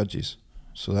and the judges.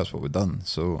 So that's what we've done.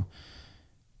 So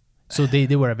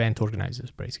they were event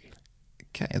organizers, basically.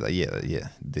 Kind of, yeah.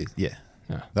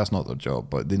 That's not their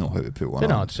job, but they know how to put one on.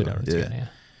 They know how to put it together, yeah.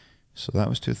 So that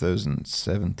was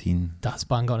 2017. That's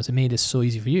bang on. It's made it so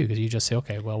easy for you because you just say,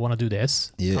 okay, well, I want to do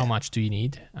this. Yeah. How much do you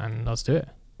need? And let's do it.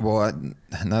 Well,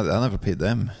 I never paid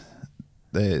them.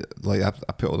 I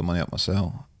put all the money up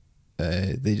myself.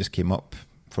 They just came up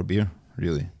for beer,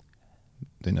 really.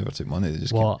 They never took money. They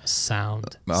just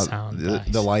sound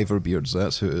the Liver Beards.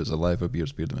 That's who it is. The Liver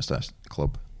Beards Beard and Moustache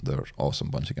Club. They're an awesome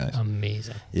bunch of guys.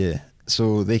 Amazing. Yeah.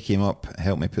 So they came up,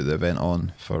 helped me put the event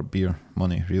on for beer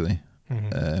money, really.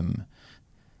 Mm-hmm.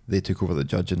 They took over the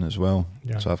judging as well.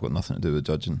 Yeah. So I've got nothing to do with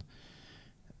judging.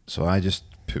 So I just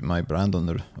put my brand on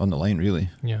the line, really.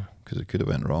 Yeah. Because it could have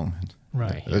went wrong.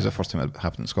 Right. It was the first time it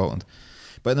happened in Scotland.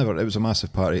 But it was a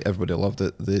massive party. Everybody loved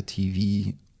it. The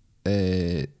TV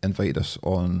invited us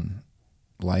on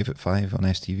live at 5 on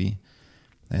STV.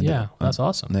 That's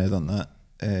awesome. Now done that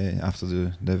after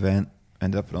the event.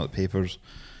 Ended up in all the papers,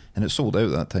 and it sold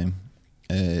out that time.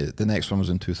 The next one was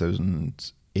in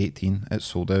 2018. It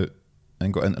sold out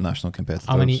and got international competitors.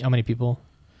 How many people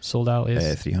sold out?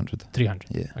 300. 300.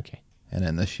 Yeah. Okay. And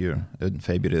then this year in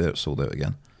February, it sold out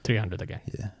again. 300 again.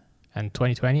 Yeah. And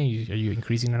 2020, are you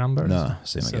increasing the numbers? No,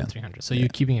 same again. 300. So you're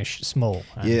keeping it small.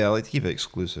 Yeah, I like to keep it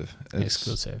exclusive.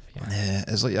 Exclusive, yeah. Yeah,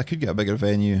 it's like I could get a bigger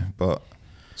venue, but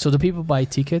So do people buy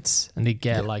tickets and they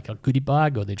get like a goodie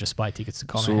bag, or they just buy tickets to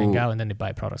come and hang out, and then they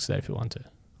buy products there if you want to?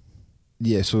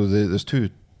 Yeah, so there's two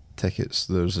tickets.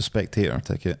 There's a spectator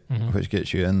ticket, which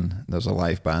gets you in. There's a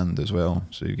live band as well,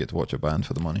 so you get to watch a band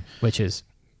for the money. Which is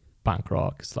punk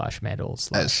rock / metal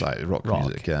 / it's like rock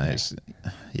music.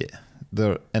 Yeah,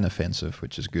 they're inoffensive,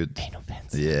 which is good.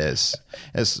 Inoffensive. Yeah,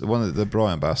 it's one of the Bra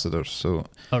ambassadors. So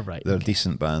they're a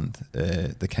decent band.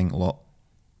 The King Lot,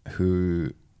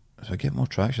 who get more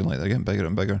traction. Like they're getting bigger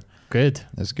and bigger. Good.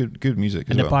 It's good music.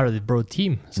 And they're part of the Bro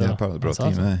team. So yeah, part of the Bro team.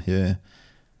 Awesome. Yeah.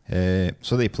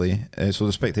 So they play. So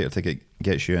the spectator ticket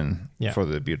gets you in for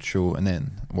the Beard show, and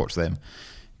then watch them.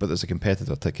 But there's a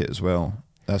competitor ticket as well.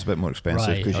 That's a bit more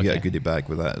expensive because you get a goodie bag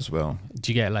with that as well.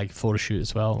 Do you get like photo shoot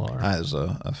as well? Or? There's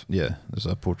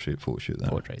a portrait photo shoot there.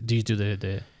 Portrait. Do you do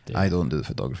the I don't do the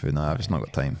photography. No, I've just not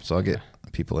got time. So I get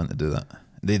people in to do that.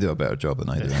 They do a better job than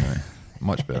I do anyway.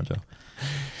 Much better job.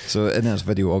 So and then this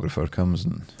videographer comes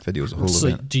and videos the whole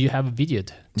event. Do you have a video?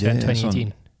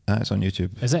 2018. It's on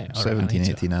YouTube. Is it? 17,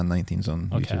 18 and 19's on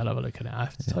YouTube. Okay, I'll have a look at it. I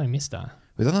totally missed that.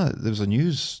 We done that. There was a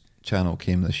news channel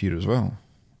came this year as well.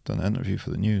 Done an interview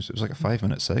for the news. It was like a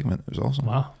 5-minute segment. It was awesome.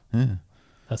 Wow. Yeah.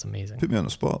 That's amazing. Put me on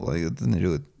the spot. Like, it didn't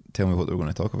really tell me what they were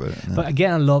going to talk about. But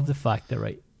again, I love the fact that,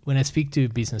 right, when I speak to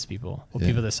business people or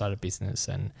people that start a business,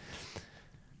 and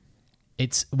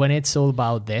when it's all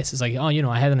about this, it's like, oh,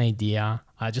 I had an idea.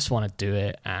 I just want to do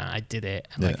it, and I did it.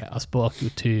 And like I spoke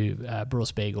to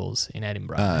Bros Bagels in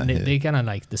Edinburgh, and they kind of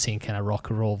like the same kind of rock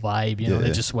and roll vibe.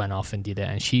 They just went off and did it.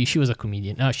 And she was a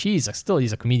comedian. No, still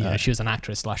is a comedian. She was an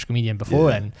actress / comedian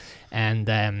before,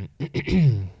 and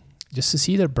just to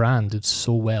see their brand do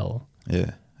so well.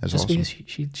 Yeah, that's just awesome.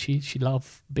 Because she loved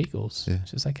bagels. Yeah.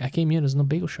 She's like, I came here, there's no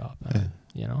bagel shop.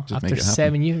 After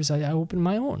 7 years, I opened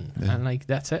my own, and like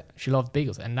that's it. She loved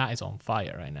bagels, and that is on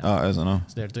fire right now. Oh, I don't know.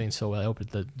 So they're doing so well.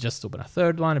 They just opened a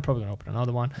third one. They're probably gonna open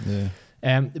another one. Yeah.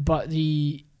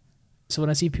 So when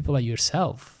I see people like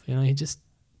yourself, you just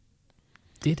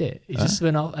did it. It just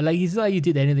went off. Like it's not like you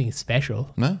did anything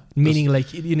special. No. Meaning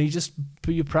like you just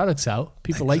put your products out.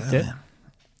 People liked it.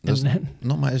 It's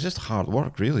just hard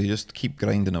work, really. You just keep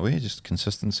grinding away, just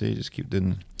consistency, just keep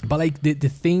doing. But like the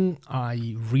thing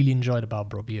I really enjoyed about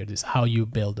Bro Beard is how you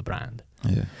build the brand.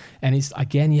 Yeah. And it's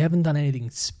again, you haven't done anything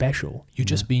special. You're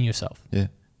just being yourself. Yeah.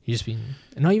 You just been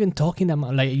not even talking that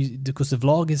much, because the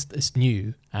vlog is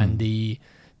new and the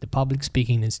public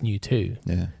speaking is new too.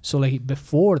 Yeah. So like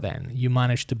before then, you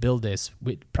managed to build this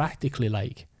with practically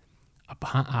like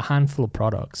a handful of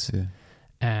products,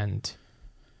 and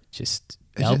just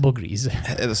elbow grease.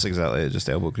 That's exactly it. Just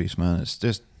elbow grease, man. It's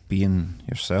just being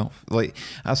yourself. Like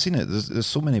I've seen it. There's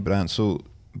so many brands. So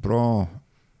Bra,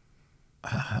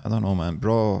 I don't know, man.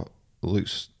 Bra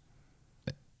looks.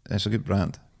 It's a good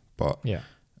brand, but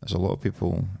there's a lot of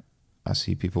people. I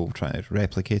see people trying to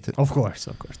replicate it. Of course.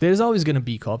 There's always going to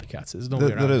be copycats. There's no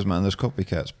way around. There is, man. There's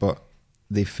copycats, but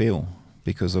they fail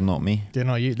because they're not me. They're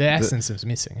not you. The essence is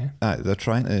missing. They're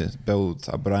trying to build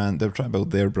a brand. They're trying to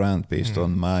build their brand based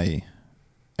on my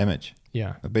image.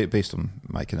 Yeah. Based on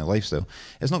my kind of lifestyle.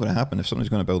 It's not going to happen. If somebody's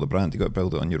going to build a brand, you got to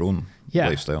build it on your own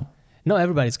lifestyle. Not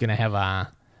everybody's going to have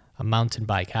a mountain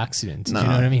bike accident. Do you know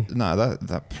what I mean? Nah,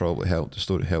 that probably helped. The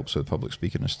story helps with public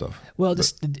speaking and stuff. Well,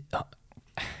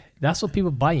 that's what people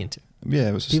buy into. Yeah,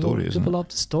 it was a story, isn't it? People love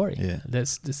the story. Yeah.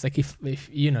 That's like if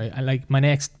I like my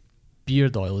next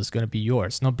beard oil is going to be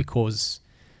yours, not because,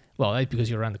 because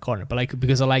you're around the corner, but like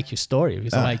because I like your story,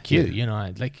 because I like you.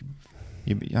 I like.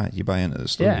 You buy into the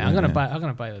story. Yeah, I'm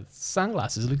gonna buy the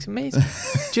sunglasses. It looks amazing.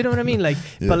 Do you know what I mean? Like,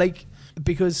 but like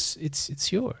because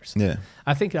it's yours. Yeah,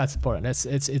 I think that's important.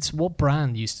 It's what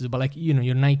brand used to do. But like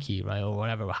your Nike, right, or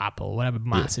whatever, Apple, whatever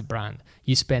massive brand,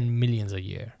 you spend millions a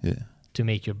year. To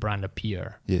make your brand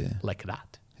appear like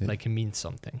that. Like it means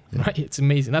something, right? It's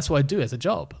amazing. That's what I do as a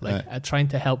job. Like I'm trying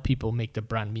to help people make the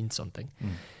brand mean something.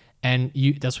 And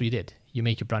that's what you did. You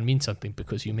make your brand mean something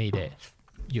because you made it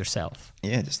yourself.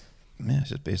 It's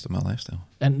just based on my lifestyle.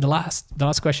 And the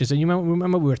last question. So you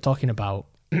remember we were talking about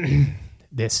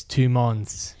this 2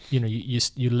 months.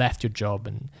 You left your job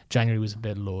and January was a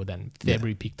bit low. Then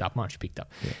February picked up, March picked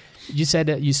up. Yeah. You said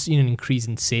that you seen an increase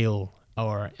in sale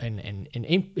or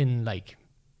in like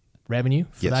revenue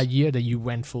for that year that you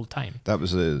went full time. That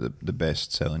was the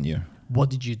best selling year. What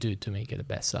did you do to make it the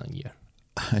best selling year?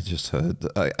 I guess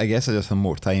I just had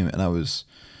more time, and I was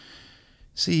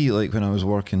like when I was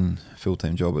working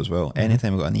full-time job as well,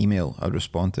 anytime I got an email I'd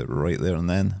respond to it right there and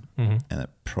then, and it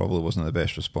probably wasn't the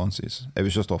best responses. It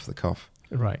was just off the cuff,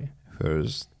 right?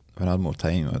 Whereas when I had more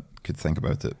time I could think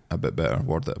about it a bit better,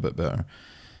 word it a bit better,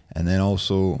 and then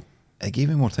also it gave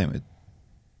me more time to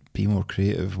be more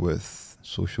creative with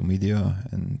social media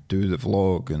and do the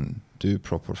vlog and do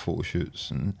proper photo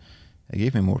shoots, and it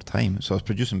gave me more time. So I was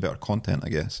producing better content, I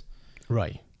guess.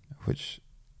 Right. Which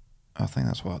I think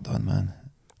that's what I've done, man.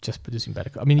 Just producing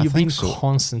better. I mean, I you've been think so.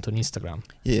 constant on Instagram.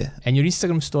 Yeah. And your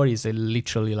Instagram stories are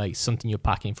literally like something you're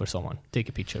packing for someone. Take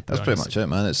a picture. That's pretty much it,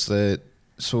 man. It's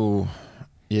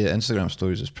Instagram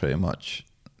stories is pretty much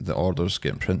the orders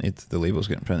getting printed, the labels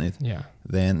getting printed, Yeah.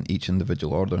 then each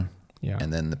individual order, Yeah.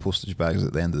 and then the postage bags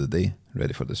at the end of the day,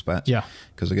 ready for dispatch. Yeah.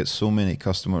 Because I get so many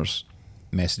customers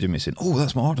messaging me saying, "Oh,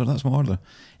 that's my order,"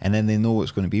 and then they know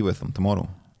what's going to be with them tomorrow.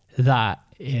 That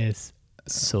is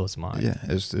so smart. Yeah,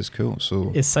 it's cool.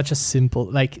 So It's such a simple,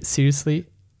 like, seriously,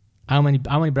 how many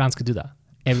brands could do that?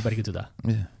 Everybody could do that.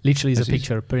 yeah, Literally, is a It's easy.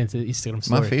 picture, put into the Instagram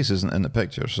story. my face isn't in the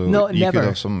picture, so No, you never. could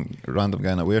have some random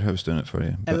guy in a warehouse doing it for you.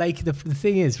 And But like the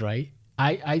thing is, right?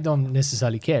 I don't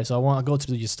necessarily care. So I want to go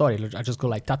through your story. I just go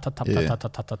like tap tap tap Yeah. tap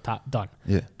tap tap tap tap done.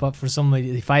 yeah, But for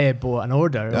somebody, if I had bought an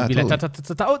order, it Yeah, would be like totally. tap tap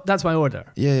tap tap. Oh, that's my order.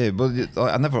 yeah, but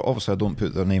I never, obviously, I don't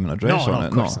put their name and address No, on no, it,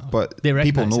 of course not. but They people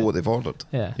recognize know it. what they've ordered.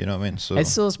 Yeah. You know what I mean? So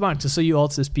It's so smart. So you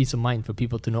also this peace of mind for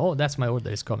people to know. Oh, that's my order.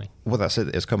 It's coming. well, that's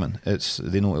it. It's coming.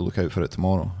 They know to look out for it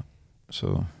tomorrow.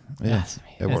 So yeah, it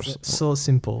It's works. so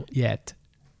simple yet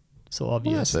so Well,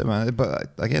 obvious. that's it, man.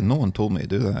 But again, no one told me to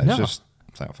do that. It's No. just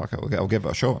it's like, fuck it, I'll give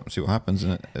it a shot and see what happens,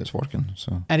 and it's working.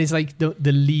 So And it's like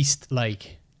the least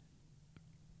like.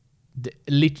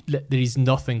 There is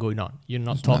nothing going on. You're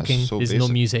not It's not- talking. it's so There's no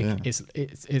basic, music. yeah.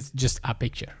 It's just a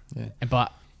picture. yeah.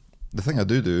 But The thing I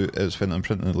do is when I'm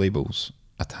printing the labels,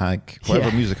 I tag whatever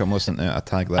Yeah. music I'm listening to. I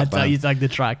tag that that's how band. you tag the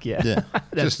track. Yeah. Yeah,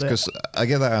 That's just it. because I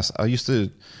get that asked. I used to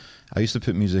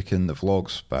put music in the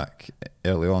vlogs back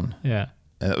early on, Yeah.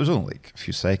 and it was only like a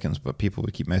few seconds, but people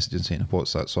would keep messaging saying,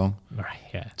 "What's that song?" Right.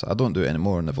 Yeah. So I don't do it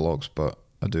anymore in the vlogs, but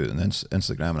I do it on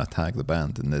Instagram, and I tag the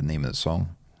band and the name of the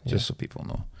song, just so people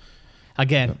know.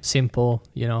 Again, simple,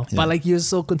 you know. Yeah. But like you're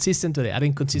so consistent with it. I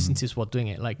think consistency is what doing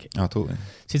it. Like Oh, totally.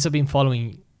 since I've been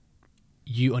following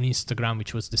you on Instagram,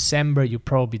 which was December, you've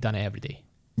probably done it every day.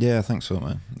 Yeah, I think so,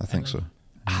 man. I think so.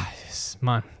 Yes,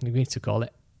 man, we need to call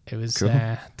it. It was Cool.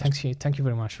 thank you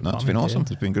very much for No, coming. it's been awesome.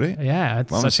 dude. It's been great. Yeah,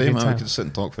 it's Well, I'm such a saying, good man, we time. could sit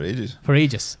and talk for ages. For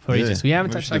ages. We haven't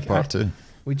maybe touched we should do like part two.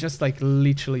 we just like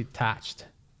literally touched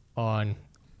on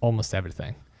almost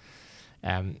everything.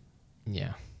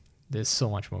 Yeah, there's so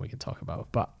much more we can talk about.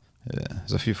 But Yeah,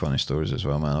 there's a few funny stories as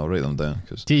well, man. I'll write them down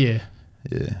because do you?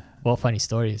 yeah, What funny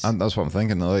stories? and that's what I'm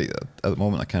thinking. Like at the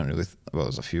moment, I can't really. Well,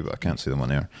 there's a few, but I can't see them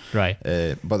on air. Right.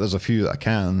 But there's a few that I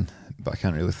can, but I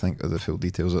can't really think of the full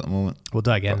details at the moment. We'll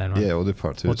do it again But then. Right? yeah, we'll do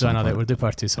part two. We'll at do some another. point. We'll do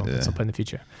part two some Yeah. point in the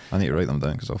future. I need to write them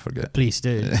down because I'll forget. Please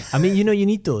do. I mean, you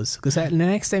need those because the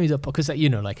next time you do, because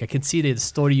like I can see the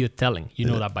story you're telling, you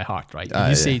know Yeah. that by heart, right? Ah, You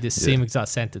yeah, say the same yeah. exact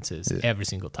sentences Yeah. every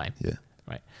single time, Yeah.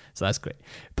 right? So that's great.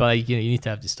 But like, you need to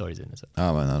have the stories in it.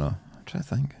 Oh man, I know. I'm trying to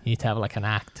think. You need to have like an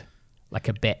act, like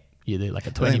a bit. You do like a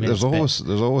I 20 think minutes.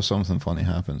 there's always something funny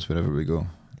happens wherever we go.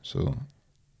 So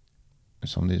if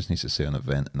somebody just needs to say an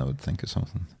event, and I would think of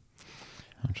something.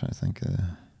 I'm trying to think.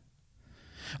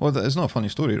 Well, it's not a funny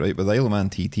story, right? But the Isle of Man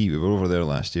TT, we were over there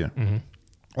last year. Mm-hmm.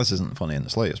 This isn't funny in the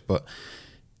slightest, but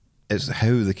it's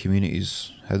how the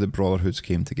communities, how the brotherhoods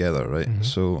came together, right? Mhm.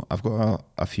 So I've got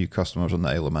a few customers on the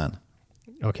Isle of Man.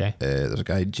 Okay. There's a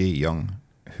guy, Jay Young,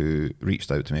 who reached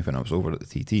out to me when I was over at the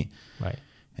TT. Right.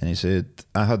 And he said,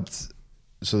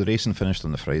 so the racing finished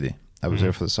on the Friday. I was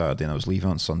there for the Saturday and I was leaving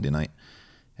on Sunday night.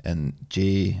 And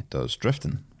Jay does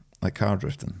drifting, like car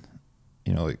drifting,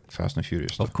 like Fast and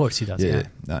Furious stuff. Of course he does. Yeah.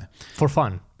 Nah. For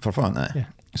fun. For fun, nah. Yeah.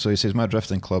 So he says, my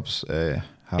drifting club's having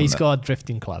He's got a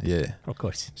drifting club. Yeah. Of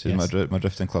course. He says, my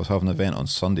drifting club's having an event on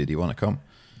Sunday. Do you want to come?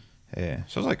 So I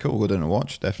was like, cool, we'll go down and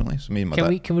watch, definitely. So me and my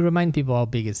dad. Can we remind people how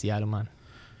big is the Isle of Man?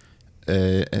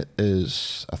 It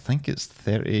is, I think it's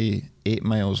 38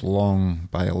 miles long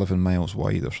by 11 miles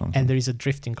wide or something. And there is a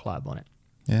drifting club on it.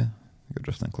 Yeah, a good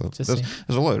drifting club. Just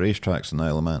There's a lot of racetracks in the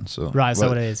Isle of Man. So Right, so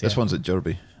what it is, This yeah. one's at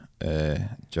Derby.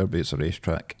 Derby, it's a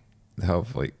racetrack. They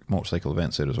have like motorcycle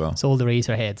events there as well. So all the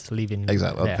racer heads leaving.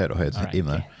 Exactly, there. petrol heads, All right, aim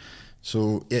okay. there.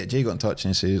 So yeah, Jay got in touch and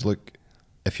he says, look,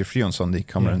 if you're free on Sunday,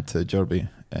 come Yeah. round to Derby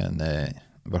and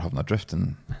we're having a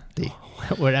drifting day.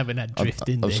 We're having a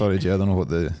drifting I'm day. sorry, Jay, I don't know what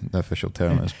the official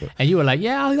term is, but And you were like,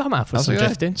 yeah, I'm out for I was some like,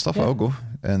 drifting. stuff, yeah. I'll go.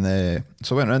 And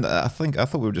so I went around. I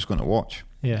thought we were just going to watch.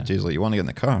 Yeah. Jay's like, you want to get in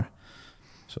the car?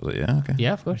 So I was like, yeah, okay.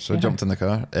 Yeah, of course. So I yeah. jumped in the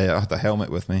car. I had a helmet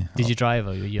with me. Did you drive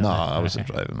or were you? No, on that? I wasn't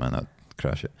Okay. driving, man. I'd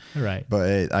crash it. Right.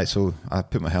 But so I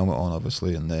put my helmet on,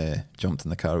 obviously, and jumped in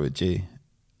the car with Jay.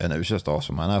 And it was just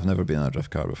awesome, man. I've never been in a drift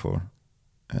car before.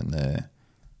 And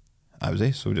I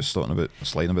was so we're just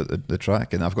sliding about the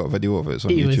track, and I've got a video of it. It's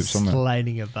on He YouTube was somewhere.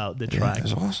 sliding about the track. It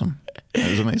was awesome.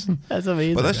 It was amazing. That's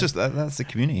amazing. But that's the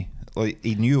community. Like,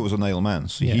 he knew it was an Isle of Man,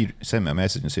 so he sent me a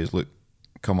message and says, "Look,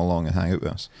 come along and hang out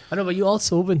with us." I know, but you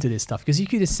also open to this stuff because you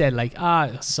could have said like,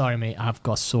 sorry mate, I've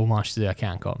got so much to do, I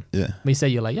can't come. Yeah. But you say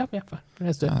you're like, yeah, fine,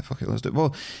 let's do it. Fuck it, let's do it.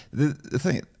 Well, the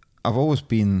thing, I've always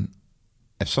been,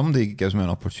 if somebody gives me an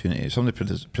opportunity, if somebody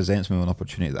presents me with an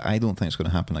opportunity that I don't think is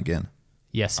going to happen again,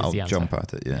 Yes, is I'll the answer. jump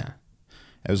at it. Yeah.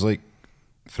 It was like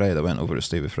Fred. I went over to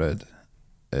stay with Fred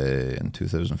in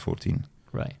 2014.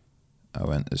 Right. I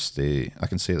went to stay. I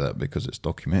can say that because it's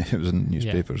documented. It was in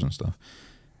newspapers and stuff.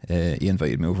 He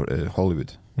invited me over to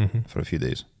Hollywood for a few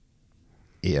days.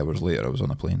 8 hours later, I was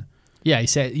on a plane. Yeah, he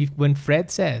said when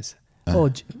Fred says,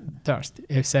 Durst,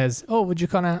 it says, would you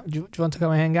do you want to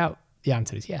come and hang out? The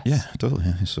answer is yes. Yeah, totally.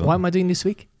 Yeah. So what am I doing this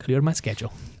week? Clear my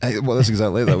schedule. Well, that's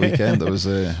exactly that weekend. I was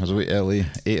away to LA.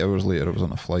 8 hours later, I was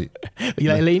on a flight.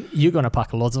 You're like, Elaine, you're going to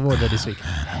pack lots of order this week.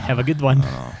 Have a good one.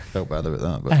 I felt bad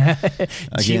about that.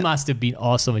 But she must have been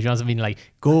awesome. She must have been like,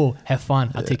 go, have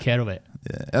fun. I'll take care of it.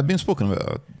 Yeah, I'd been spoken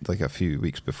about like a few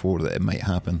weeks before that it might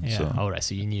happen. Yeah, so, all right.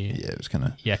 So you knew. Yeah, it was kind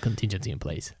of. Yeah, contingency in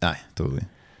place. Aye, totally.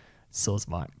 So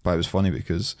smart. But it was funny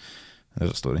because there's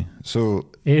a story. So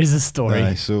here's a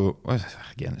story. So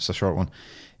again, it's a short one.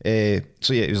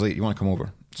 So yeah, he was like, "You want to come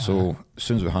over?" So as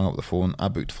soon as we hung up the phone, I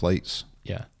booked flights.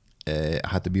 Yeah. I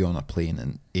had to be on a plane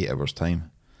in 8 hours' time.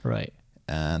 Right.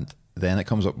 And then it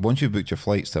comes up, once you've booked your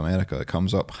flights to America, it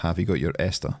comes up, have you got your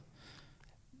ESTA?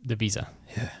 The visa.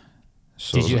 Yeah.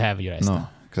 So did you have your ESTA? No,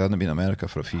 because I hadn't been in America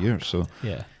for a few years. So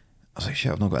yeah. I was like,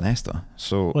 shit, I've not got an ESTA.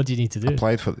 So what do you need to do? You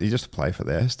just apply for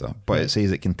the ESTA, but it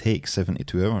says it can take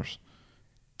 72 hours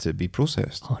to be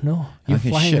processed. Oh no, you're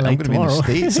flying shit, like I'm going to be in the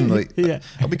States and like,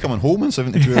 I'll be coming home in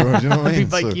 72 hours, you know what I mean?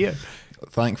 I'll be back here.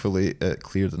 Thankfully, it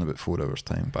cleared in about 4 hours'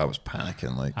 time, but I was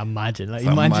panicking. Like, imagine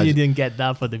you didn't get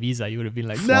that for the visa. You would have been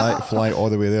like, fly all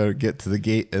the way there, get to the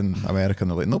gate in America, and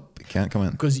they're like, nope, you can't come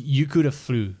in. Because you could have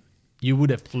flew. You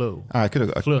would have flown. I could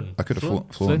have flown. I could have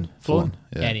flown.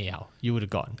 Yeah. Anyhow, you would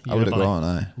have gone. I would have gone.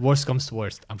 Aye. Worst comes to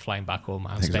worst, I'm flying back home.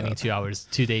 I'm spending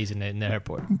 2 days in the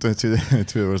airport. 2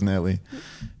 hours in LA.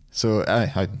 So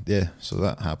so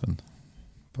that happened,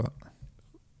 but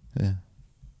yeah.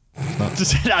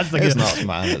 It's not,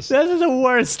 man. This is the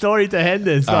worst story to end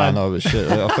this. I know, but shit.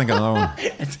 I think I know.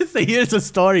 Here's a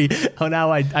story on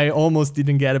how I almost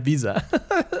didn't get a visa.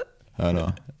 I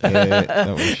know.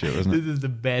 That was shit, wasn't it? This is the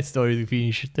best story to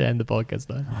finish to end the podcast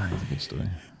on. That's a good story.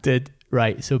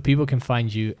 Right, so people can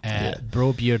find you at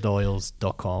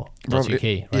brobeardoils.com.uk,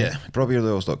 right? Yeah,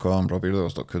 brobeardoils.com,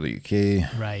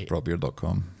 brobeardoils.co.uk, right,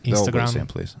 brobeard.com. They're all the same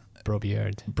place.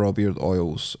 Brobeard. Brobeard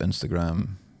Oils,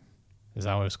 Instagram. Is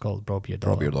that what it's called?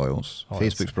 Brobeard Oils.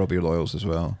 Facebook's Brobeard Oils as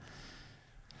well.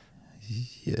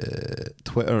 Yeah,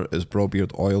 Twitter is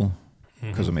Brobeard Oil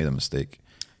because I made a mistake.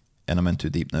 And I'm in too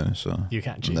deep now, so you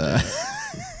can't change it.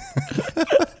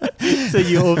 So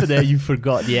you over there, you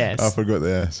forgot the S. I forgot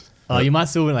the S. Oh, you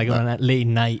must have been like on that late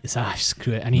night.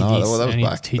 Screw it. I need I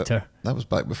need Twitter. That was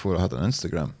back before I had an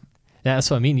Instagram. Yeah, that's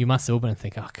what I mean. You must open and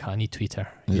think, oh, God, I need Twitter.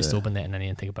 You just open it and then you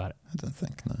didn't think about it. I don't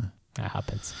think, no. That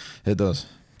happens. It does.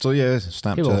 So yeah,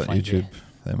 Snapchat, YouTube,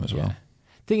 them as well.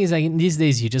 Thing is, like these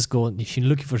days, you just go, if you're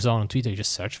looking for someone on Twitter, you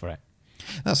just search for it.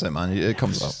 That's it, man. It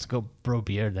comes up. Just go Bro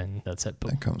Beard, and that's it.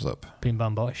 Boom. It comes up. Bim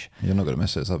bam bosh. You're not going to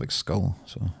miss it. It's a big skull.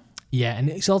 So yeah, and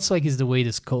it's also like it's the way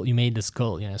the skull you made the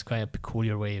skull. You know, it's quite a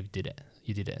peculiar way of did it.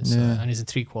 You did it. So, and it's in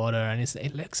 3/4, and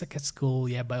it looks like a skull.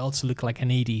 Yeah, but it also look like an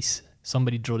 80s.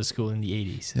 Somebody drew the skull in the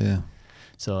 80s. Yeah.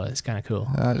 So it's kind of cool.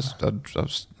 I was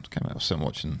kind of sitting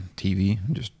watching TV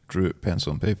and just drew it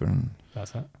pencil and paper, and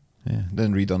that's it. Yeah,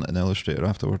 then redone it in Illustrator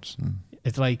afterwards. And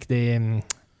it's like the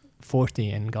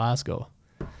 40 in Glasgow.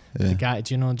 Yeah. The guy,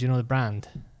 do you know the brand?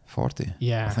 40.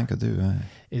 Yeah, I think I do.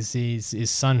 His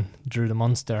son drew the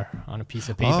monster on a piece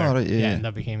of paper. Oh, right, yeah. And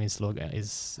that became his slogan.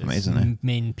 His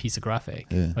main piece of graphic.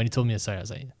 Yeah. When he told me the story, I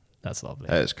was like, "That's lovely."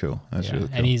 That's cool. That's really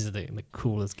cool. And he's the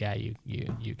coolest guy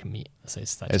you can meet. So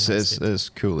it's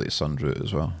cool that his son drew it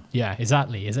as well. Yeah,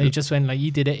 exactly. He just went like,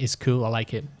 "You did it. It's cool. I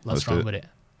like it. Let's run with it."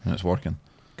 And it's working.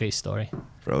 Great story.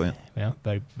 Brilliant. Yeah,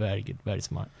 very, very good. Very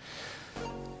smart.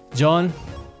 John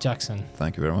Jackson.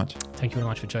 Thank you very much. Thank you very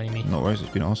much for joining me. No worries. It's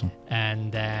been awesome.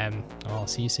 And I'll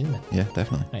see you soon then. Yeah,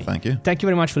 definitely. Right. Thank you. Thank you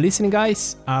very much for listening,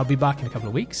 guys. I'll be back in a couple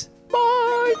of weeks.